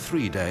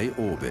 53-day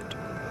orbit.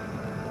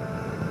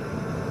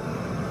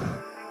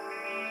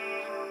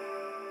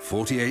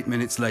 48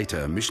 minutes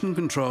later, Mission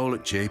Control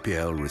at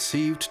JPL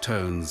received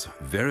tones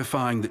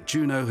verifying that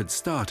Juno had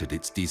started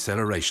its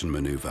deceleration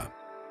maneuver.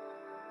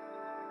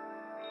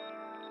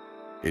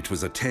 It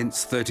was a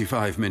tense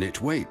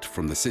 35-minute wait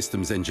from the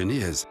system's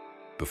engineers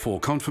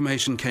before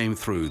confirmation came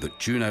through that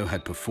Juno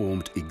had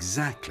performed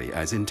exactly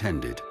as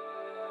intended.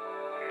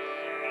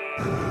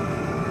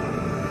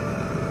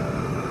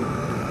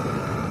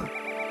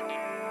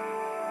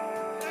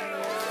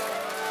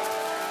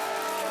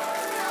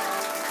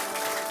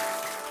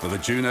 The the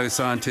Juno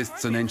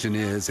scientists and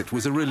engineers, it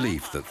was a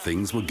relief that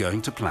things were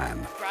going to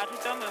plan.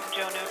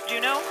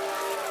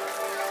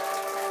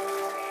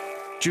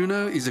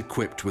 Juno is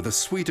equipped with a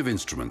suite of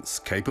instruments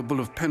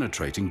capable of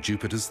penetrating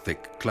Jupiter's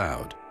thick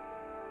cloud.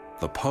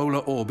 The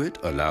polar orbit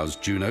allows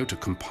Juno to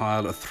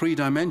compile a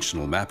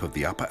three-dimensional map of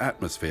the upper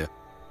atmosphere,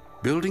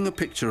 building a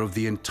picture of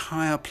the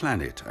entire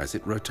planet as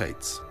it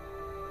rotates.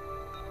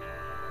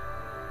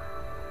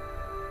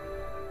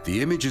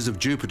 The images of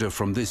Jupiter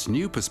from this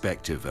new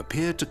perspective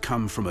appeared to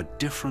come from a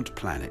different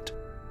planet.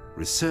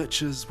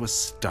 Researchers were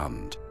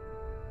stunned.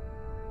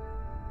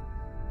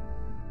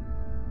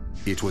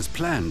 It was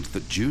planned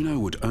that Juno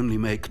would only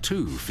make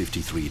 2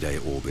 53-day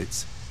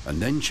orbits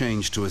and then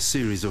change to a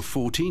series of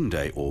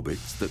 14-day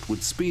orbits that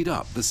would speed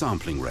up the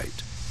sampling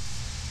rate.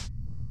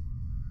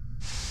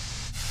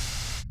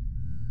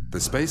 The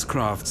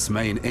spacecraft's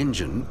main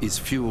engine is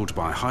fueled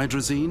by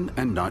hydrazine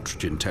and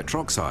nitrogen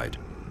tetroxide,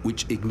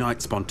 which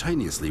ignite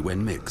spontaneously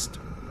when mixed.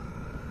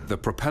 The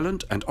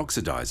propellant and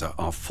oxidizer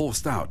are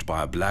forced out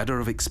by a bladder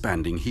of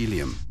expanding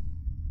helium.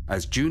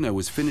 As Juno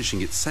was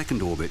finishing its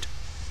second orbit,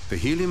 the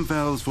helium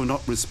valves were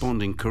not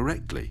responding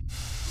correctly,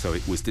 so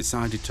it was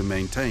decided to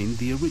maintain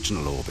the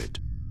original orbit.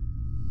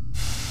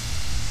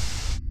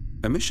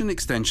 A mission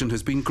extension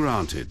has been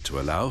granted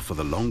to allow for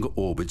the longer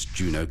orbits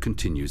Juno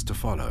continues to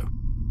follow.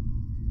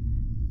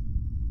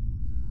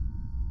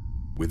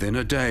 Within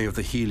a day of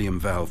the helium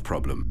valve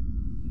problem,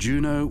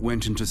 Juno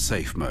went into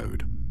safe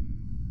mode.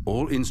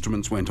 All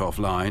instruments went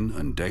offline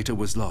and data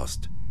was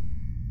lost.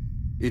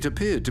 It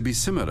appeared to be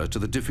similar to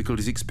the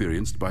difficulties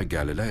experienced by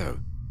Galileo,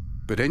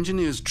 but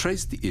engineers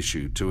traced the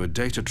issue to a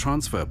data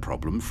transfer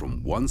problem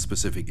from one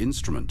specific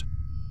instrument,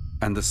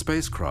 and the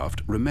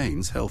spacecraft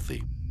remains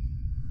healthy.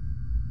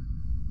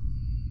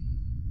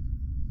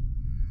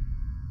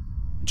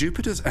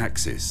 Jupiter's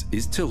axis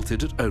is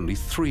tilted at only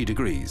 3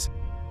 degrees,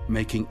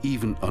 making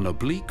even an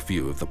oblique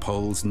view of the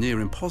poles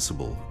near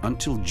impossible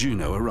until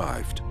Juno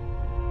arrived.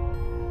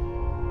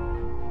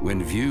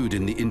 When viewed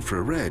in the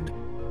infrared,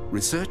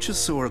 researchers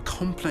saw a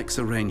complex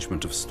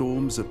arrangement of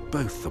storms at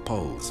both the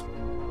poles.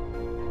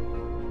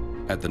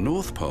 At the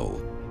North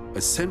Pole,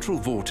 a central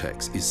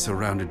vortex is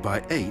surrounded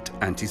by 8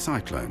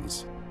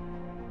 anticyclones.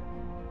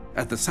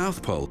 At the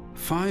South Pole,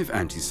 5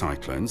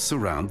 anticyclones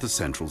surround the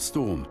central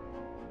storm.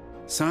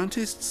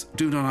 Scientists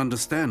do not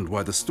understand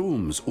why the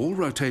storms, all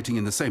rotating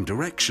in the same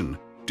direction,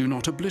 do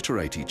not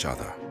obliterate each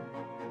other.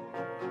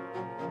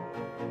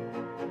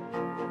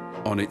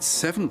 On its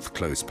 7th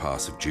close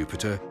pass of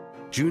Jupiter,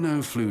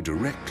 Juno flew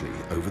directly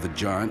over the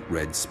giant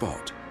red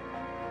spot.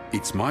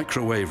 Its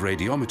microwave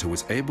radiometer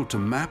was able to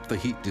map the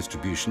heat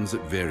distributions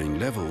at varying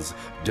levels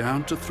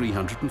down to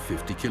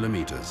 350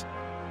 kilometers.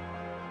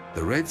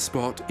 The red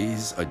spot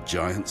is a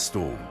giant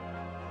storm,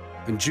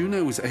 and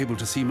Juno was able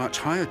to see much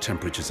higher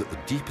temperatures at the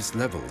deepest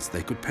levels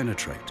they could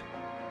penetrate.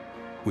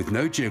 With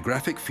no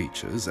geographic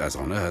features, as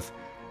on Earth,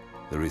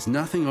 there is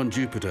nothing on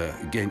Jupiter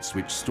against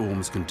which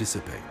storms can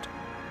dissipate.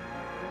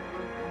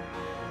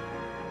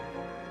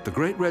 The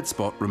Great Red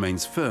Spot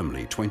remains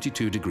firmly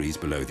 22 degrees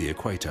below the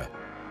equator,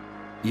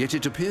 yet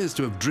it appears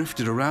to have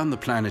drifted around the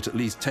planet at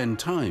least 10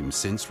 times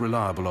since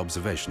reliable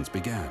observations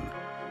began.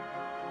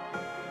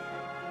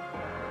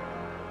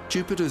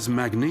 Jupiter's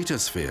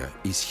magnetosphere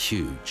is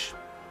huge.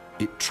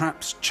 It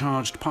traps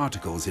charged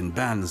particles in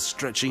bands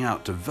stretching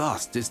out to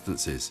vast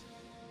distances.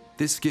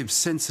 This gives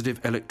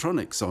sensitive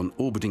electronics on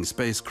orbiting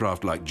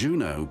spacecraft like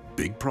Juno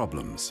big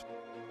problems.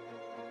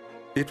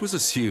 It was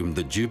assumed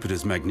that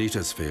Jupiter's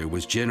magnetosphere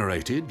was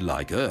generated,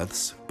 like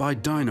Earth's, by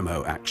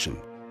dynamo action,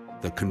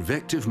 the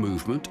convective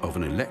movement of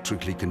an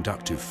electrically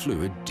conductive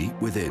fluid deep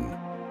within.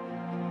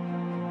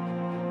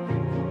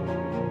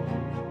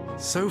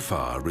 So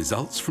far,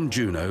 results from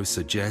Juno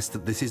suggest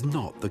that this is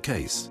not the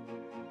case.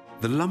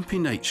 The lumpy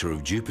nature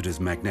of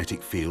Jupiter's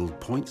magnetic field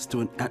points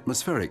to an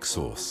atmospheric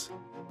source.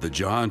 The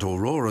giant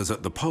auroras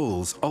at the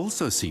poles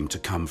also seem to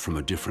come from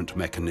a different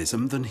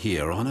mechanism than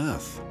here on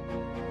Earth.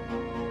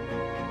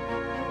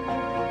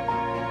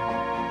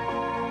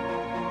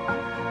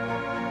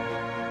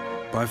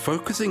 By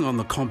focusing on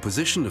the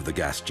composition of the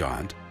gas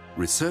giant,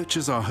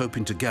 researchers are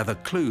hoping to gather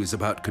clues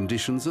about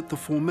conditions at the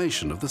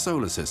formation of the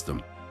solar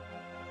system.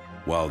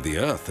 While the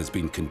Earth has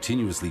been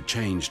continuously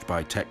changed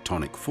by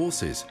tectonic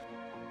forces,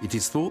 it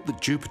is thought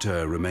that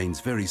Jupiter remains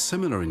very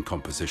similar in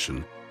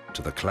composition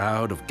to the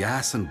cloud of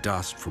gas and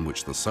dust from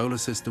which the solar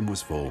system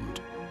was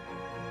formed.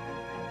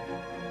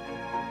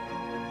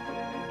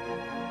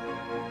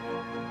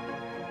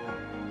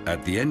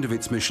 At the end of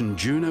its mission,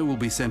 Juno will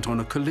be sent on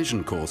a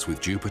collision course with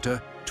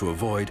Jupiter to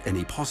avoid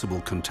any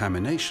possible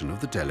contamination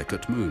of the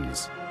delicate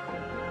moons.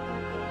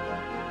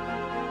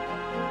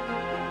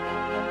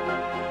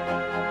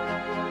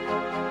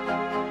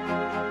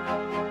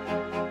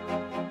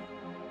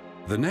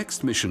 The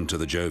next mission to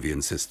the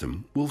Jovian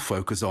system will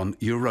focus on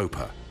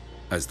Europa,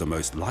 as the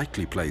most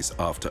likely place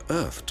after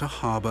Earth to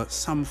harbor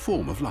some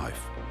form of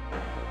life.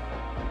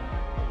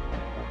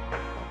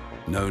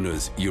 Known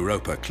as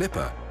Europa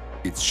Clipper,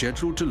 it's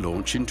scheduled to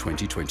launch in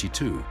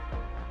 2022.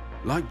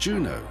 Like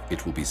Juno,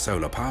 it will be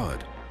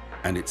solar-powered.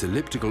 and its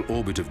elliptical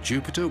orbit of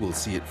Jupiter will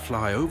see it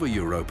fly over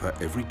Europa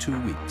every 2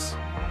 weeks.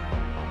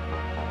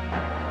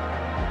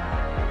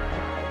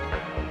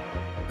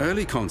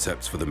 Early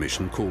concepts for the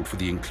mission called for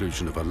the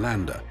inclusion of a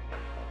lander,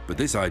 but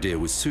this idea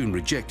was soon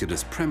rejected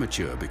as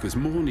premature because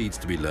more needs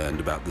to be learned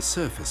about the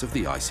surface of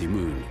the icy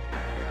moon.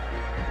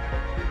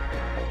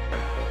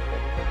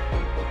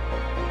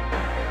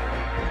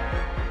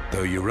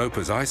 Though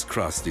Europa's ice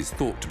crust is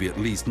thought to be at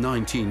least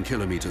 19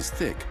 kilometers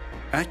thick,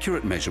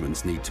 accurate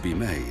measurements need to be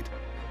made.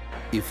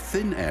 If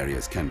thin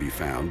areas can be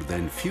found,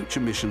 then future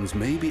missions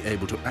may be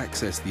able to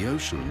access the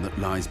ocean that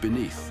lies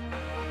beneath.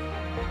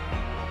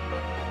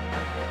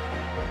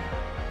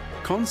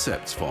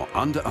 Concepts for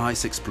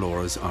under-ice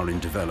explorers are in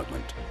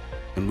development,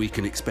 and we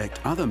can expect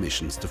other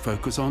missions to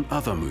focus on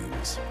other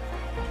moons.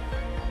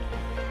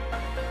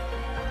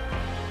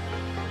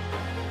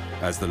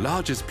 As the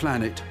largest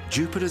planet,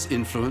 Jupiter's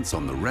influence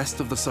on the rest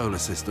of the solar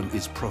system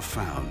is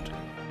profound.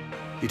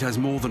 It has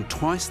more than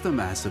twice the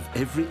mass of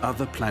every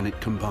other planet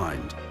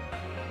combined.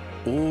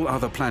 All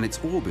other planets'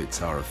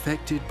 orbits are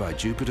affected by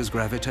Jupiter's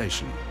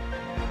gravitation.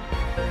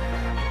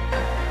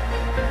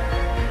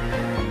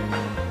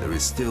 There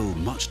is still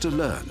much to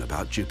learn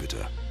about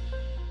Jupiter.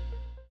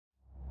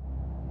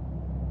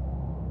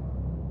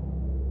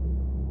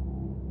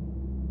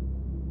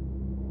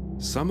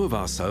 Some of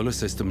our solar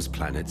system's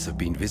planets have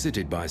been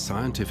visited by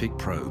scientific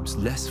probes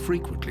less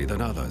frequently than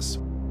others.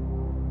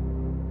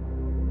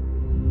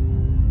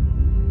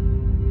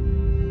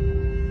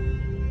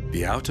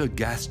 The outer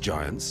gas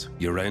giants,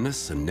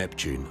 Uranus and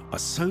Neptune, are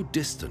so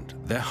distant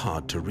they're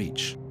hard to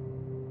reach.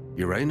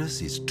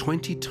 Uranus is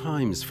 20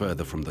 times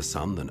further from the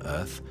Sun than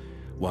Earth,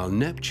 while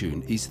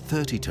Neptune is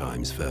 30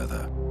 times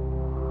further.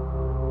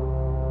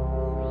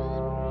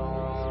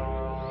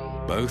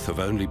 Both have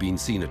only been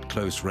seen at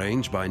close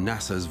range by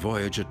NASA's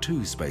Voyager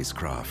 2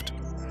 spacecraft.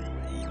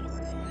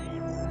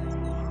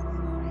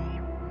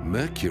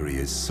 Mercury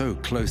is so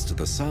close to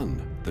the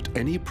Sun that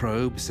any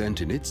probe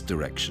sent in its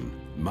direction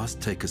must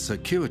take a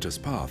circuitous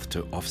path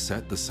to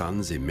offset the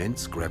Sun's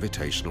immense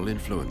gravitational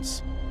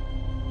influence.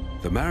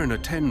 The Mariner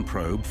 10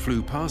 probe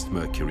flew past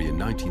Mercury in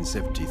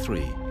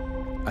 1973,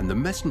 and the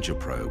Messenger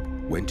probe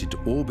went into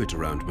orbit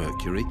around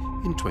Mercury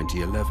in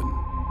 2011.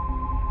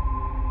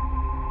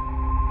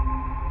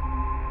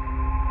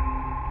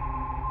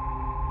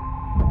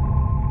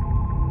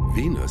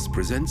 Venus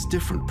presents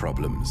different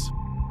problems.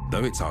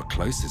 Though it's our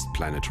closest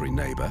planetary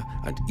neighbor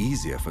and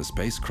easier for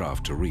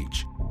spacecraft to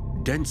reach,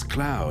 dense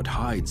cloud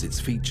hides its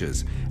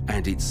features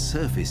and its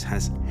surface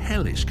has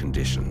hellish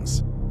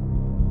conditions.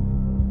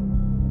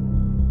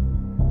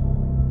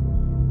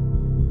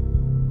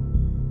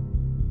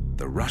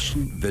 The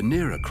Russian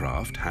Venera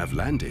craft have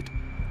landed,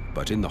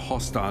 but in the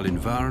hostile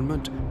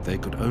environment, they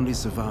could only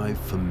survive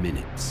for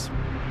minutes.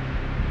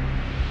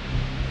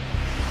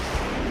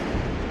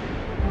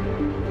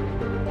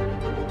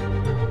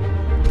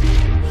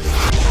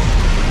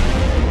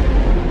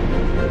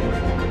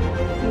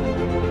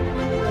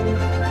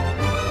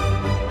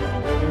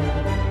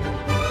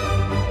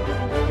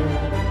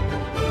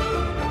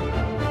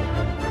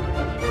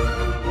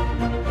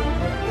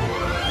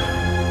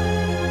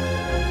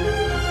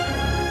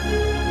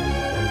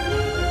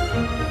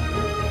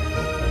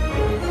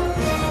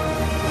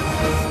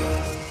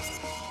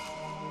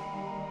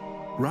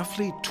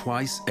 Roughly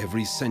twice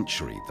every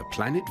century, the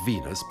planet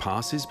Venus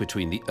passes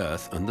between the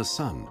Earth and the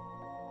Sun.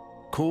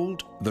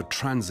 Called the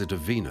Transit of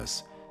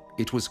Venus,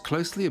 it was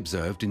closely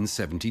observed in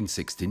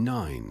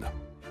 1769.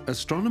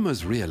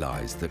 Astronomers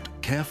realized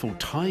that careful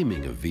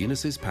timing of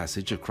Venus's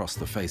passage across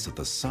the face of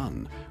the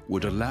Sun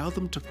would allow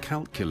them to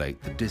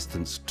calculate the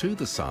distance to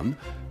the Sun,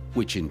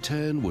 which in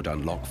turn would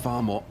unlock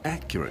far more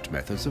accurate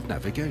methods of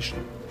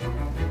navigation.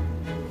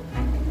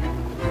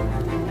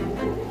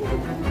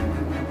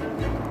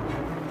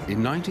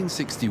 In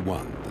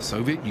 1961, the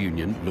Soviet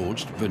Union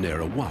launched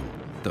Venera 1,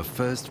 the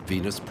first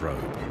Venus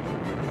probe.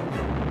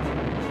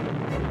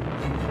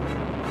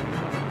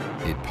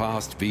 It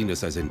passed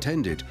Venus as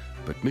intended,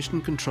 but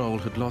Mission Control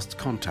had lost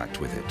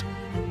contact with it.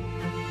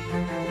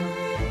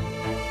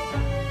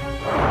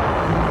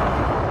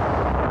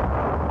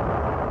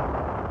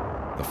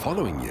 The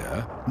following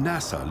year,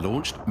 NASA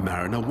launched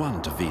Mariner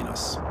 1 to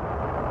Venus.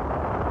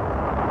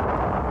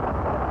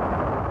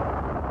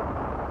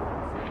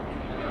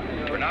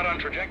 We're not on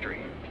trajectory.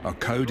 A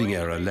coding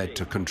error led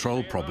to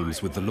control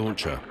problems with the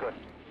launcher.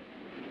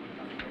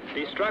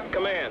 Destruct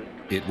command.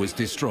 It was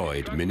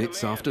destroyed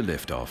minutes after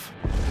liftoff.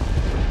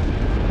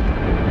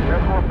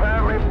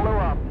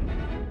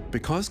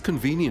 Because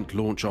convenient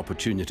launch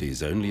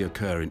opportunities only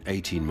occur in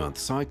 18-month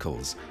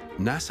cycles,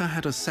 NASA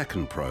had a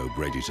second probe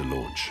ready to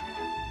launch.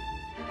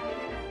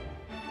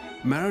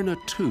 Mariner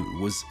 2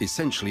 was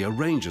essentially a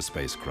Ranger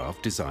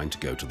spacecraft designed to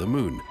go to the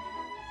Moon.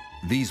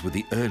 These were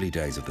the early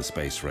days of the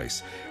space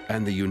race,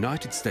 and the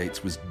United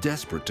States was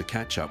desperate to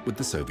catch up with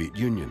the Soviet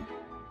Union.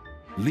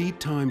 Lead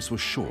times were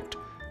short,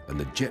 and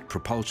the Jet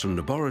Propulsion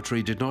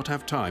Laboratory did not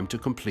have time to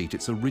complete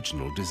its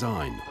original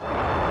design.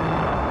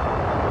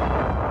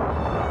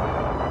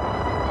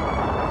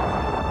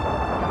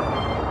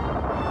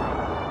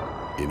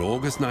 In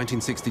August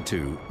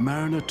 1962,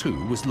 Mariner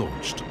 2 was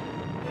launched.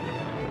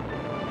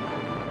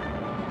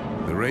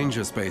 The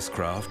Ranger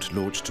spacecraft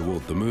launched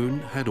toward the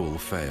Moon had all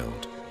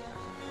failed.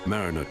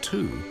 Mariner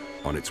 2,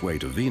 on its way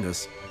to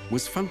Venus,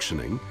 was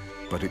functioning,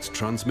 but its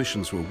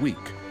transmissions were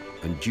weak,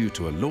 and due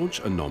to a launch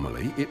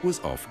anomaly, it was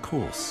off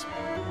course.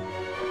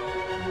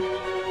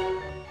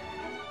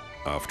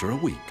 After a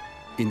week,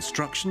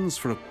 instructions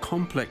for a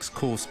complex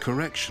course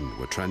correction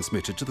were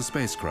transmitted to the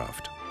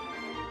spacecraft.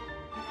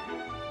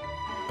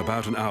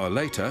 About an hour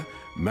later,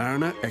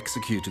 Mariner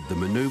executed the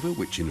maneuver,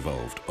 which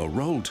involved a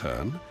roll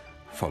turn,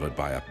 followed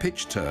by a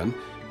pitch turn,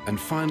 and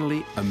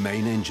finally a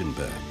main engine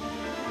burn.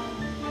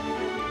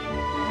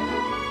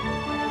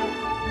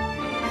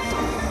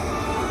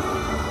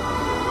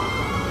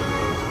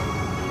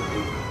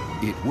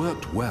 It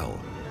worked well,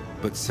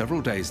 but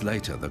several days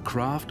later the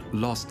craft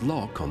lost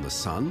lock on the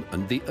Sun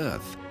and the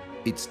Earth,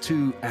 its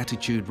two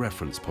attitude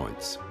reference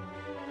points.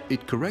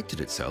 It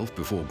corrected itself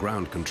before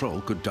ground control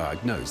could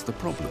diagnose the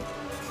problem.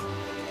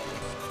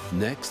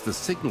 Next, the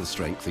signal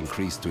strength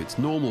increased to its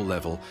normal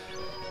level,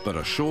 but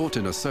a short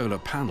in a solar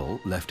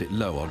panel left it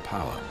low on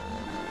power.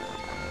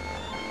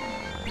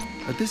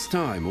 At this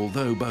time,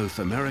 although both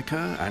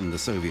America and the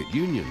Soviet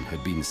Union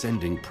had been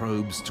sending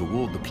probes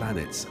toward the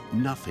planets,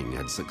 nothing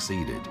had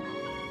succeeded.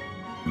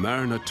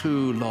 Mariner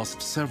 2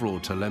 lost several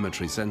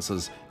telemetry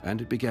sensors and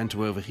it began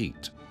to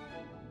overheat.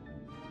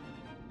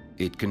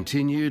 It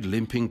continued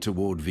limping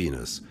toward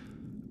Venus,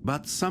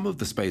 but some of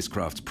the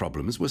spacecraft's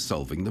problems were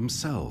solving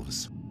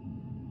themselves.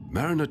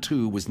 Mariner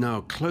 2 was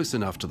now close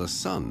enough to the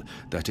Sun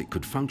that it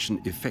could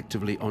function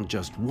effectively on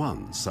just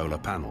one solar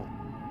panel.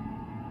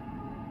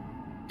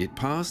 It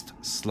passed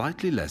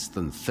slightly less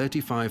than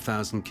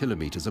 35,000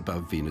 kilometers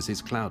above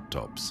Venus's cloud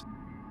tops.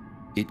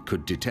 It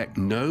could detect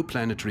no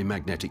planetary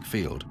magnetic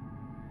field,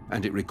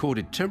 and it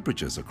recorded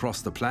temperatures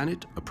across the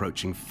planet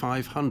approaching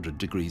 500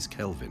 degrees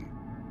Kelvin.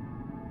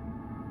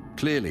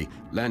 Clearly,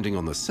 landing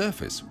on the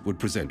surface would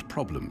present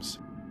problems.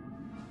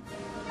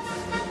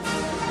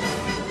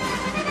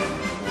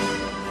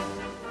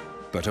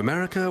 But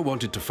America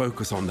wanted to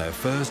focus on their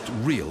first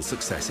real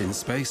success in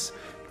space,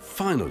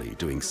 finally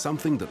doing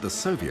something that the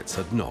Soviets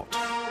had not.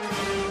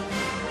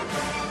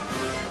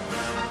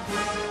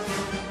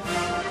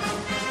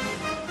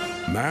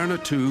 Mariner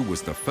 2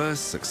 was the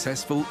first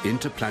successful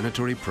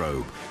interplanetary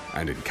probe,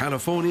 and in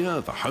California,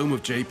 the home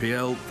of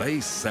JPL, they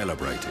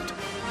celebrated.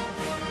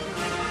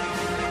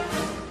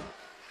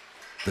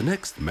 The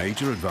next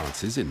major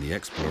advances in the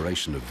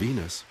exploration of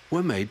Venus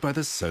were made by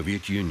the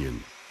Soviet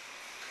Union.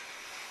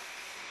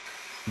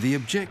 The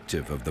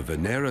objective of the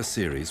Venera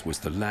series was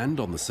to land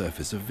on the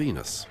surface of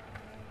Venus.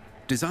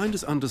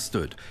 Designers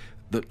understood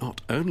that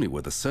not only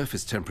were the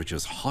surface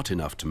temperatures hot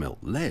enough to melt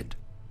lead,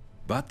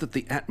 but that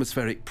the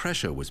atmospheric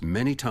pressure was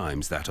many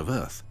times that of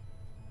Earth.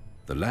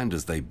 The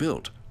landers they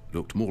built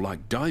looked more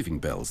like diving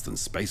bells than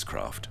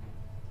spacecraft.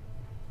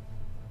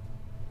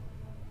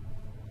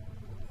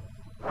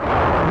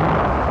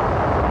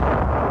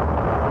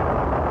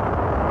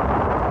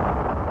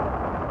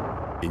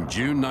 In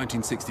June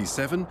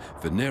 1967,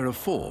 Venera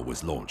 4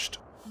 was launched.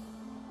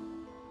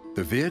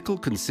 The vehicle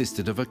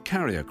consisted of a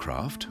carrier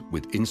craft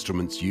with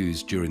instruments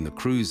used during the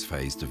cruise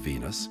phase to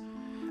Venus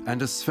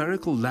and a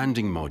spherical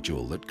landing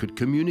module that could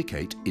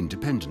communicate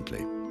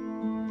independently.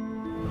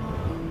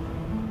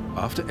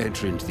 After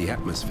entry into the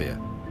atmosphere,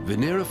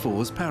 Venera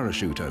 4's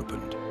parachute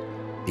opened.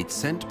 It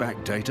sent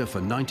back data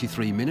for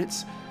 93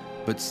 minutes,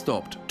 but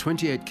stopped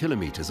 28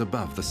 kilometers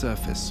above the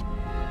surface.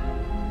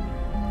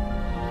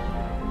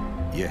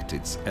 Yet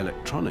its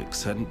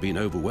electronics hadn't been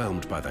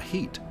overwhelmed by the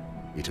heat.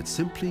 It had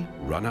simply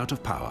run out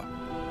of power.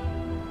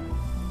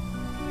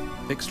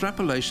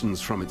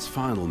 Extrapolations from its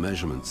final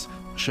measurements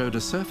showed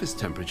a surface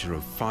temperature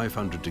of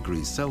 500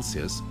 degrees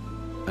Celsius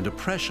and a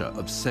pressure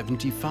of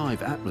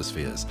 75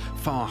 atmospheres,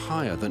 far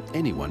higher than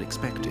anyone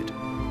expected.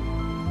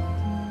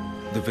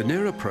 The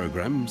Venera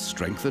program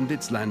strengthened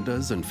its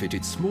landers and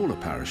fitted smaller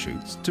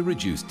parachutes to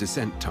reduce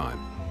descent time.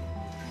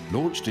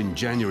 Launched in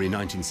January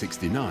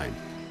 1969,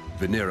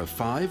 Venera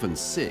 5 and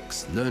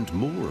 6 learned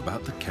more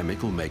about the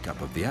chemical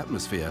makeup of the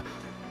atmosphere,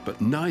 but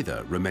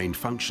neither remained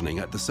functioning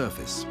at the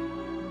surface.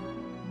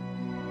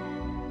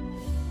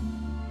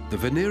 The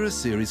Venera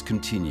series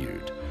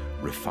continued,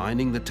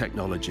 refining the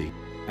technology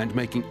and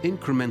making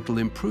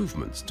incremental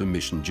improvements to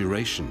mission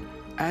duration,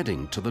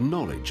 adding to the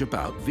knowledge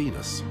about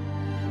Venus.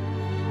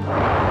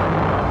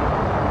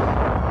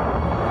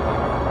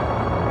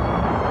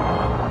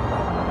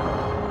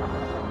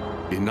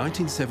 In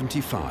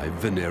 1975,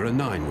 Venera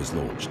 9 was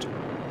launched.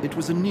 It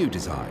was a new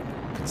design,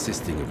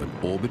 consisting of an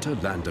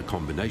orbiter-lander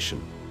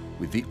combination,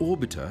 with the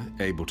orbiter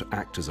able to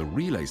act as a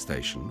relay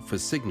station for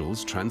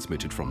signals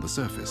transmitted from the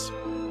surface.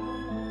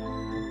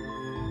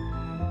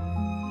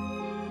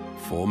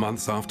 4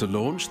 months after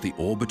launch, the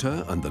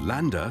orbiter and the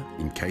lander,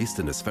 encased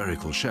in a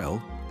spherical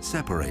shell,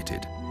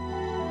 separated.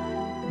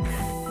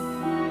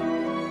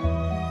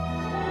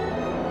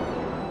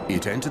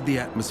 It entered the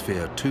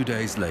atmosphere 2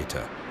 days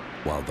later,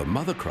 while the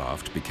mother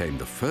craft became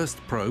the first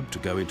probe to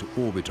go into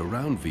orbit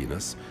around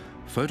Venus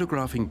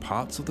photographing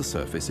parts of the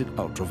surface in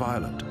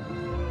ultraviolet.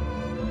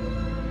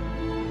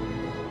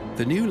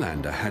 The new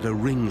lander had a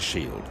ring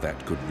shield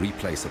that could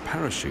replace a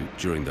parachute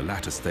during the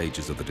latter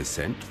stages of the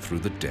descent through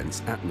the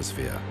dense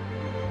atmosphere.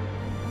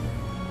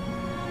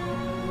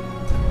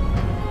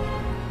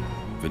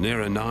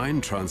 Venera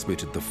 9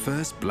 transmitted the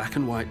first black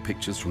and white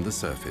pictures from the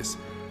surface,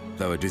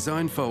 though a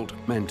design fault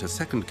meant a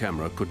second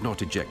camera could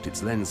not eject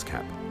its lens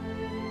cap.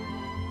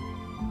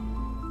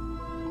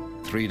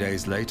 3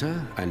 days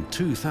later, and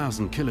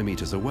 2,000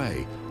 kilometers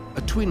away,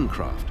 a twin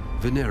craft,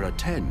 Venera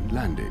 10,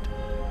 landed.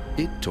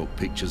 It took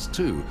pictures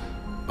too,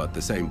 but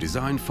the same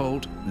design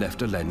fault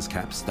left a lens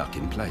cap stuck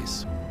in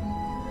place.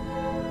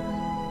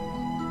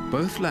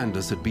 Both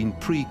landers had been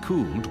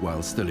pre-cooled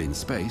while still in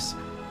space,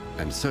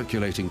 and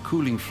circulating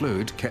cooling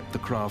fluid kept the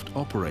craft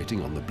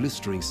operating on the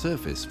blistering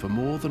surface for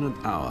more than an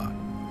hour.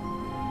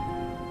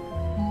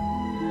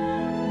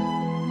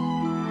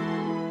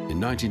 In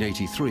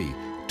 1983,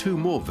 2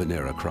 more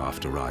Venera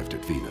craft arrived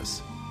at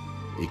Venus.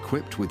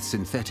 Equipped with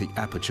synthetic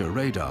aperture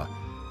radar,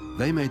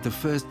 they made the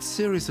first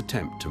serious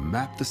attempt to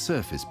map the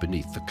surface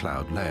beneath the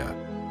cloud layer.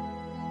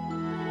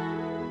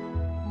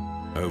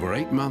 Over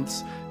 8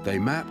 months, they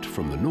mapped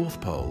from the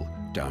North Pole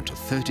down to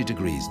 30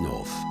 degrees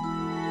north.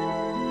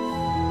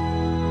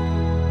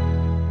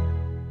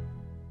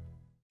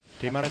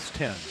 T-minus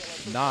 10,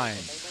 9,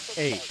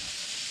 8,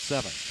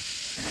 7,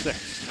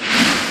 6.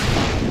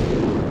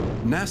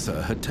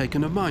 NASA had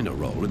taken a minor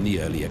role in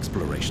the early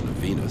exploration of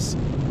Venus.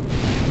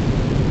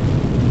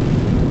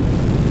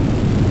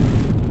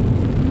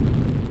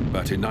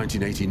 But in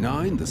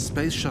 1989, the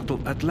space shuttle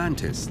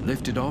Atlantis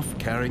lifted off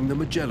carrying the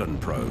Magellan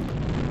probe.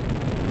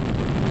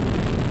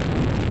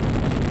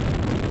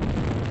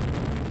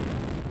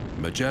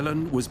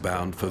 Magellan was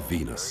bound for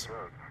Venus.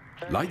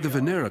 Like the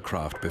Venera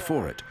craft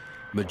before it,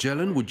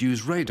 Magellan would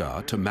use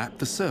radar to map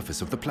the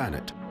surface of the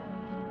planet.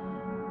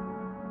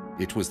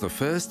 It was the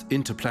first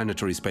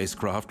interplanetary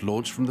spacecraft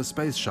launched from the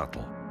space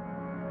shuttle.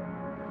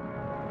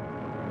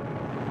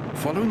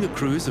 Following a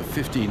cruise of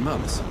 15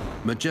 months,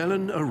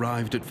 Magellan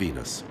arrived at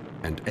Venus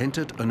and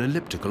entered an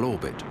elliptical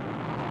orbit.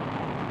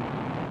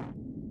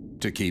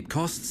 To keep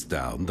costs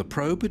down, the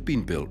probe had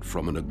been built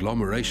from an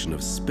agglomeration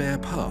of spare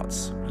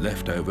parts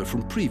left over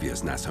from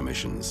previous NASA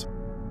missions.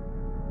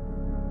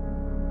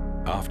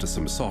 After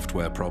some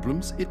software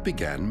problems, it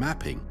began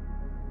mapping.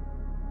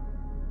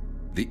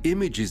 The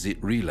images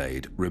it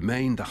relayed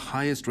remain the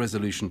highest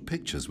resolution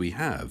pictures we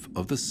have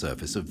of the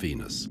surface of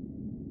Venus.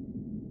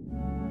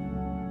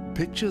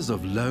 Pictures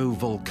of low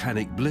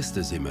volcanic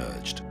blisters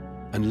emerged,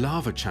 and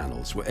lava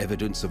channels were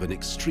evidence of an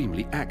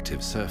extremely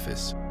active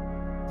surface.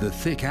 The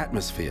thick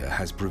atmosphere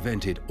has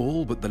prevented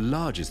all but the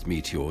largest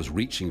meteors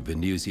reaching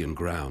Venusian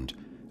ground,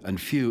 and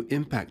few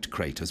impact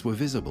craters were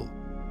visible.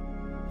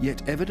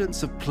 Yet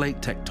evidence of plate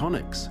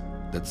tectonics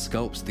that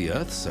sculpts the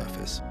Earth's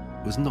surface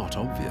was not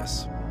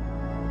obvious.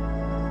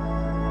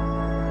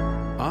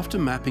 After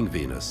mapping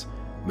Venus,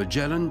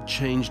 Magellan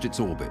changed its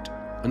orbit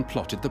and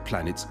plotted the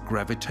planet's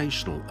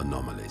gravitational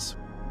anomalies.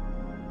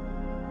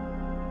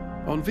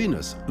 On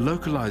Venus,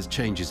 localized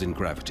changes in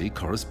gravity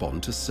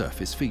correspond to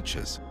surface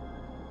features.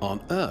 On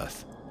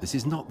Earth, this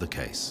is not the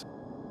case.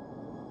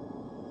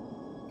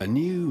 A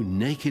new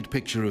naked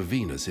picture of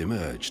Venus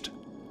emerged.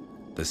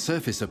 The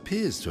surface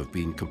appears to have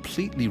been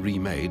completely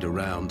remade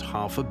around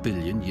 500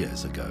 million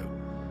years ago.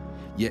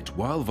 Yet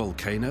while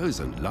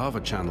volcanoes and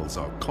lava channels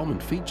are common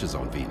features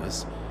on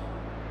Venus,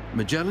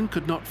 Magellan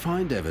could not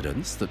find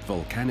evidence that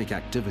volcanic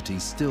activity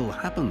still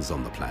happens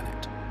on the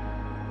planet.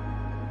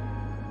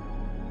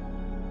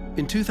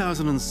 In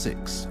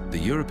 2006, the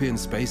European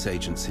Space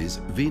Agency's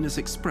Venus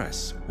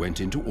Express went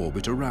into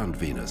orbit around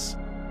Venus.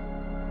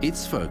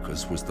 Its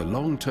focus was the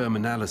long-term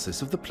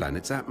analysis of the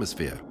planet's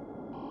atmosphere.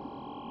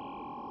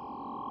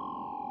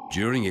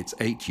 During its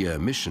 8-year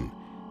mission,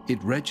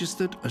 it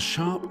registered a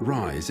sharp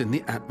rise in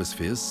the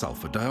atmosphere's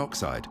sulfur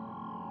dioxide.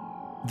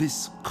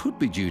 This could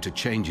be due to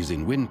changes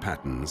in wind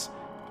patterns,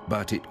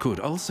 but it could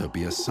also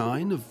be a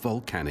sign of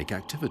volcanic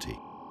activity.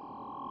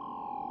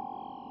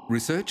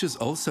 Researchers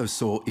also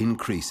saw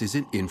increases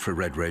in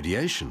infrared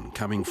radiation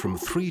coming from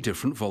 3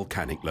 different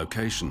volcanic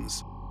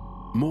locations,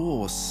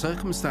 more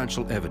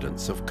circumstantial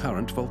evidence of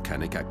current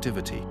volcanic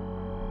activity.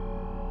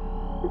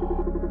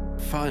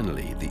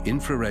 Finally, the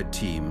infrared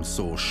team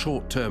saw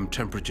short-term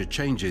temperature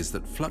changes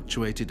that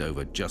fluctuated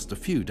over just a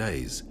few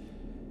days.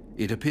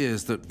 It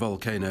appears that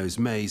volcanoes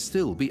may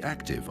still be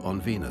active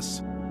on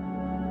Venus.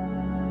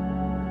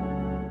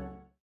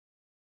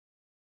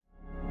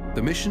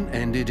 The mission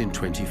ended in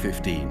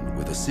 2015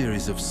 with a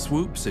series of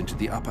swoops into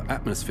the upper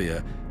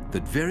atmosphere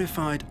that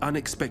verified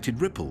unexpected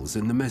ripples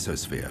in the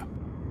mesosphere.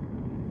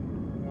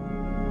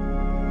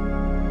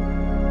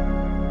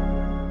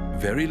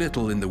 Very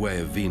little in the way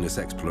of Venus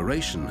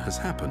exploration has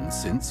happened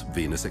since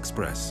Venus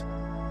Express.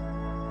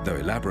 Though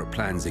elaborate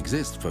plans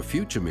exist for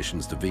future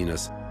missions to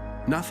Venus,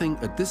 nothing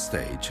at this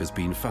stage has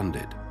been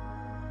funded.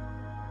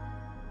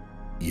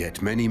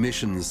 Yet many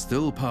missions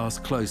still pass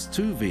close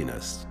to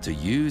Venus to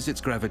use its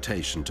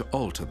gravitation to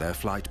alter their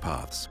flight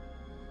paths.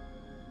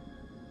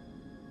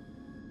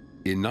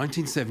 In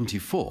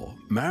 1974,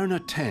 Mariner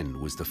 10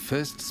 was the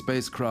first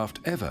spacecraft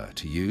ever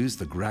to use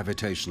the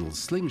gravitational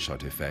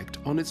slingshot effect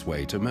on its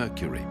way to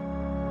Mercury.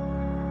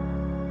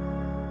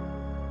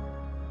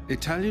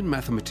 Italian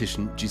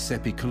mathematician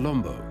Giuseppe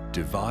Colombo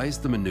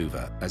devised the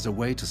maneuver as a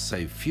way to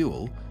save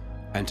fuel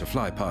and to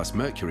fly past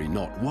Mercury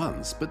not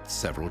once, but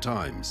several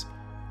times.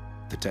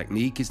 The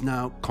technique is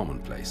now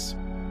commonplace.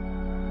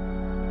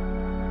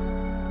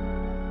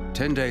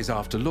 10 days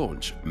after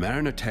launch,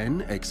 Mariner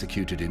 10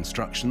 executed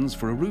instructions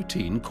for a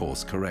routine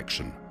course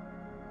correction.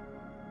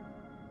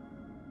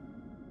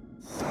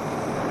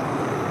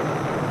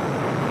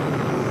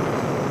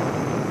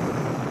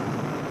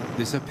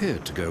 This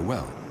appeared to go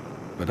well,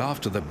 but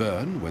after the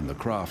burn, when the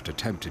craft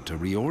attempted to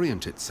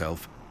reorient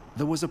itself,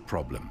 there was a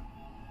problem.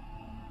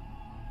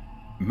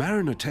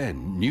 Mariner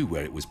 10 knew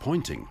where it was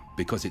pointing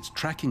because its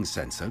tracking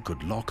sensor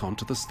could lock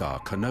onto the star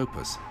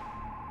Canopus,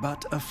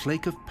 but a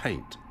flake of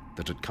paint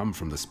that had come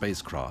from the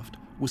spacecraft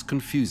was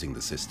confusing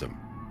the system.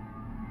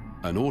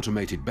 An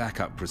automated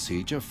backup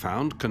procedure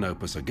found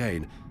Canopus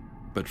again,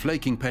 but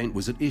flaking paint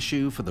was an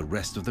issue for the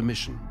rest of the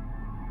mission.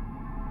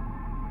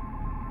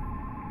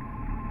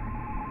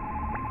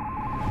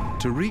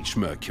 To reach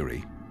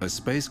Mercury, a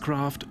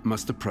spacecraft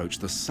must approach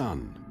the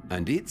Sun,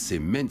 and its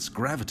immense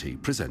gravity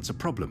presents a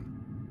problem.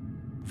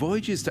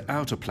 Voyages to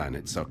outer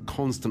planets are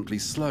constantly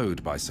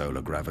slowed by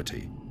solar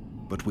gravity,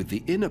 but with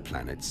the inner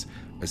planets,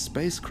 a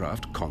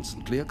spacecraft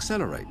constantly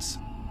accelerates.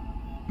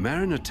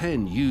 Mariner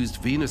 10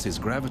 used Venus's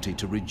gravity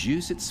to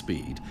reduce its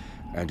speed,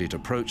 and it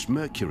approached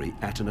Mercury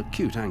at an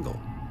acute angle.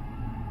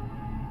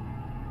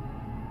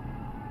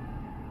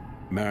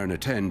 Mariner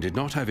 10 did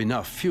not have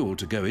enough fuel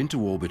to go into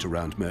orbit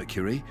around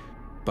Mercury,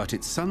 but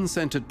its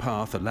sun-centered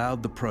path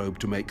allowed the probe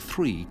to make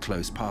 3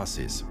 close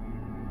passes.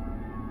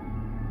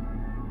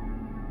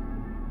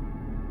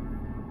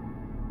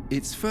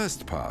 Its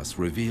first pass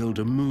revealed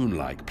a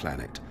moon-like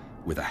planet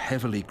with a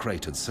heavily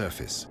cratered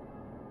surface.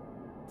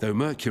 Though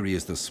Mercury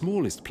is the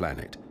smallest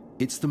planet,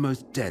 it's the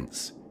most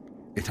dense.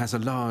 It has a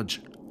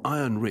large,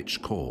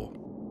 iron-rich core.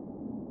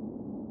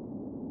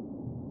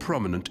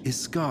 Prominent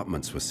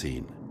escarpments were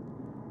seen.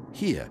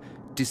 Here,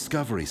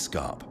 Discovery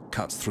Scarp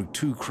cuts through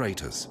 2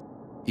 craters.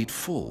 It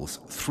falls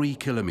 3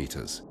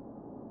 kilometers.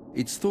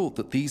 It's thought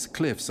that these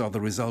cliffs are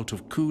the result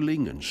of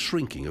cooling and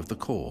shrinking of the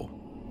core.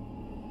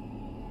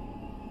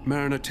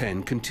 Mariner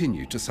 10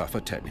 continued to suffer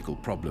technical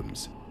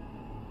problems.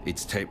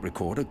 Its tape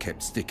recorder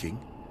kept sticking.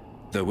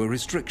 There were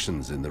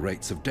restrictions in the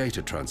rates of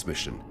data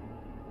transmission,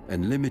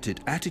 and limited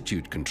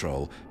attitude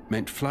control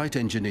meant flight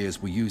engineers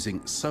were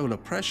using solar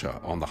pressure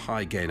on the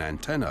high-gain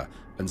antenna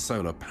and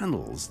solar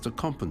panels to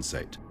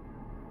compensate.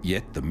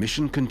 Yet the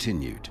mission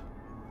continued.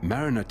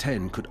 Mariner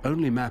 10 could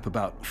only map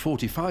about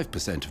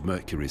 45% of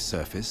Mercury's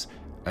surface,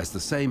 as the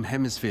same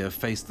hemisphere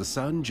faced the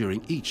Sun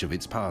during each of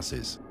its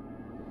passes.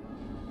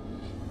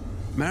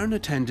 Mariner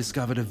 10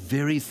 discovered a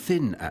very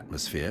thin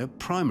atmosphere,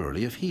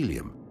 primarily of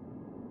helium.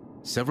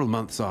 Several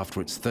months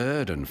after its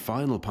third and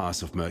final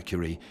pass of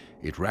Mercury,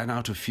 it ran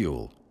out of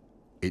fuel.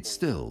 It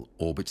still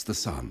orbits the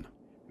Sun.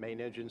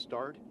 Main engine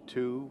start,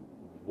 2,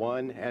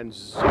 1, and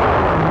 0.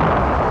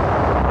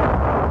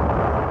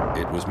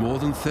 It was more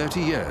than 30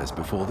 years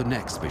before the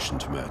next mission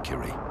to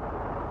Mercury.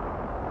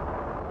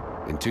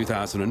 In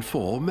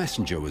 2004,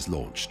 Messenger was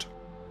launched.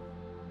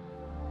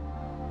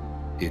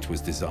 It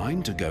was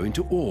designed to go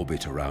into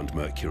orbit around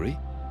Mercury,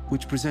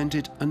 which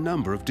presented a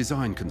number of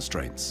design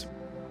constraints.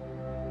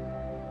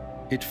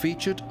 It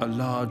featured a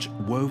large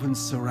woven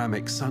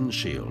ceramic sun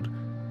shield,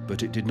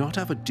 but it did not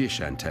have a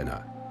dish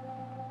antenna.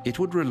 It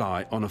would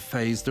rely on a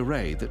phased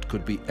array that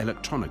could be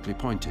electronically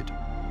pointed.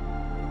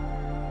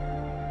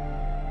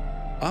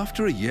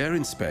 After a year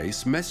in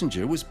space,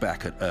 Messenger was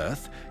back at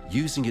Earth,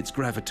 using its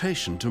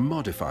gravitation to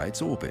modify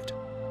its orbit.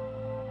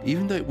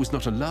 Even though it was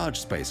not a large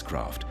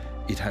spacecraft,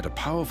 it had a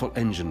powerful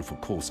engine for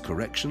course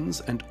corrections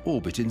and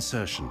orbit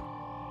insertion.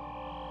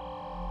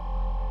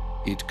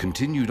 It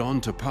continued on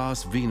to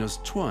pass Venus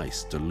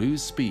twice to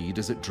lose speed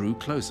as it drew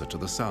closer to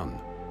the Sun.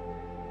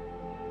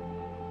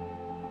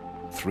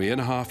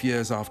 3.5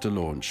 years after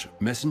launch,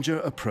 Messenger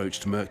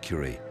approached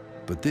Mercury,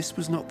 but this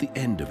was not the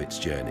end of its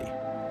journey.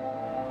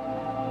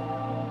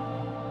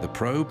 The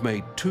probe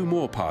made 2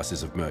 more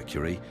passes of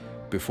Mercury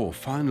before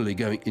finally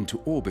going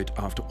into orbit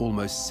after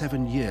almost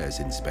 7 years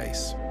in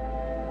space.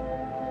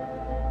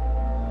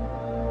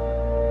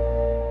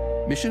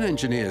 Mission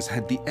engineers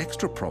had the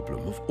extra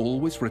problem of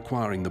always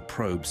requiring the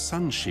probe's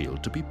sun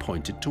shield to be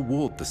pointed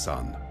toward the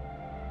Sun.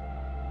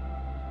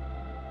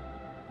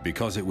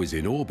 Because it was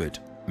in orbit,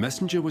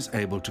 Messenger was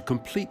able to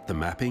complete the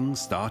mapping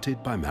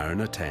started by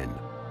Mariner 10.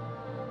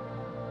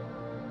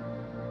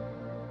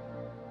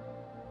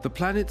 The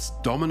planet's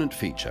dominant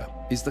feature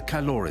is the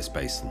Caloris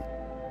Basin.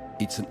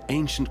 It's an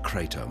ancient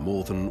crater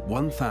more than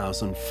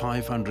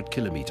 1,500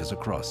 kilometers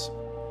across.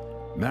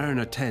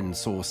 Mariner 10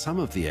 saw some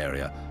of the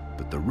area,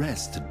 but the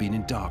rest had been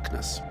in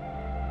darkness.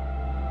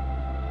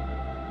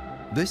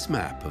 This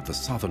map of the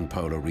southern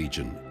polar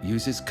region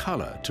uses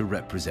color to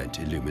represent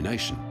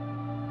illumination.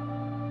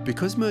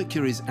 Because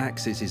Mercury's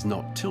axis is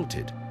not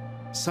tilted,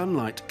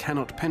 sunlight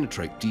cannot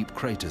penetrate deep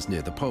craters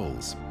near the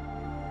poles.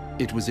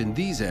 It was in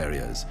these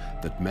areas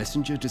that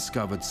Messenger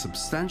discovered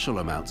substantial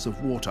amounts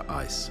of water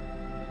ice.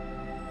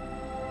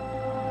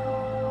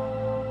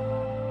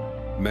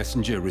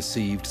 Messenger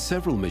received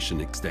several mission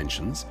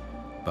extensions,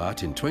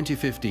 but in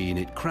 2015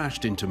 it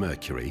crashed into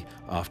Mercury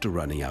after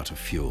running out of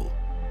fuel.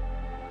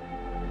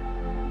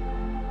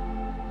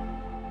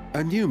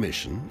 A new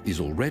mission is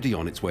already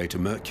on its way to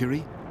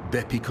Mercury,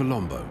 Bepi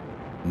Colombo,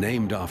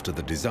 named after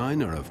the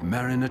designer of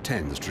Mariner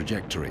 10's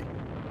trajectory.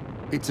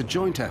 It's a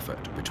joint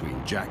effort between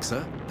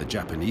JAXA, the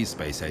Japanese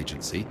Space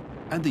Agency,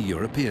 and the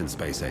European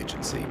Space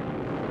Agency.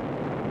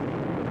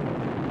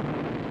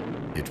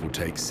 It will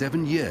take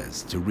 7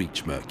 years to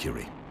reach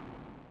Mercury.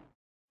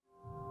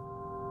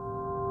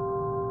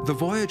 The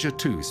Voyager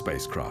 2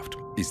 spacecraft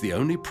is the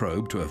only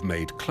probe to have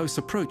made close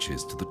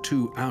approaches to the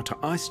two outer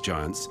ice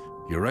giants,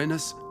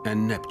 Uranus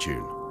and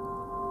Neptune.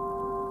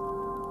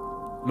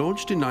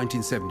 Launched in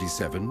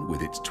 1977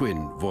 with its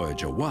twin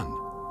Voyager 1,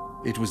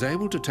 it was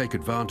able to take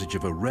advantage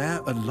of a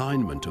rare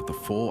alignment of the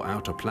four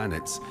outer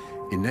planets,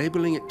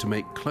 enabling it to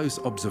make close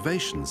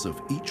observations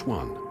of each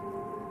one.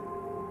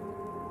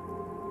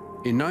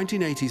 In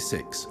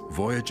 1986,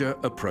 Voyager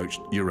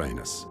approached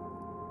Uranus.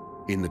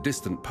 In the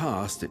distant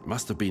past, it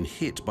must have been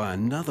hit by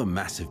another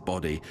massive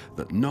body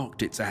that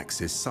knocked its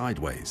axis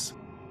sideways.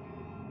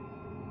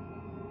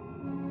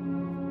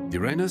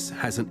 Uranus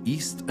has an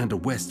east and a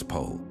west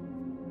pole,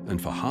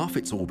 and for half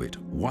its orbit,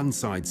 one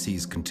side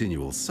sees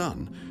continual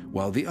sun,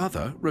 while the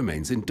other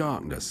remains in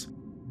darkness.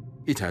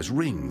 It has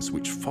rings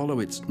which follow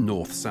its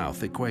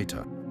north-south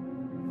equator.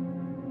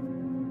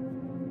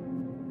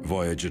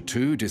 Voyager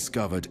 2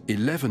 discovered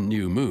 11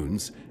 new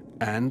moons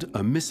and a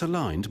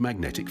misaligned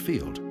magnetic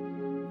field.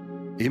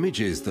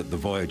 Images that the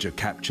Voyager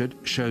captured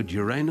showed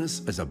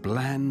Uranus as a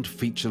bland,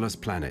 featureless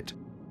planet.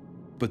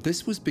 But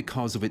this was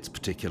because of its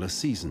particular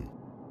season.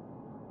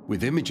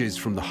 With images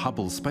from the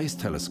Hubble Space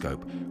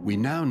Telescope, we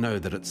now know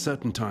that at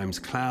certain times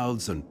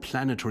clouds and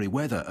planetary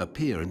weather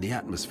appear in the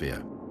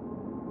atmosphere.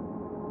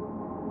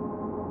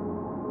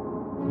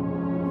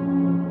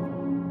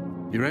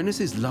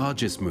 Uranus's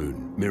largest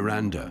moon,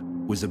 Miranda,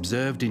 was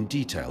observed in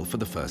detail for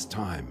the first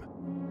time.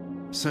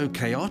 So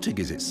chaotic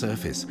is its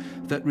surface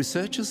that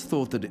researchers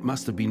thought that it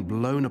must have been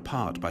blown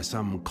apart by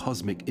some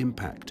cosmic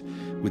impact,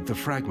 with the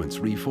fragments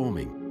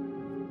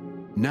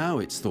reforming. Now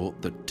it's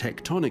thought that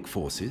tectonic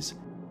forces,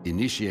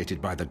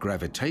 initiated by the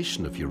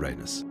gravitation of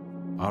Uranus,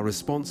 are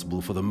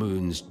responsible for the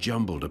moon's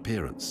jumbled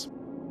appearance.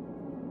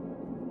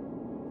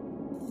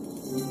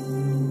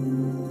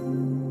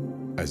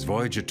 As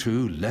Voyager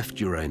 2 left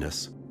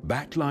Uranus,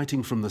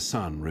 backlighting from the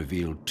sun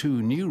revealed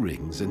two new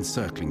rings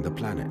encircling the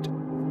planet.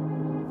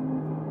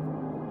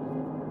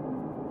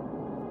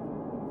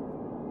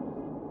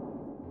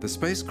 The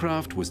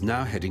spacecraft was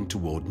now heading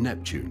toward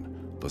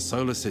Neptune, the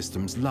solar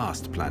system's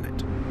last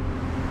planet.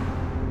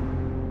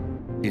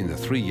 In the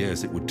 3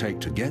 years it would take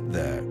to get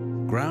there,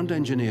 ground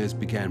engineers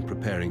began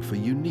preparing for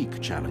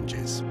unique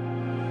challenges.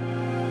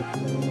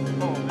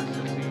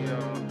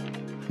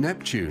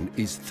 Neptune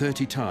is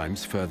 30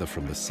 times further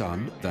from the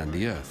Sun than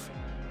the Earth,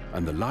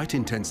 and the light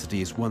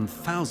intensity is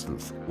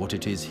 1/1000th what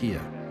it is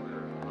here.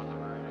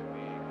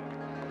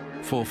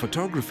 For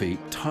photography,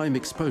 time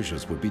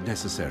exposures would be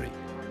necessary,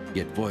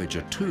 yet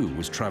Voyager 2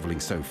 was traveling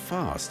so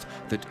fast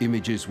that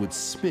images would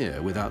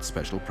smear without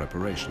special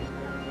preparation.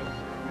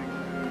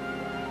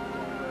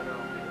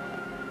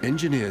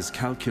 Engineers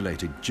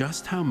calculated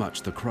just how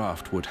much the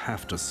craft would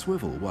have to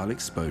swivel while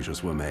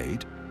exposures were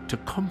made to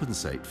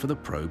compensate for the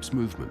probe's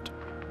movement.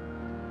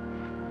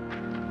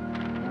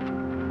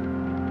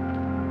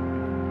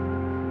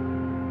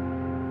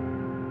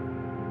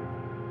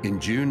 In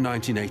June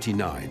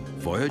 1989,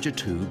 Voyager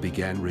 2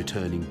 began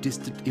returning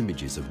distant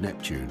images of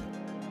Neptune.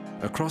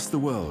 Across the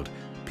world,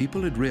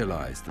 people had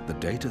realized that the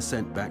data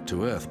sent back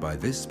to Earth by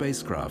this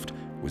spacecraft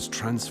was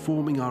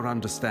transforming our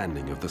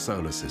understanding of the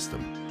solar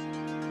system.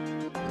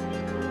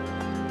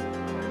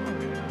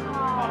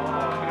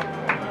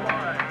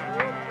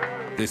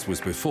 This was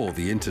before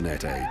the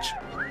internet age.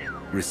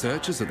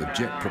 Researchers at the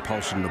Jet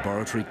Propulsion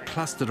Laboratory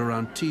clustered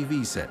around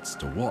TV sets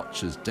to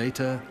watch as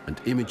data and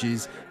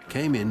images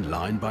came in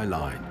line by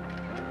line.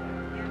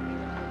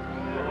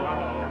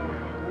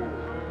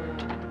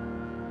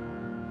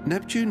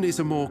 Neptune is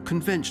a more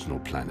conventional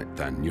planet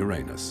than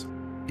Uranus.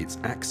 Its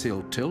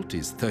axial tilt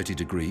is 30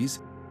 degrees,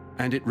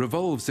 and it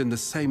revolves in the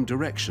same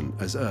direction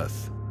as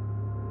Earth.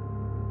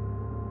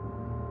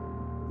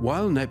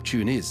 While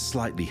Neptune is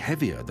slightly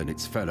heavier than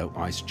its fellow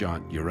ice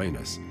giant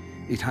Uranus,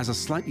 it has a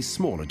slightly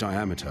smaller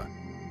diameter.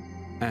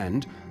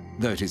 And,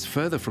 though it is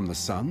further from the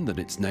Sun than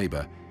its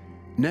neighbor,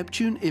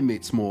 Neptune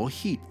emits more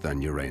heat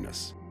than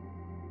Uranus.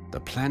 The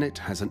planet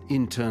has an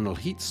internal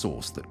heat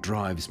source that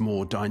drives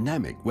more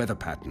dynamic weather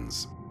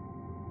patterns.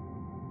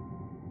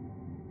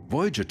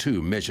 Voyager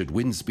 2 measured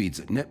wind speeds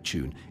at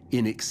Neptune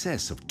in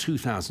excess of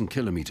 2,000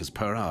 kilometers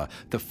per hour,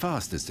 the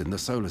fastest in the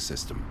solar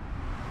system.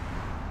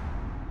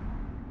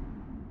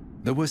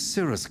 There were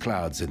cirrus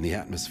clouds in the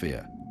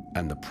atmosphere,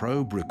 and the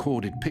probe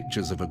recorded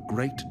pictures of a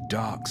great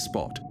dark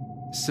spot,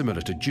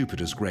 similar to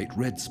Jupiter's Great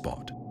Red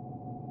Spot.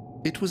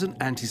 It was an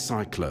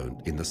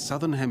anticyclone in the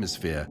southern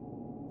hemisphere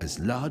as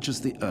large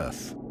as the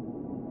Earth.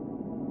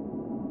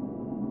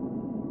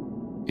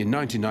 In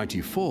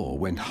 1994,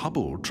 when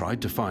Hubble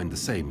tried to find the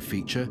same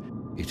feature,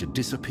 it had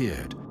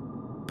disappeared,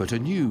 but a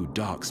new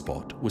dark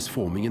spot was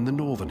forming in the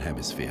northern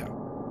hemisphere.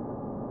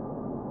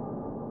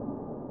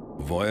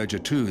 Voyager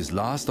 2's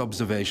last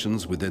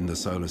observations within the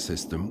solar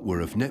system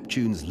were of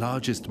Neptune's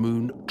largest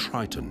moon,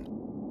 Triton.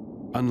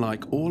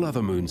 Unlike all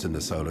other moons in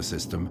the solar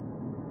system,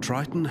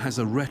 Triton has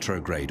a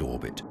retrograde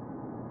orbit,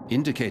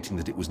 indicating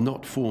that it was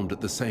not formed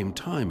at the same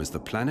time as the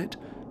planet,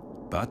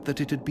 but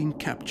that it had been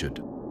captured.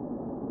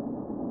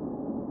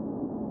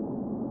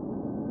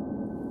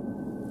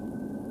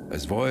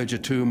 As Voyager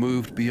 2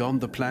 moved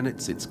beyond the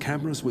planets, its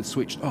cameras were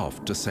switched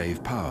off to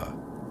save power.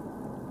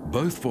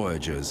 Both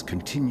Voyagers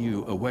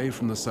continue away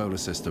from the solar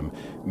system,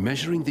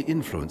 measuring the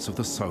influence of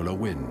the solar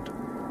wind.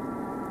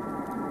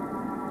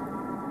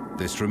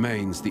 This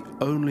remains the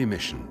only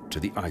mission to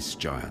the ice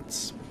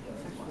giants.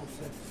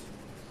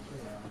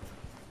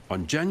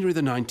 On January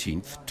the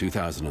 19th,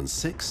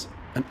 2006,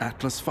 an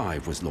Atlas V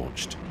was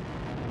launched.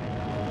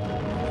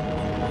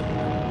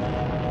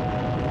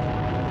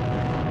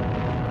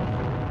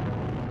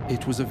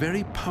 It was a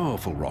very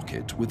powerful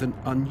rocket with an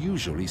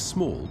unusually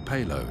small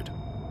payload.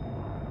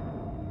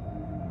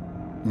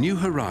 New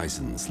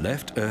Horizons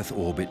left Earth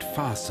orbit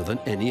faster than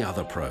any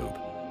other probe.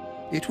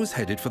 It was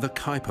headed for the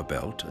Kuiper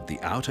belt at the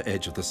outer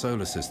edge of the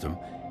solar system,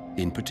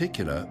 in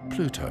particular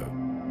Pluto.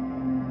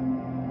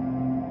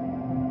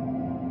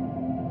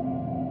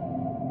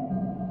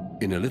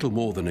 In a little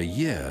more than a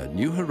year,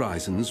 New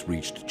Horizons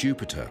reached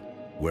Jupiter,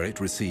 where it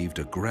received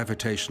a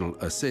gravitational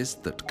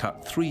assist that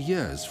cut 3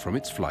 years from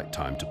its flight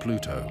time to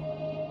Pluto.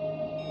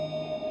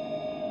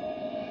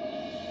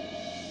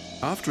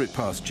 After it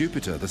passed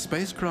Jupiter, the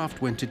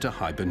spacecraft went into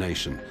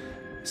hibernation,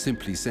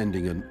 simply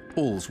sending an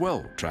all's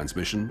well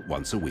transmission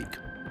once a week.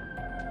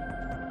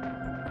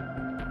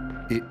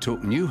 It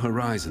took New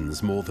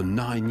Horizons more than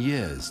 9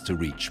 years to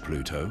reach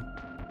Pluto.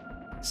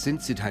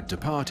 Since it had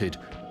departed,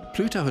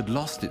 Pluto had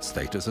lost its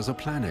status as a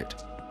planet.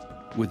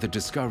 With the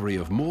discovery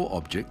of more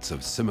objects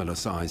of similar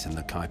size in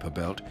the Kuiper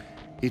belt,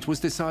 it was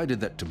decided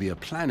that to be a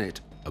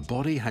planet, a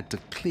body had to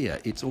clear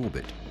its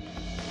orbit.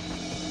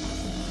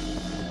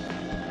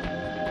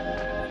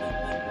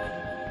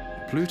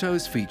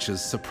 Pluto's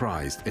features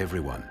surprised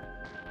everyone.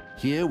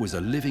 Here was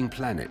a living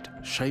planet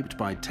shaped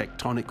by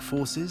tectonic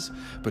forces,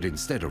 but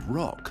instead of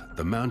rock,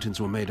 the mountains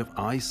were made of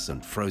ice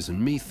and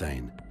frozen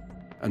methane.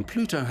 And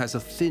Pluto has a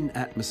thin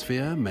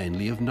atmosphere,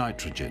 mainly of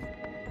nitrogen.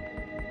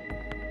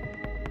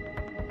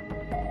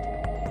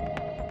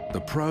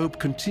 The probe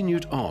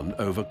continued on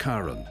over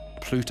Charon,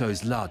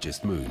 Pluto's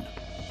largest moon.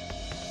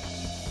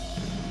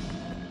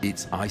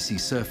 Its icy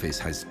surface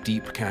has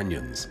deep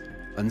canyons,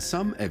 and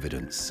some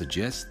evidence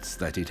suggests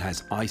that it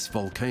has ice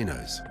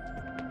volcanoes.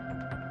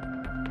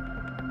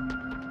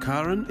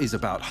 Charon is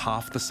about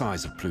half the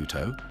size of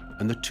Pluto,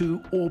 and the two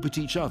orbit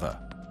each other.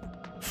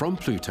 From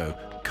Pluto,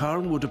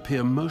 Charon would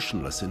appear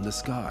motionless in the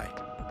sky.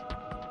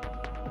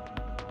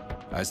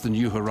 As the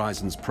New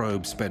Horizons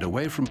probe sped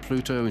away from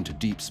Pluto into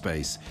deep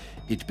space,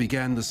 it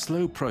began the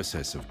slow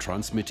process of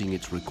transmitting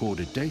its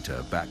recorded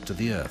data back to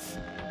the Earth.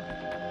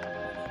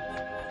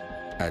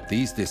 At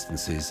these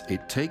distances,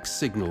 it takes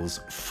signals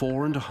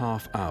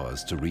 4.5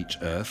 hours to reach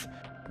Earth,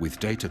 with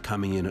data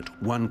coming in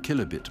at 1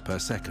 kilobit per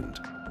second.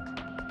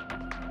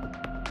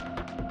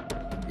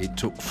 It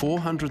took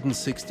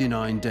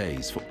 469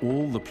 days for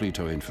all the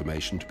Pluto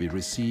information to be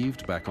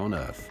received back on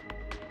Earth.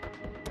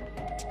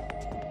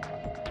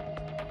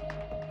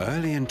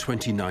 Early in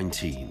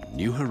 2019,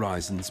 New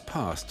Horizons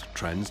passed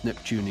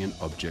trans-Neptunian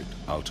object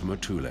Ultima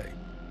Thule,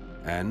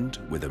 and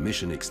with a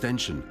mission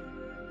extension,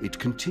 it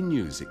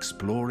continues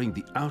exploring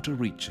the outer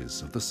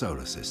reaches of the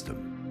solar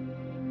system.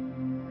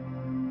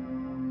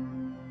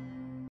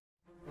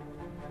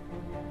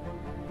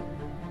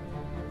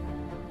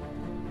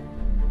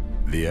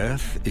 The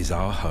Earth is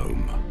our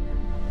home.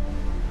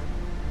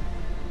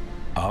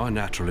 Our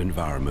natural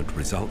environment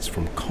results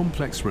from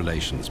complex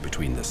relations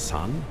between the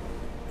sun,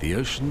 the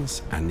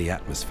oceans, and the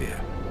atmosphere.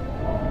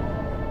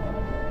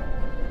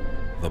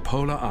 The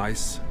polar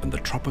ice and the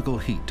tropical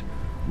heat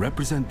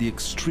represent the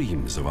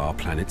extremes of our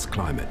planet's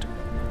climate.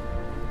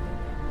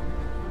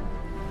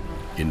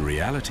 In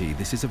reality,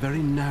 this is a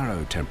very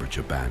narrow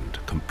temperature band,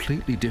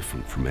 completely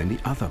different from any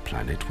other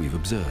planet we've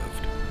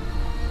observed.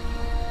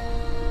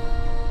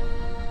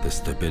 The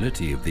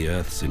stability of the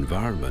Earth's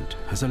environment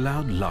has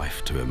allowed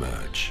life to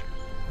emerge,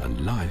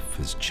 and life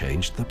has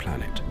changed the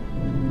planet.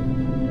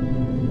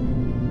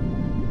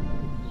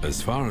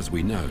 As far as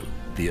we know,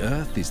 the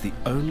Earth is the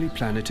only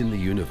planet in the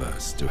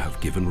universe to have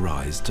given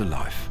rise to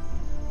life.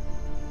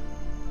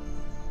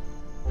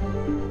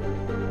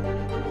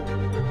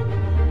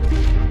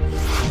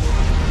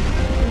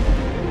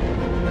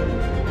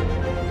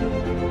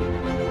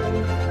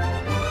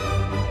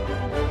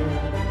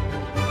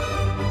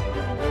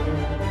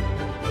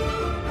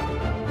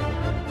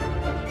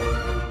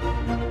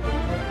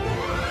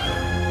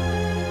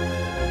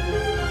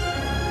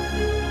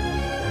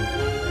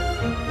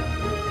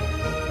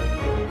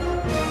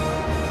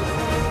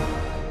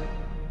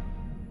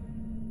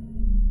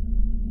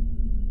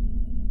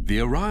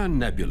 The Orion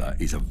Nebula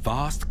is a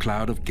vast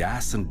cloud of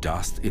gas and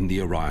dust in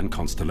the Orion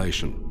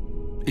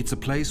constellation. It's a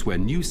place where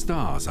new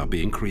stars are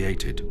being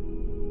created.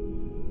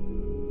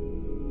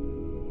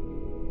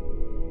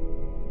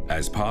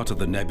 As part of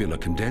the nebula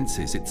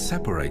condenses, it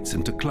separates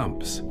into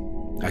clumps.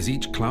 As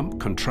each clump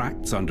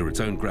contracts under its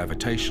own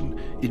gravitation,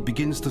 it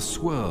begins to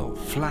swirl,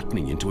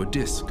 flattening into a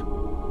disk.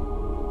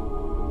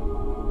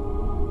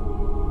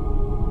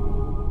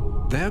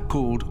 They're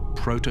called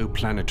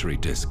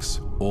protoplanetary disks,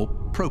 or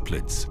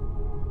proplyds.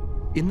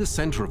 In the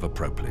center of a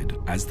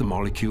proplyd, as the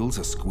molecules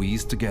are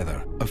squeezed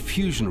together, a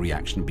fusion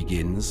reaction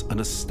begins and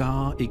a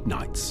star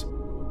ignites.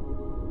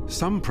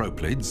 Some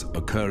proplyds,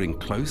 occurring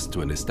close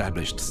to an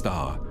established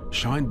star,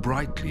 shine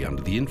brightly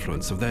under the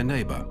influence of their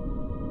neighbor.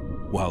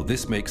 While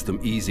this makes them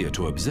easier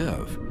to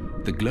observe,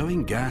 the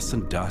glowing gas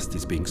and dust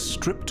is being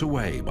stripped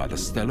away by the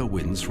stellar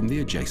winds from the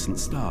adjacent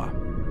star.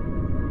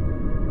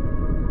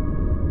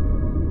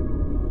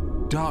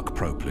 Dark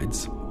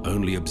proplyds,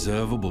 only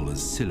observable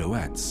as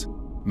silhouettes,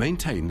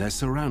 maintain their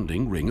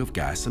surrounding ring of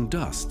gas and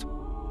dust.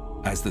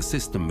 As the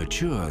system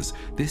matures,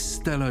 this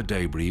stellar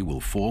debris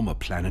will form a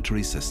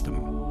planetary system.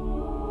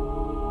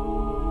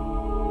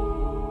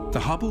 The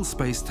Hubble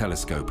Space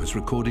Telescope has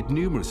recorded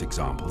numerous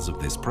examples of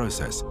this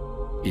process,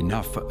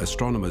 enough for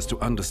astronomers to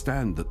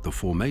understand that the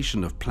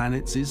formation of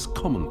planets is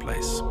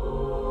commonplace.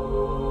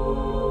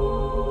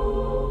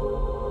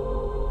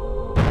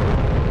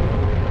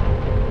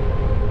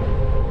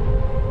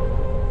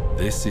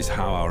 This is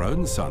how our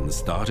own sun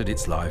started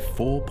its life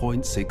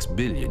 4.6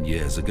 billion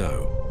years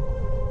ago.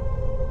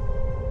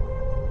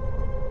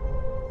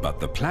 But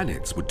the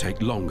planets would take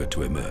longer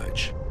to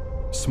emerge.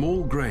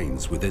 Small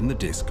grains within the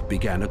disk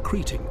began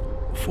accreting,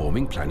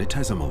 forming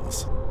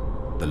planetesimals.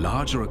 The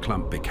larger a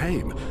clump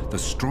became, the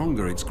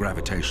stronger its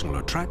gravitational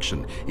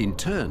attraction, in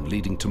turn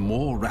leading to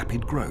more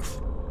rapid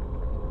growth.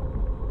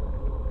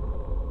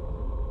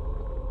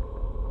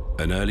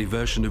 An early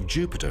version of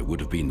Jupiter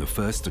would have been the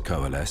first to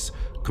coalesce,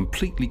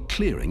 completely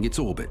clearing its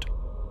orbit.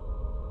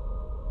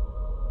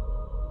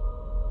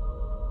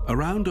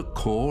 Around a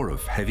core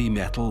of heavy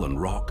metal and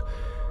rock,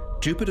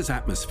 Jupiter's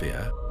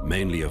atmosphere,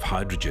 mainly of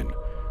hydrogen,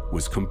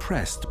 was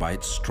compressed by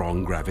its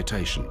strong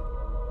gravitation.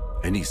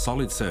 Any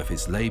solid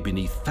surface lay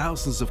beneath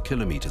thousands of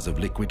kilometers of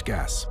liquid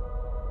gas.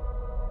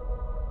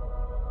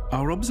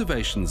 Our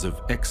observations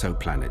of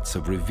exoplanets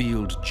have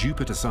revealed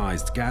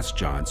Jupiter-sized gas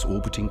giants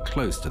orbiting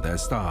close to their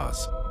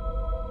stars.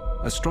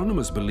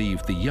 Astronomers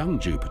believed the young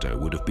Jupiter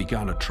would have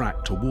begun a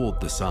track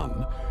toward the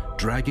Sun,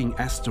 dragging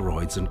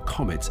asteroids and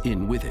comets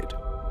in with it.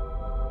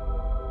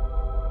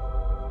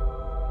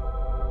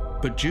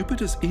 But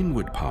Jupiter's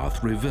inward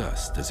path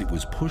reversed as it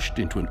was pushed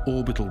into an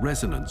orbital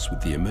resonance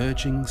with the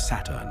emerging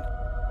Saturn.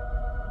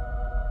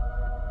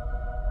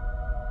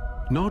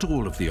 Not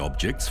all of the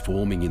objects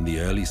forming in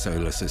the early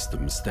solar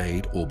system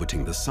stayed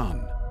orbiting the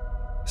Sun.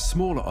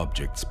 Smaller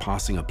objects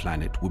passing a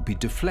planet would be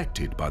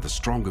deflected by the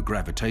stronger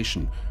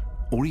gravitation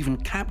or even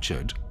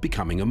captured,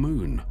 becoming a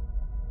moon.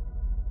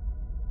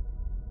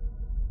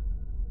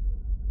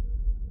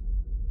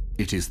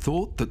 It is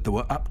thought that there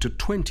were up to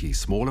 20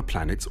 smaller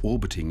planets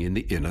orbiting in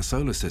the inner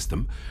solar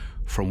system,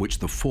 from which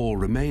the 4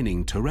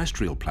 remaining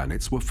terrestrial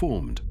planets were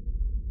formed.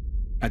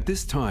 At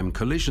this time,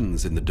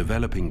 collisions in the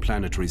developing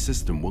planetary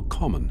system were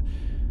common,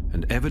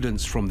 and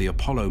evidence from the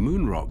Apollo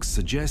moon rocks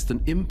suggest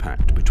an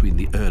impact between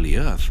the early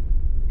Earth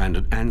and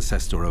an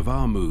ancestor of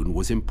our moon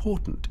was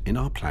important in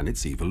our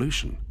planet's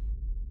evolution.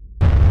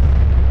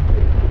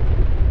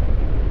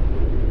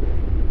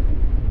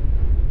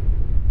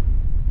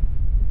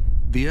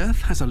 The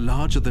Earth has a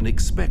larger than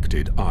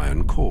expected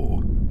iron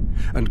core,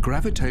 and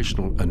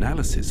gravitational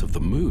analysis of the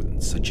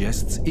moon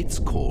suggests its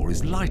core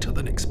is lighter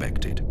than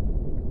expected.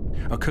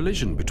 A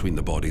collision between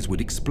the bodies would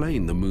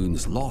explain the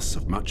moon's loss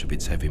of much of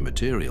its heavy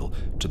material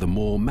to the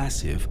more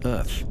massive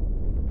Earth.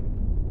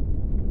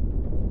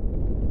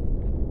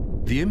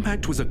 The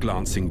impact was a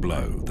glancing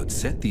blow that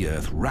set the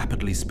Earth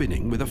rapidly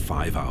spinning with a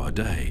 5-hour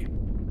day.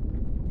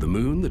 The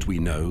moon that we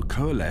know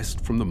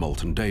coalesced from the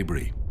molten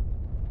debris.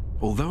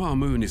 Although our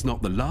moon is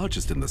not the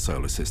largest in the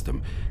solar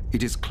system,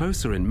 it is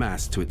closer in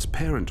mass to its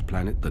parent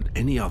planet than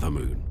any other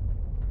moon.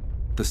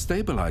 The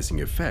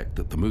stabilizing effect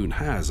that the moon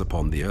has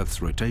upon the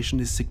Earth's rotation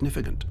is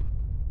significant.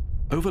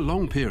 Over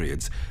long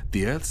periods,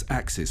 the Earth's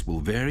axis will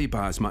vary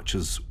by as much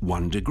as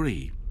 1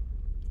 degree.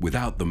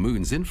 Without the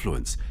moon's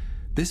influence,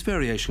 this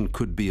variation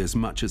could be as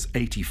much as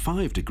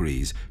 85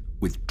 degrees,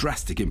 with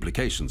drastic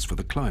implications for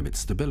the climate's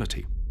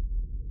stability.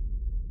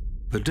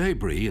 The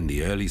debris in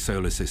the early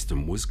solar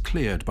system was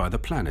cleared by the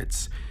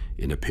planets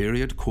in a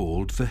period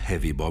called the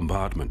Heavy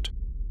Bombardment.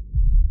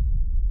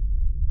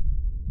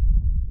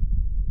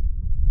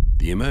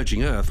 The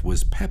emerging Earth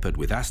was peppered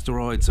with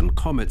asteroids and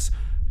comets,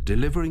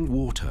 delivering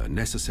water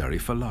necessary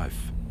for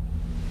life.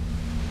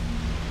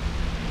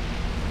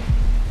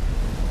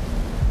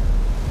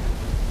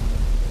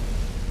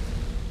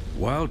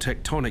 While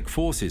tectonic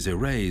forces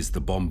erased the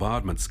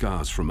bombardment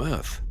scars from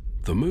Earth,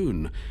 the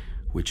Moon,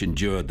 which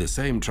endured the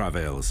same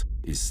travails,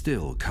 is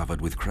still covered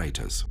with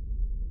craters.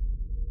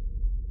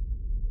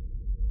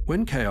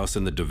 When chaos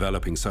in the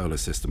developing solar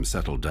system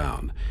settled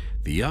down,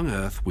 the young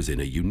Earth was in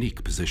a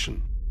unique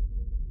position.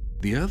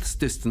 The Earth's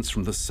distance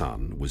from the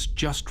Sun was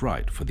just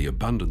right for the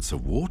abundance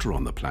of water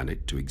on the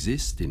planet to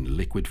exist in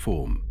liquid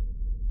form.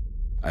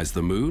 As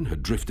the Moon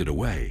had drifted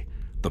away,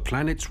 the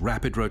planet's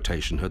rapid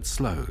rotation had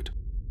slowed,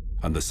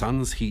 and the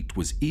Sun's heat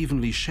was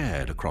evenly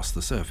shared across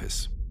the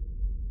surface.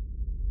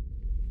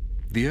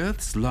 The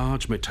Earth's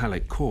large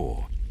metallic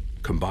core,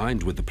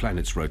 combined with the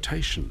planet's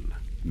rotation,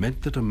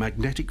 meant that a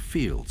magnetic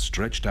field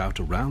stretched out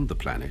around the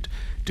planet,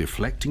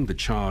 deflecting the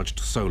charged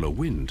solar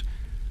wind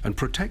and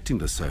protecting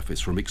the surface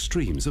from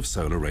extremes of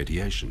solar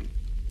radiation.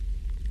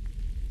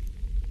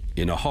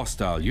 In a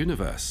hostile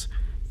universe,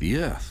 the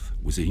Earth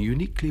was a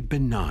uniquely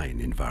benign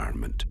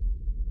environment.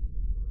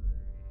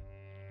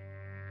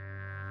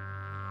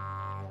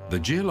 The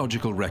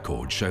geological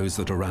record shows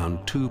that around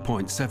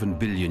 2.7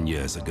 billion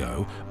years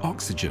ago,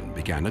 oxygen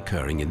began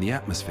occurring in the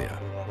atmosphere.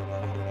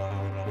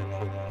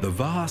 The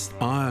vast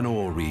iron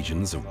ore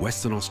regions of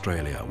Western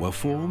Australia were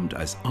formed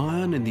as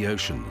iron in the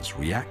oceans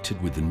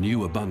reacted with the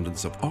new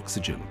abundance of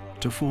oxygen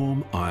to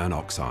form iron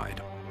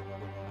oxide.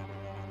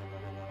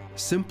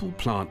 Simple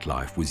plant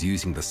life was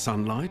using the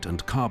sunlight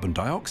and carbon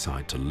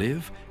dioxide to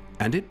live,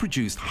 and it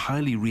produced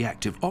highly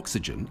reactive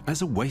oxygen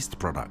as a waste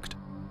product.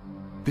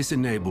 This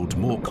enabled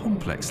more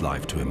complex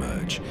life to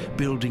emerge,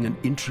 building an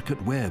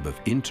intricate web of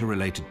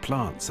interrelated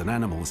plants and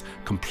animals,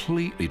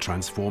 completely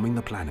transforming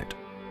the planet.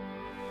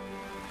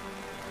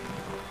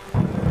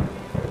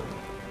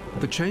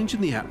 The change in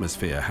the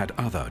atmosphere had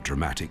other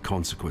dramatic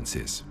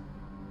consequences.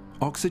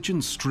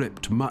 Oxygen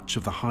stripped much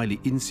of the highly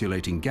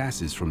insulating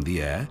gases from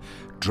the air,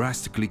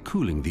 drastically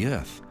cooling the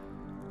Earth.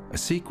 A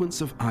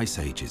sequence of ice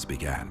ages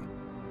began.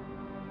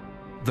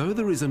 Though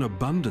there is an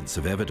abundance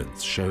of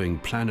evidence showing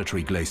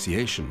planetary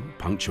glaciation,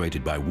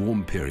 punctuated by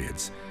warm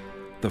periods,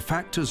 the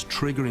factors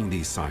triggering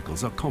these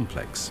cycles are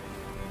complex.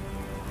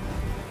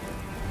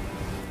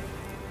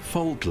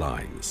 Fault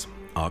lines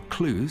are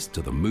clues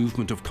to the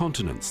movement of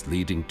continents,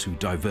 leading to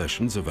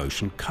diversions of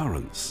ocean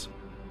currents.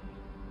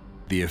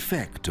 The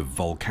effect of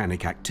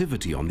volcanic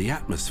activity on the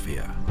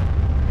atmosphere.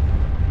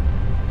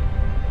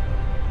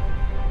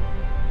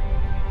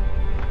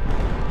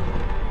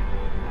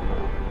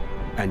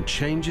 And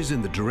changes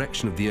in the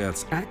direction of the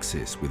Earth's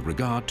axis with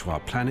regard to our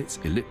planet's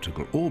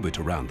elliptical orbit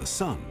around the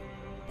Sun,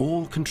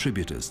 all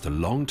contributors to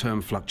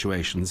long-term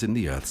fluctuations in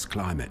the Earth's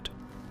climate.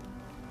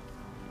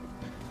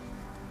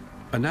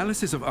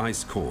 Analysis of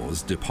ice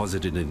cores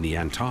deposited in the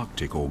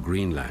Antarctic or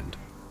Greenland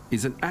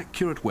is an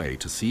accurate way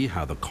to see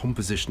how the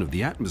composition of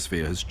the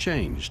atmosphere has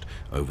changed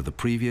over the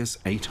previous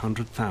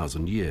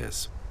 800,000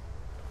 years.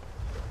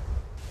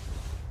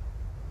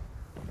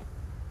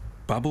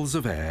 Bubbles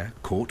of air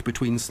caught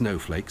between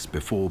snowflakes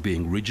before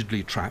being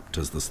rigidly trapped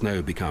as the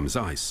snow becomes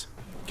ice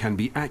can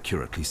be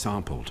accurately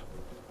sampled.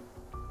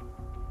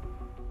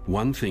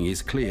 One thing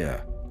is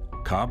clear.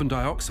 Carbon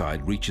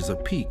dioxide reaches a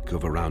peak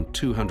of around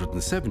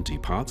 270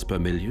 parts per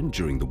million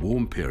during the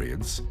warm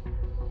periods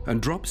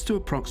and drops to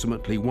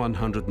approximately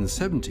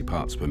 170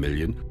 parts per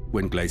million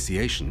when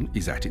glaciation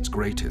is at its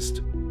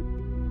greatest.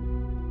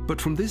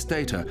 But from this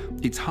data,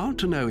 it's hard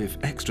to know if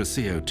extra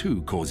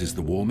CO2 causes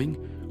the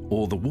warming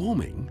or the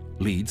warming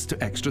leads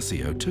to extra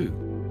CO2.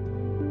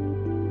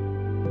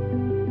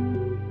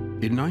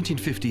 In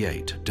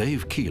 1958,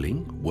 Dave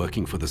Keeling,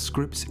 working for the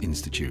Scripps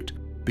Institute,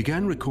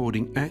 began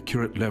recording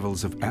accurate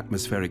levels of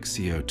atmospheric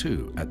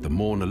CO2 at the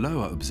Mauna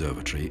Loa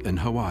Observatory in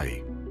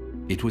Hawaii.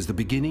 It was the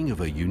beginning of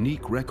a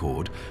unique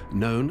record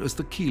known as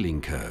the Keeling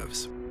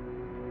curves.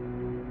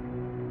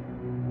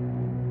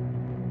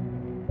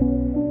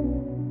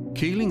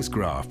 Keeling's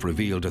graph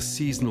revealed a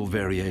seasonal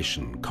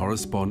variation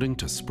corresponding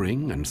to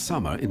spring and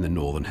summer in the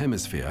Northern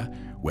Hemisphere,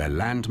 where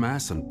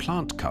landmass and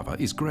plant cover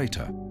is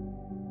greater.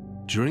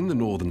 During the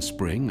northern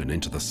spring and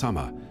into the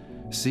summer,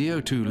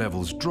 CO2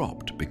 levels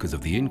dropped because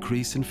of the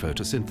increase in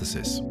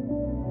photosynthesis.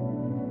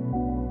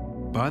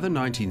 By the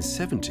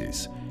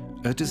 1970s,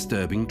 a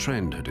disturbing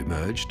trend had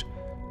emerged.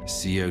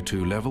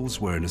 CO2 levels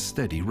were in a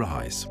steady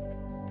rise.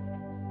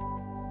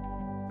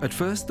 At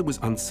first, there was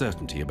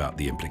uncertainty about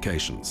the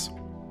implications.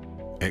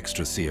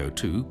 Extra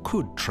CO2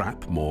 could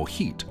trap more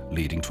heat,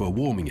 leading to a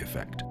warming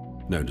effect,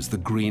 known as the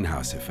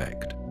greenhouse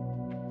effect.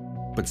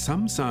 But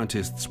some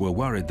scientists were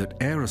worried that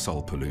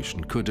aerosol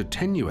pollution could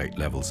attenuate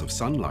levels of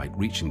sunlight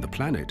reaching the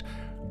planet,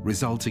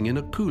 resulting in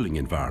a cooling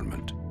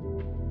environment.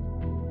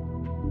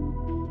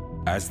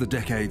 As the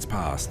decades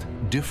passed,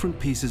 different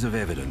pieces of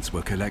evidence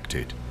were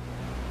collected.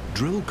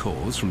 Drill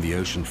cores from the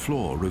ocean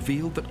floor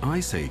revealed that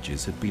ice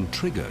ages had been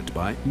triggered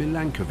by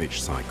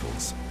Milankovitch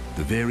cycles,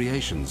 the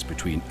variations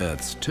between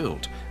Earth's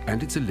tilt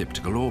and its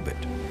elliptical orbit.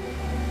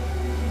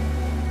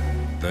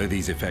 Though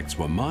these effects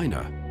were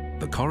minor,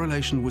 the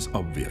correlation was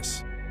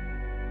obvious.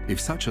 If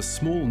such a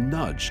small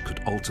nudge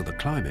could alter the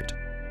climate,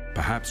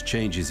 perhaps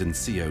changes in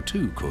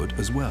CO2 could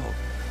as well.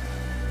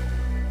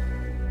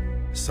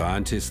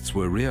 Scientists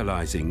were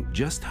realizing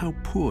just how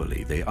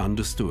poorly they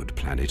understood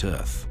planet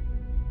Earth.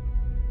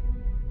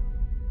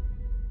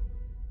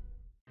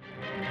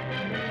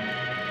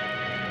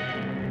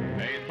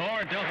 A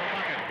Thor Delta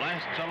rocket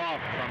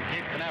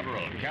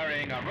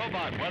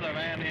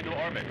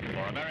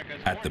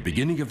At the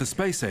beginning of the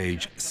space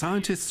age,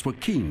 scientists were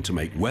keen to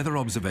make weather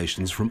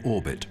observations from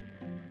orbit.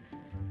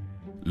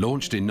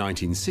 Launched in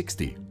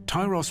 1960,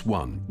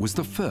 Tyros-1 was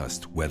the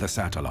first weather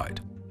satellite.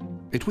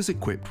 It was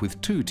equipped with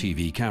 2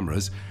 TV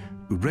cameras,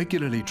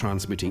 regularly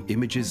transmitting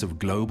images of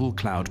global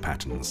cloud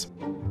patterns.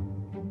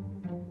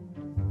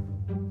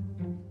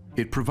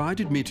 It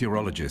provided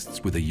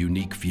meteorologists with a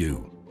unique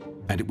view,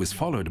 and it was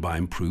followed by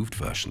improved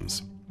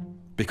versions.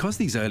 Because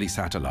these early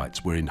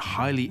satellites were in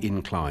highly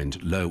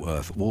inclined low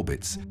Earth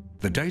orbits,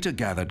 the data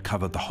gathered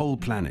covered the whole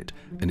planet,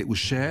 and it was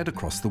shared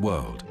across the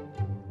world.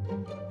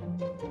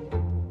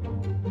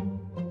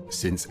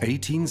 Since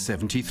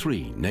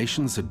 1873,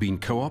 nations had been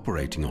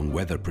cooperating on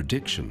weather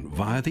prediction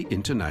via the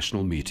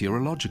International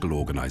Meteorological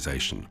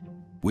Organization,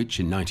 which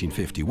in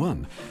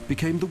 1951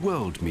 became the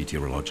World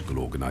Meteorological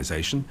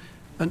Organization,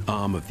 an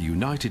arm of the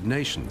United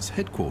Nations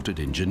headquartered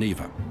in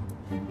Geneva.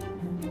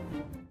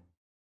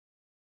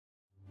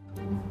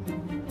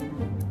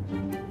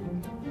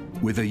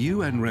 With a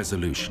UN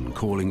resolution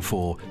calling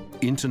for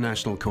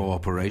international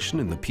cooperation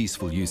in the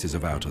peaceful uses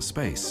of outer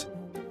space,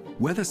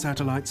 weather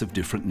satellites of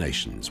different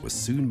nations were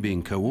soon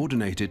being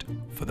coordinated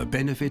for the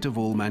benefit of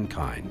all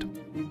mankind.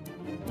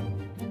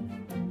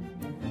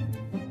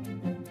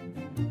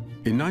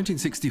 In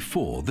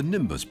 1964, the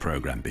Nimbus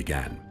program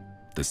began.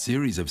 The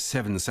series of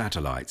 7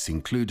 satellites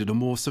included a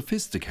more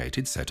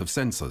sophisticated set of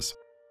sensors.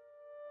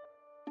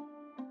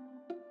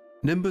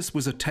 Nimbus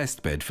was a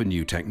testbed for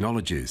new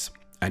technologies,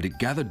 and it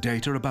gathered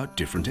data about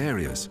different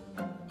areas.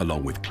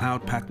 Along with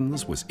cloud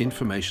patterns was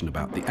information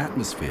about the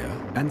atmosphere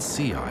and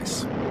sea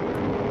ice.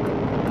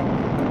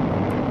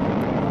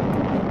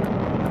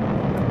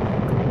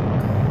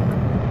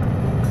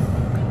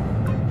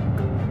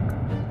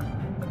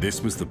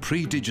 This was the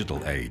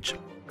pre-digital age,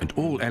 and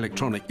all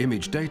electronic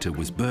image data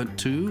was burnt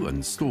to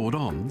and stored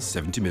on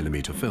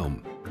 70mm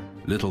film.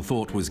 Little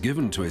thought was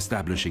given to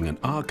establishing an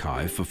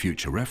archive for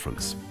future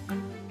reference.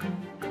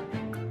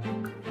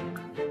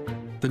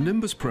 The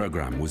Nimbus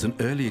program was an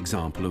early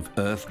example of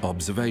Earth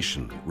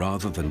observation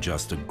rather than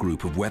just a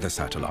group of weather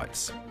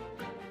satellites.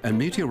 And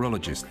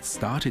meteorologists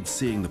started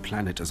seeing the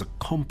planet as a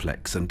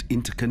complex and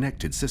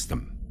interconnected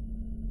system.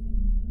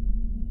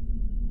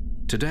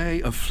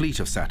 Today, a fleet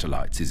of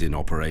satellites is in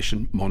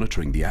operation,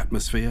 monitoring the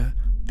atmosphere,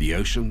 the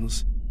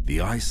oceans, the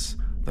ice,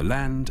 the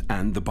land,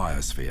 and the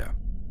biosphere.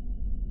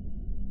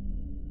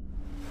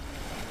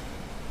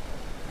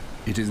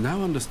 It is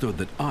now understood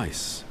that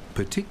ice,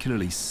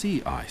 particularly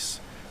sea ice,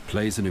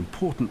 plays an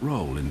important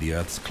role in the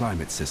Earth's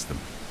climate system.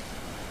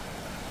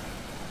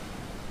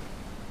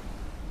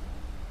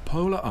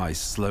 Polar ice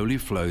slowly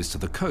flows to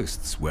the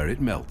coasts where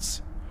it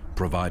melts,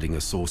 providing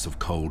a source of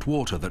cold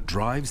water that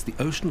drives the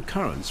ocean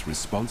currents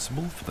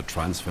responsible for the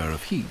transfer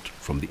of heat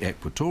from the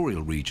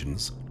equatorial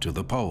regions to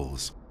the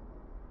poles.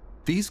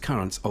 These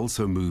currents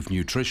also move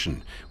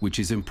nutrition, which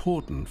is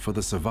important for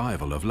the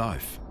survival of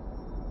life.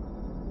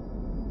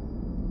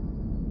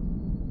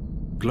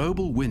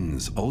 Global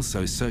winds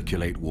also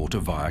circulate water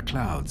via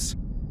clouds,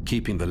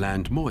 keeping the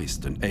land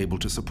moist and able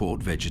to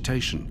support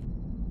vegetation.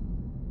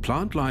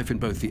 Plant life in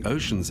both the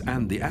oceans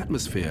and the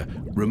atmosphere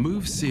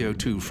removes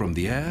CO2 from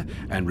the air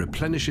and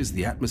replenishes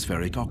the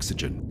atmospheric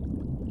oxygen.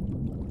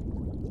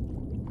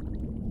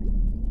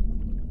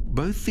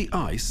 Both the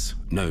ice,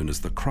 known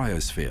as the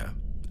cryosphere,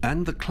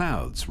 and the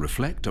clouds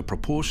reflect a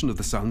proportion of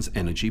the sun's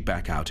energy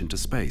back out into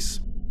space.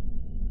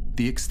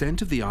 The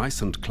extent of the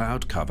ice and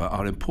cloud cover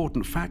are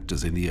important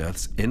factors in the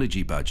Earth's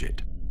energy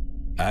budget.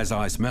 As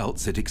ice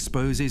melts, it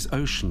exposes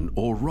ocean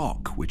or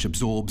rock, which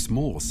absorbs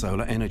more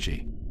solar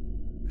energy.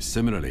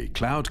 Similarly,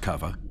 cloud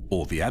cover,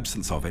 or the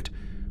absence of it,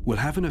 will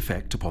have an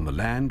effect upon the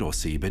land or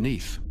sea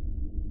beneath.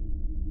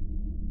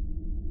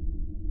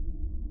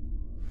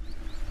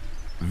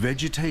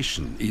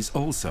 Vegetation is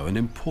also an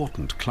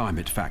important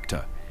climate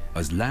factor,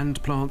 as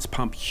land plants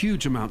pump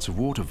huge amounts of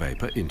water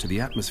vapor into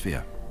the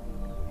atmosphere.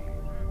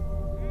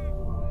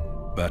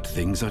 But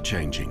things are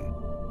changing.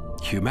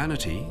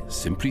 Humanity,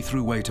 simply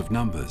through weight of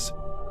numbers,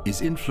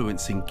 is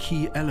influencing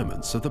key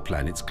elements of the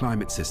planet's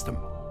climate system.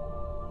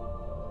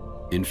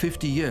 In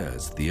 50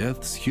 years, the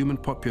Earth's human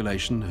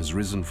population has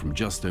risen from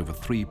just over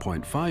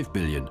 3.5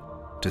 billion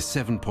to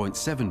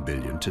 7.7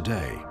 billion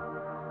today.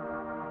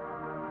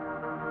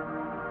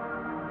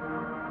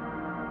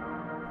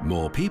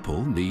 More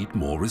people need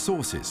more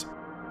resources.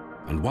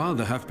 And while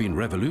there have been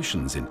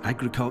revolutions in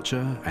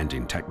agriculture and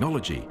in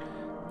technology,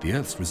 the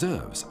Earth's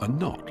reserves are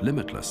not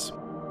limitless.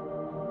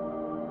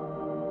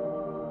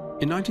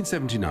 In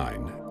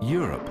 1979,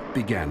 Europe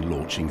began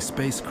launching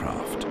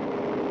spacecraft.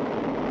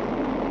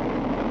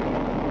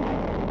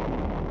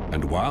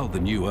 And while the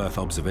new Earth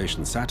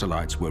observation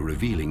satellites were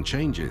revealing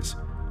changes,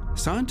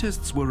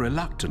 scientists were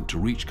reluctant to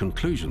reach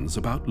conclusions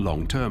about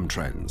long-term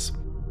trends.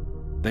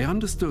 They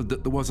understood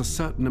that there was a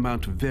certain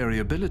amount of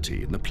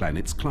variability in the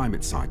planet's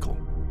climate cycle.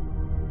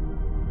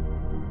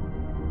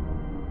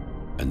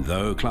 And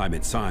though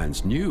climate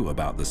science knew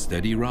about the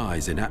steady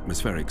rise in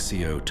atmospheric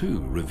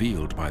CO2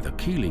 revealed by the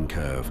Keeling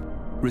curve,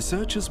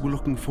 researchers were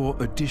looking for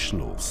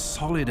additional,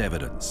 solid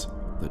evidence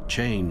that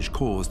change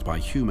caused by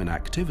human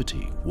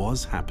activity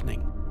was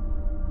happening.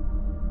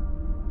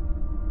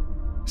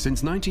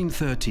 Since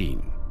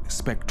 1913,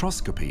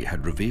 spectroscopy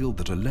had revealed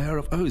that a layer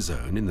of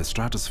ozone in the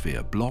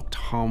stratosphere blocked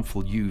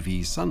harmful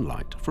UV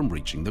sunlight from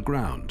reaching the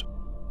ground.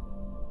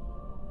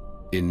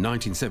 In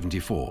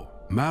 1974,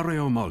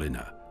 Mario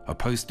Molina, a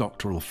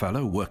postdoctoral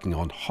fellow working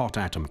on hot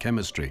atom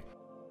chemistry,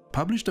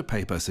 published a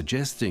paper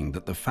suggesting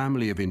that the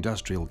family of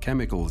industrial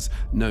chemicals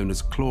known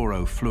as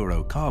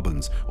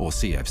chlorofluorocarbons, or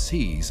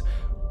CFCs,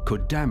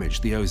 could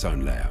damage the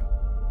ozone layer.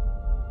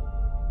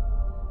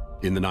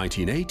 In the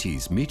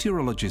 1980s,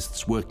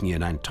 meteorologists working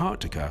in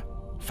Antarctica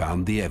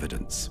found the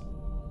evidence.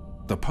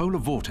 The polar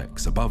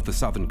vortex above the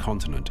southern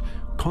continent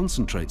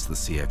concentrates the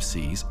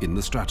CFCs in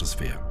the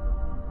stratosphere.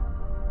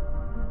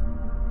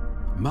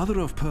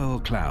 Mother-of-pearl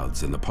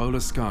clouds in the polar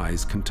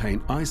skies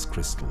contain ice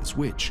crystals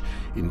which,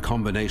 in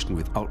combination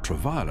with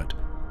ultraviolet,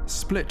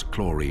 split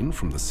chlorine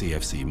from the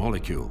CFC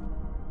molecule.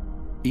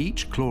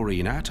 Each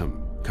chlorine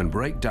atom can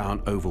break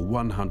down over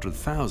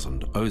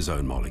 100,000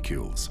 ozone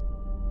molecules.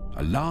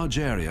 A large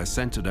area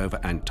centered over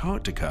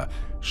Antarctica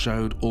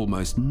showed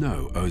almost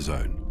no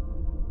ozone.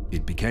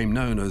 It became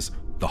known as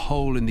the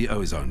hole in the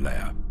ozone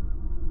layer.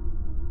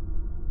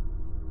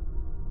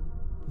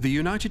 The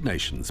United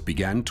Nations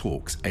began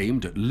talks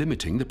aimed at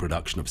limiting the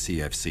production of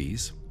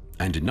CFCs,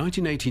 and in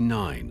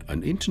 1989,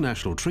 an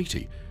international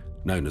treaty,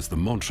 known as the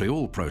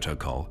Montreal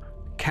Protocol,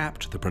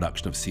 capped the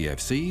production of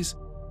CFCs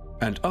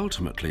and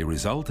ultimately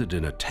resulted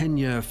in a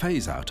 10-year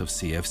phase-out of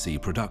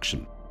CFC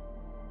production.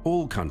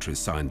 All countries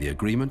signed the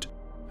agreement,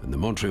 and the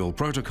Montreal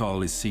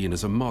Protocol is seen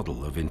as a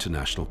model of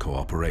international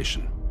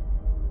cooperation.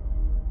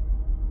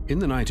 In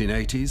the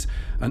 1980s,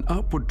 an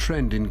upward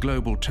trend in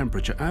global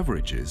temperature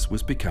averages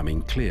was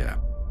becoming clear,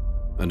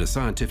 and a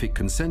scientific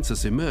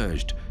consensus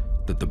emerged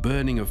that the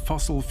burning of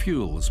fossil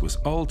fuels was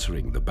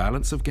altering the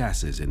balance of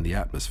gases in the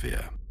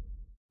atmosphere.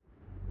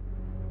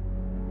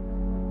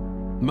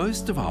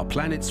 Most of our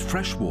planet's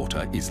fresh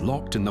water is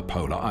locked in the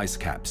polar ice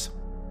caps.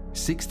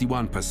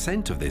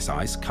 61% of this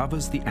ice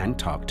covers the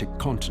Antarctic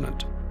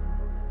continent.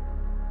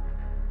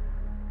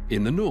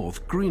 In the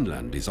north,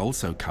 Greenland is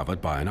also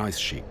covered by an ice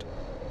sheet.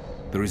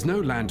 There is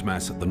no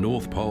landmass at the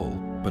North Pole,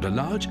 but a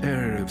large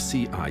area of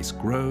sea ice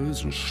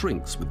grows and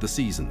shrinks with the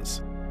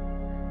seasons.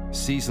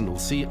 Seasonal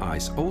sea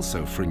ice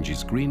also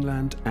fringes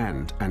Greenland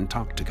and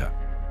Antarctica.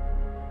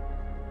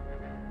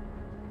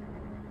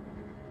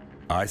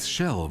 Ice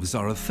shelves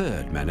are a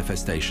third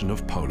manifestation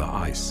of polar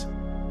ice.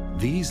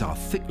 These are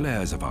thick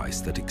layers of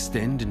ice that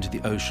extend into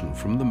the ocean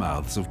from the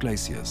mouths of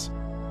glaciers.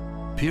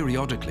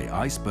 Periodically,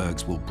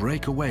 icebergs will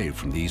break away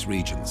from these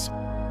regions.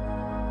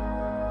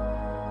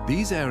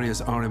 These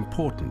areas are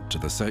important to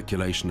the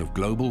circulation of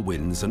global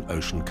winds and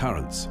ocean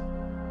currents.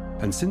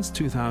 And since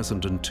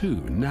 2002,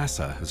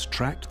 NASA has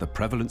tracked the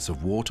prevalence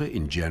of water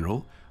in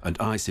general and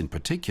ice in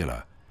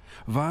particular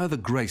via the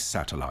GRACE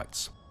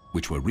satellites,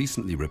 which were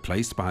recently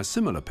replaced by a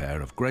similar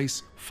pair of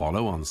GRACE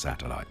follow-on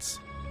satellites.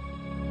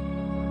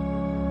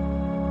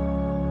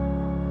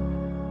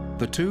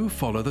 The two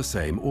follow the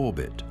same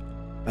orbit,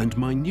 and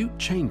minute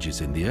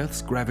changes in the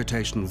Earth's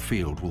gravitational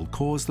field will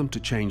cause them to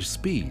change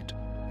speed,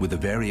 with a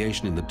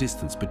variation in the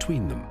distance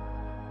between them.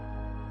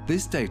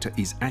 This data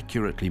is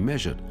accurately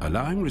measured,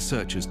 allowing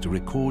researchers to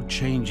record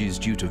changes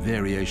due to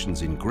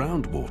variations in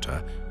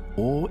groundwater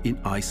or in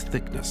ice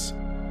thickness.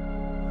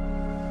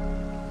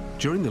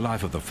 During the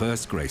life of the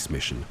first GRACE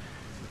mission,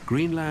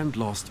 Greenland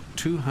lost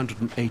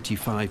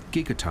 285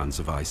 gigatons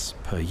of ice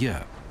per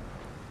year.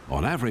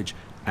 On average,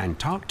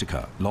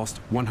 Antarctica lost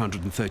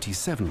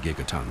 137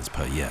 gigatons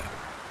per year.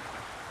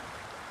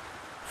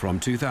 From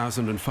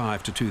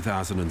 2005 to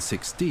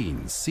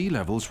 2016, sea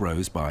levels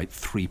rose by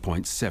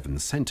 3.7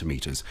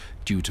 centimeters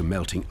due to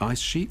melting ice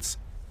sheets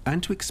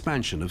and to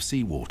expansion of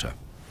seawater.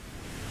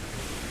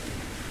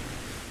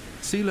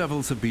 Sea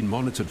levels have been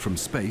monitored from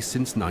space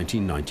since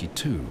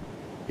 1992,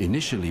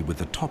 initially with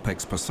the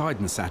TOPEX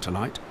Poseidon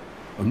satellite,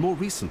 and more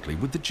recently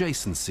with the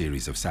JASON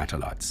series of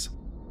satellites.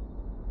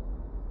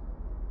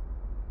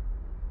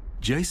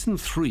 JASON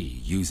 3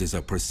 uses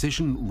a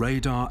precision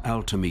radar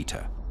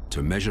altimeter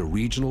to measure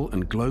regional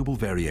and global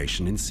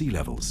variation in sea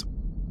levels.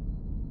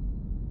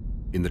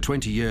 In the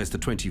 20 years to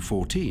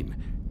 2014,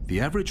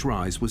 the average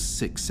rise was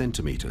 6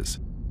 centimeters,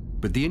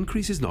 but the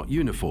increase is not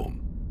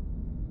uniform.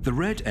 The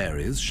red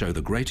areas show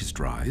the greatest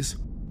rise,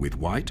 with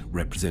white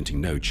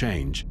representing no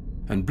change,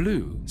 and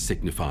blue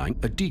signifying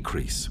a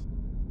decrease.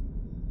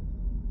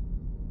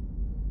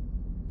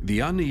 The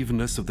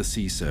unevenness of the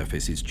sea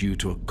surface is due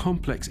to a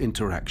complex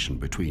interaction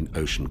between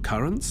ocean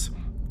currents,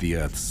 the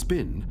Earth's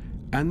spin,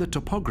 and the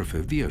topography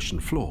of the ocean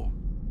floor.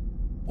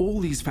 All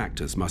these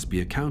factors must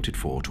be accounted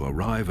for to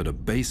arrive at a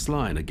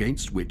baseline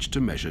against which to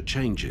measure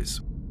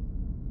changes.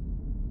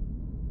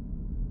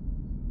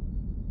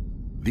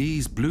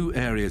 These blue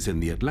areas in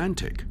the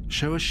Atlantic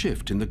show a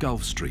shift in the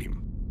Gulf Stream.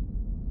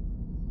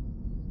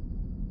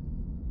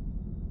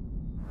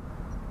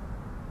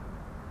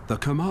 The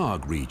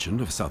Camargue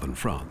region of southern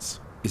France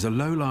is a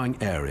low-lying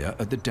area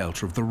at the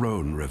delta of the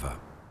Rhône River.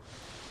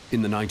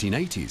 In the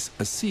 1980s,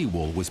 a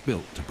seawall was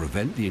built to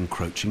prevent the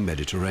encroaching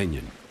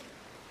Mediterranean.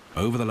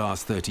 Over the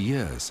last 30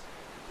 years,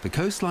 the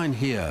coastline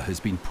here has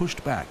been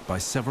pushed back by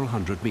several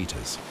hundred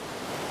meters.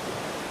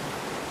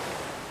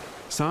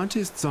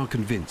 Scientists are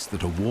convinced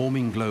that a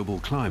warming global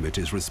climate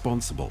is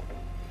responsible,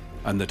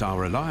 and that our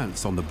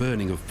reliance on the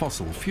burning of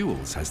fossil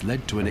fuels has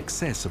led to an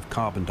excess of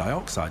carbon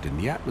dioxide in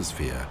the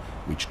atmosphere,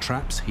 which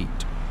traps heat.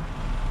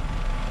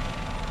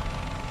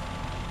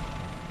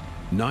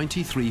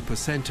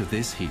 93% of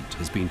this heat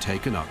has been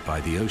taken up by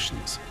the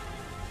oceans.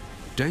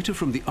 Data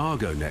from the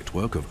Argo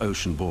network of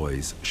ocean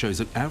buoys shows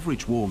an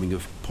average warming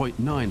of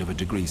 0.9 of a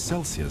degree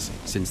Celsius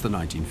since the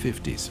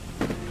 1950s.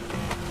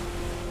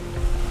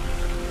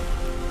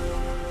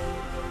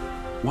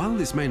 While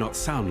this may not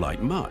sound like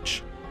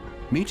much,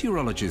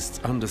 meteorologists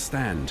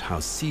understand how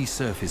sea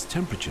surface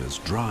temperatures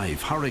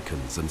drive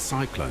hurricanes and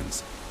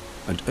cyclones,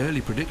 and early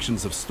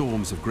predictions of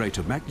storms of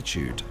greater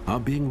magnitude are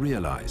being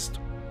realized.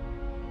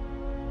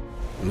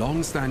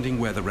 Long-standing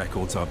weather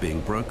records are being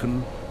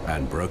broken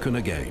and broken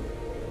again.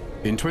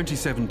 In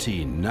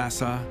 2017,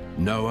 NASA,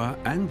 NOAA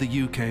and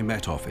the UK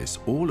Met Office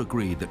all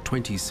agreed that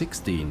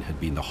 2016 had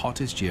been the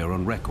hottest year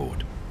on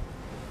record.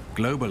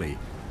 Globally,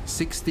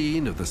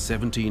 16 of the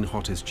 17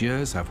 hottest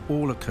years have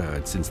all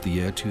occurred since the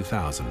year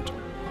 2000.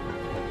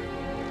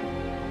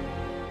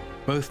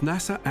 Both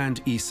NASA and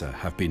ESA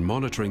have been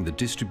monitoring the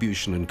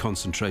distribution and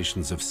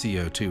concentrations of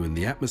CO2 in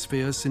the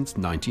atmosphere since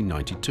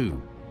 1992.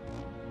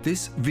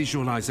 This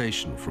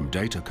visualization from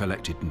data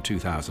collected in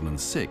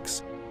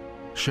 2006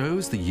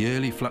 shows the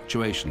yearly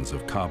fluctuations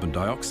of carbon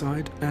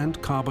dioxide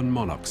and carbon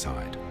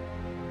monoxide.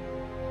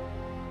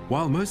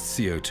 While most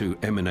CO2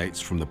 emanates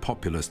from the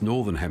populous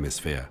northern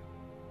hemisphere,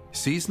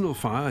 seasonal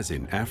fires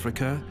in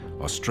Africa,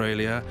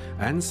 Australia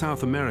and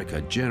South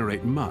America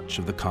generate much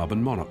of the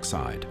carbon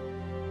monoxide.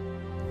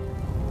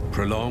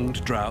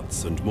 Prolonged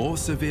droughts and more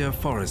severe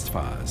forest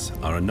fires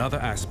are another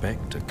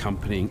aspect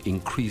accompanying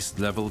increased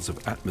levels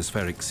of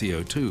atmospheric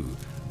CO2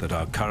 that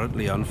are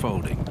currently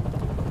unfolding.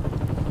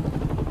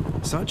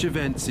 Such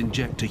events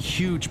inject a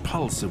huge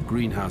pulse of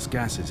greenhouse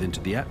gases into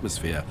the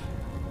atmosphere,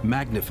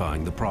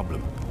 magnifying the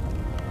problem.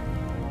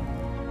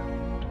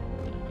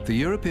 The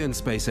European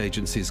Space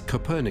Agency's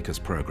Copernicus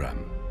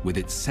program, with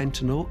its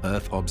Sentinel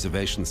Earth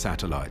observation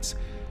satellites,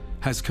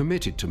 has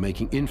committed to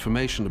making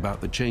information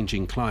about the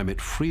changing climate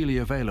freely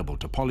available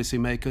to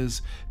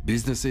policymakers,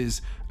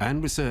 businesses,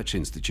 and research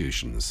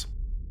institutions.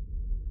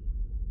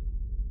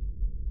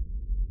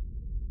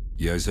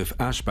 Josef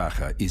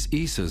Aschbacher is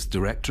ESA's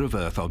Director of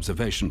Earth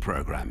Observation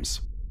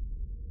Programs.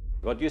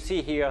 What you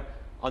see here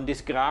on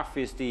this graph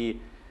is the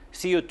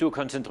CO2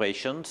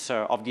 concentrations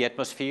of the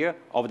atmosphere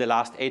over the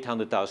last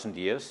 800,000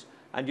 years.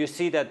 And you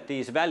see that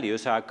these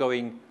values are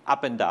going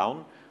up and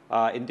down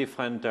in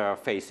different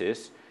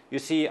phases. You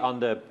see on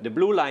the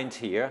blue lines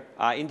here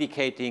are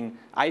indicating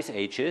ice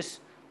ages,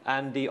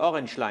 and the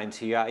orange lines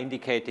here are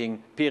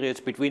indicating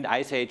periods between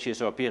ice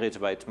ages or periods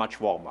where it's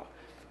much warmer.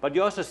 But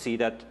you also see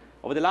that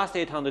over the last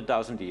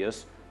 800,000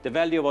 years, the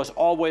value was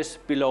always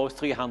below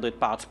 300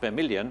 parts per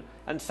million,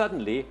 and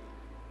suddenly,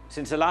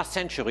 since the last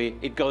century,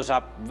 it goes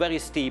up very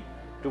steep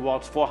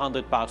towards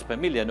 400 parts per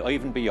million or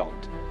even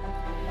beyond.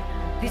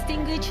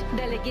 Distinguished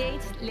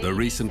delegates, the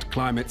recent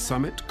climate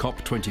summit,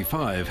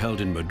 COP25,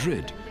 held in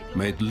Madrid,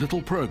 made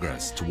little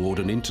progress toward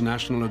an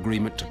international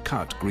agreement to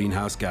cut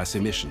greenhouse gas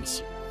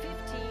emissions.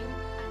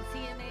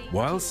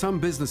 While some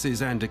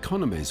businesses and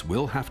economies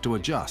will have to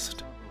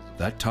adjust,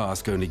 that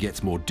task only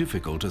gets more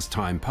difficult as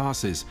time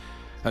passes,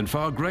 and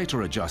far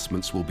greater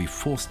adjustments will be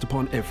forced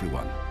upon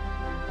everyone.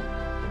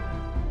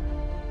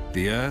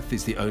 The Earth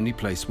is the only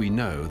place we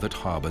know that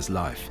harbors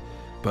life,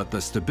 but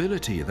the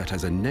stability that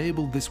has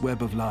enabled this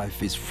web of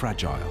life is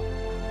fragile.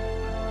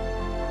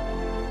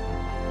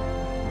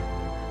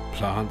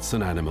 Plants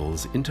and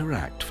animals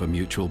interact for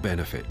mutual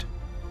benefit.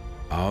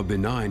 Our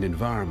benign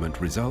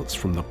environment results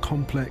from the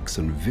complex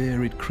and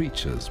varied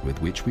creatures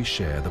with which we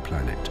share the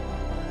planet.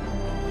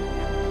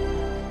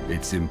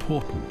 It's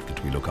important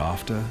that we look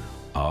after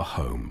our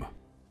home.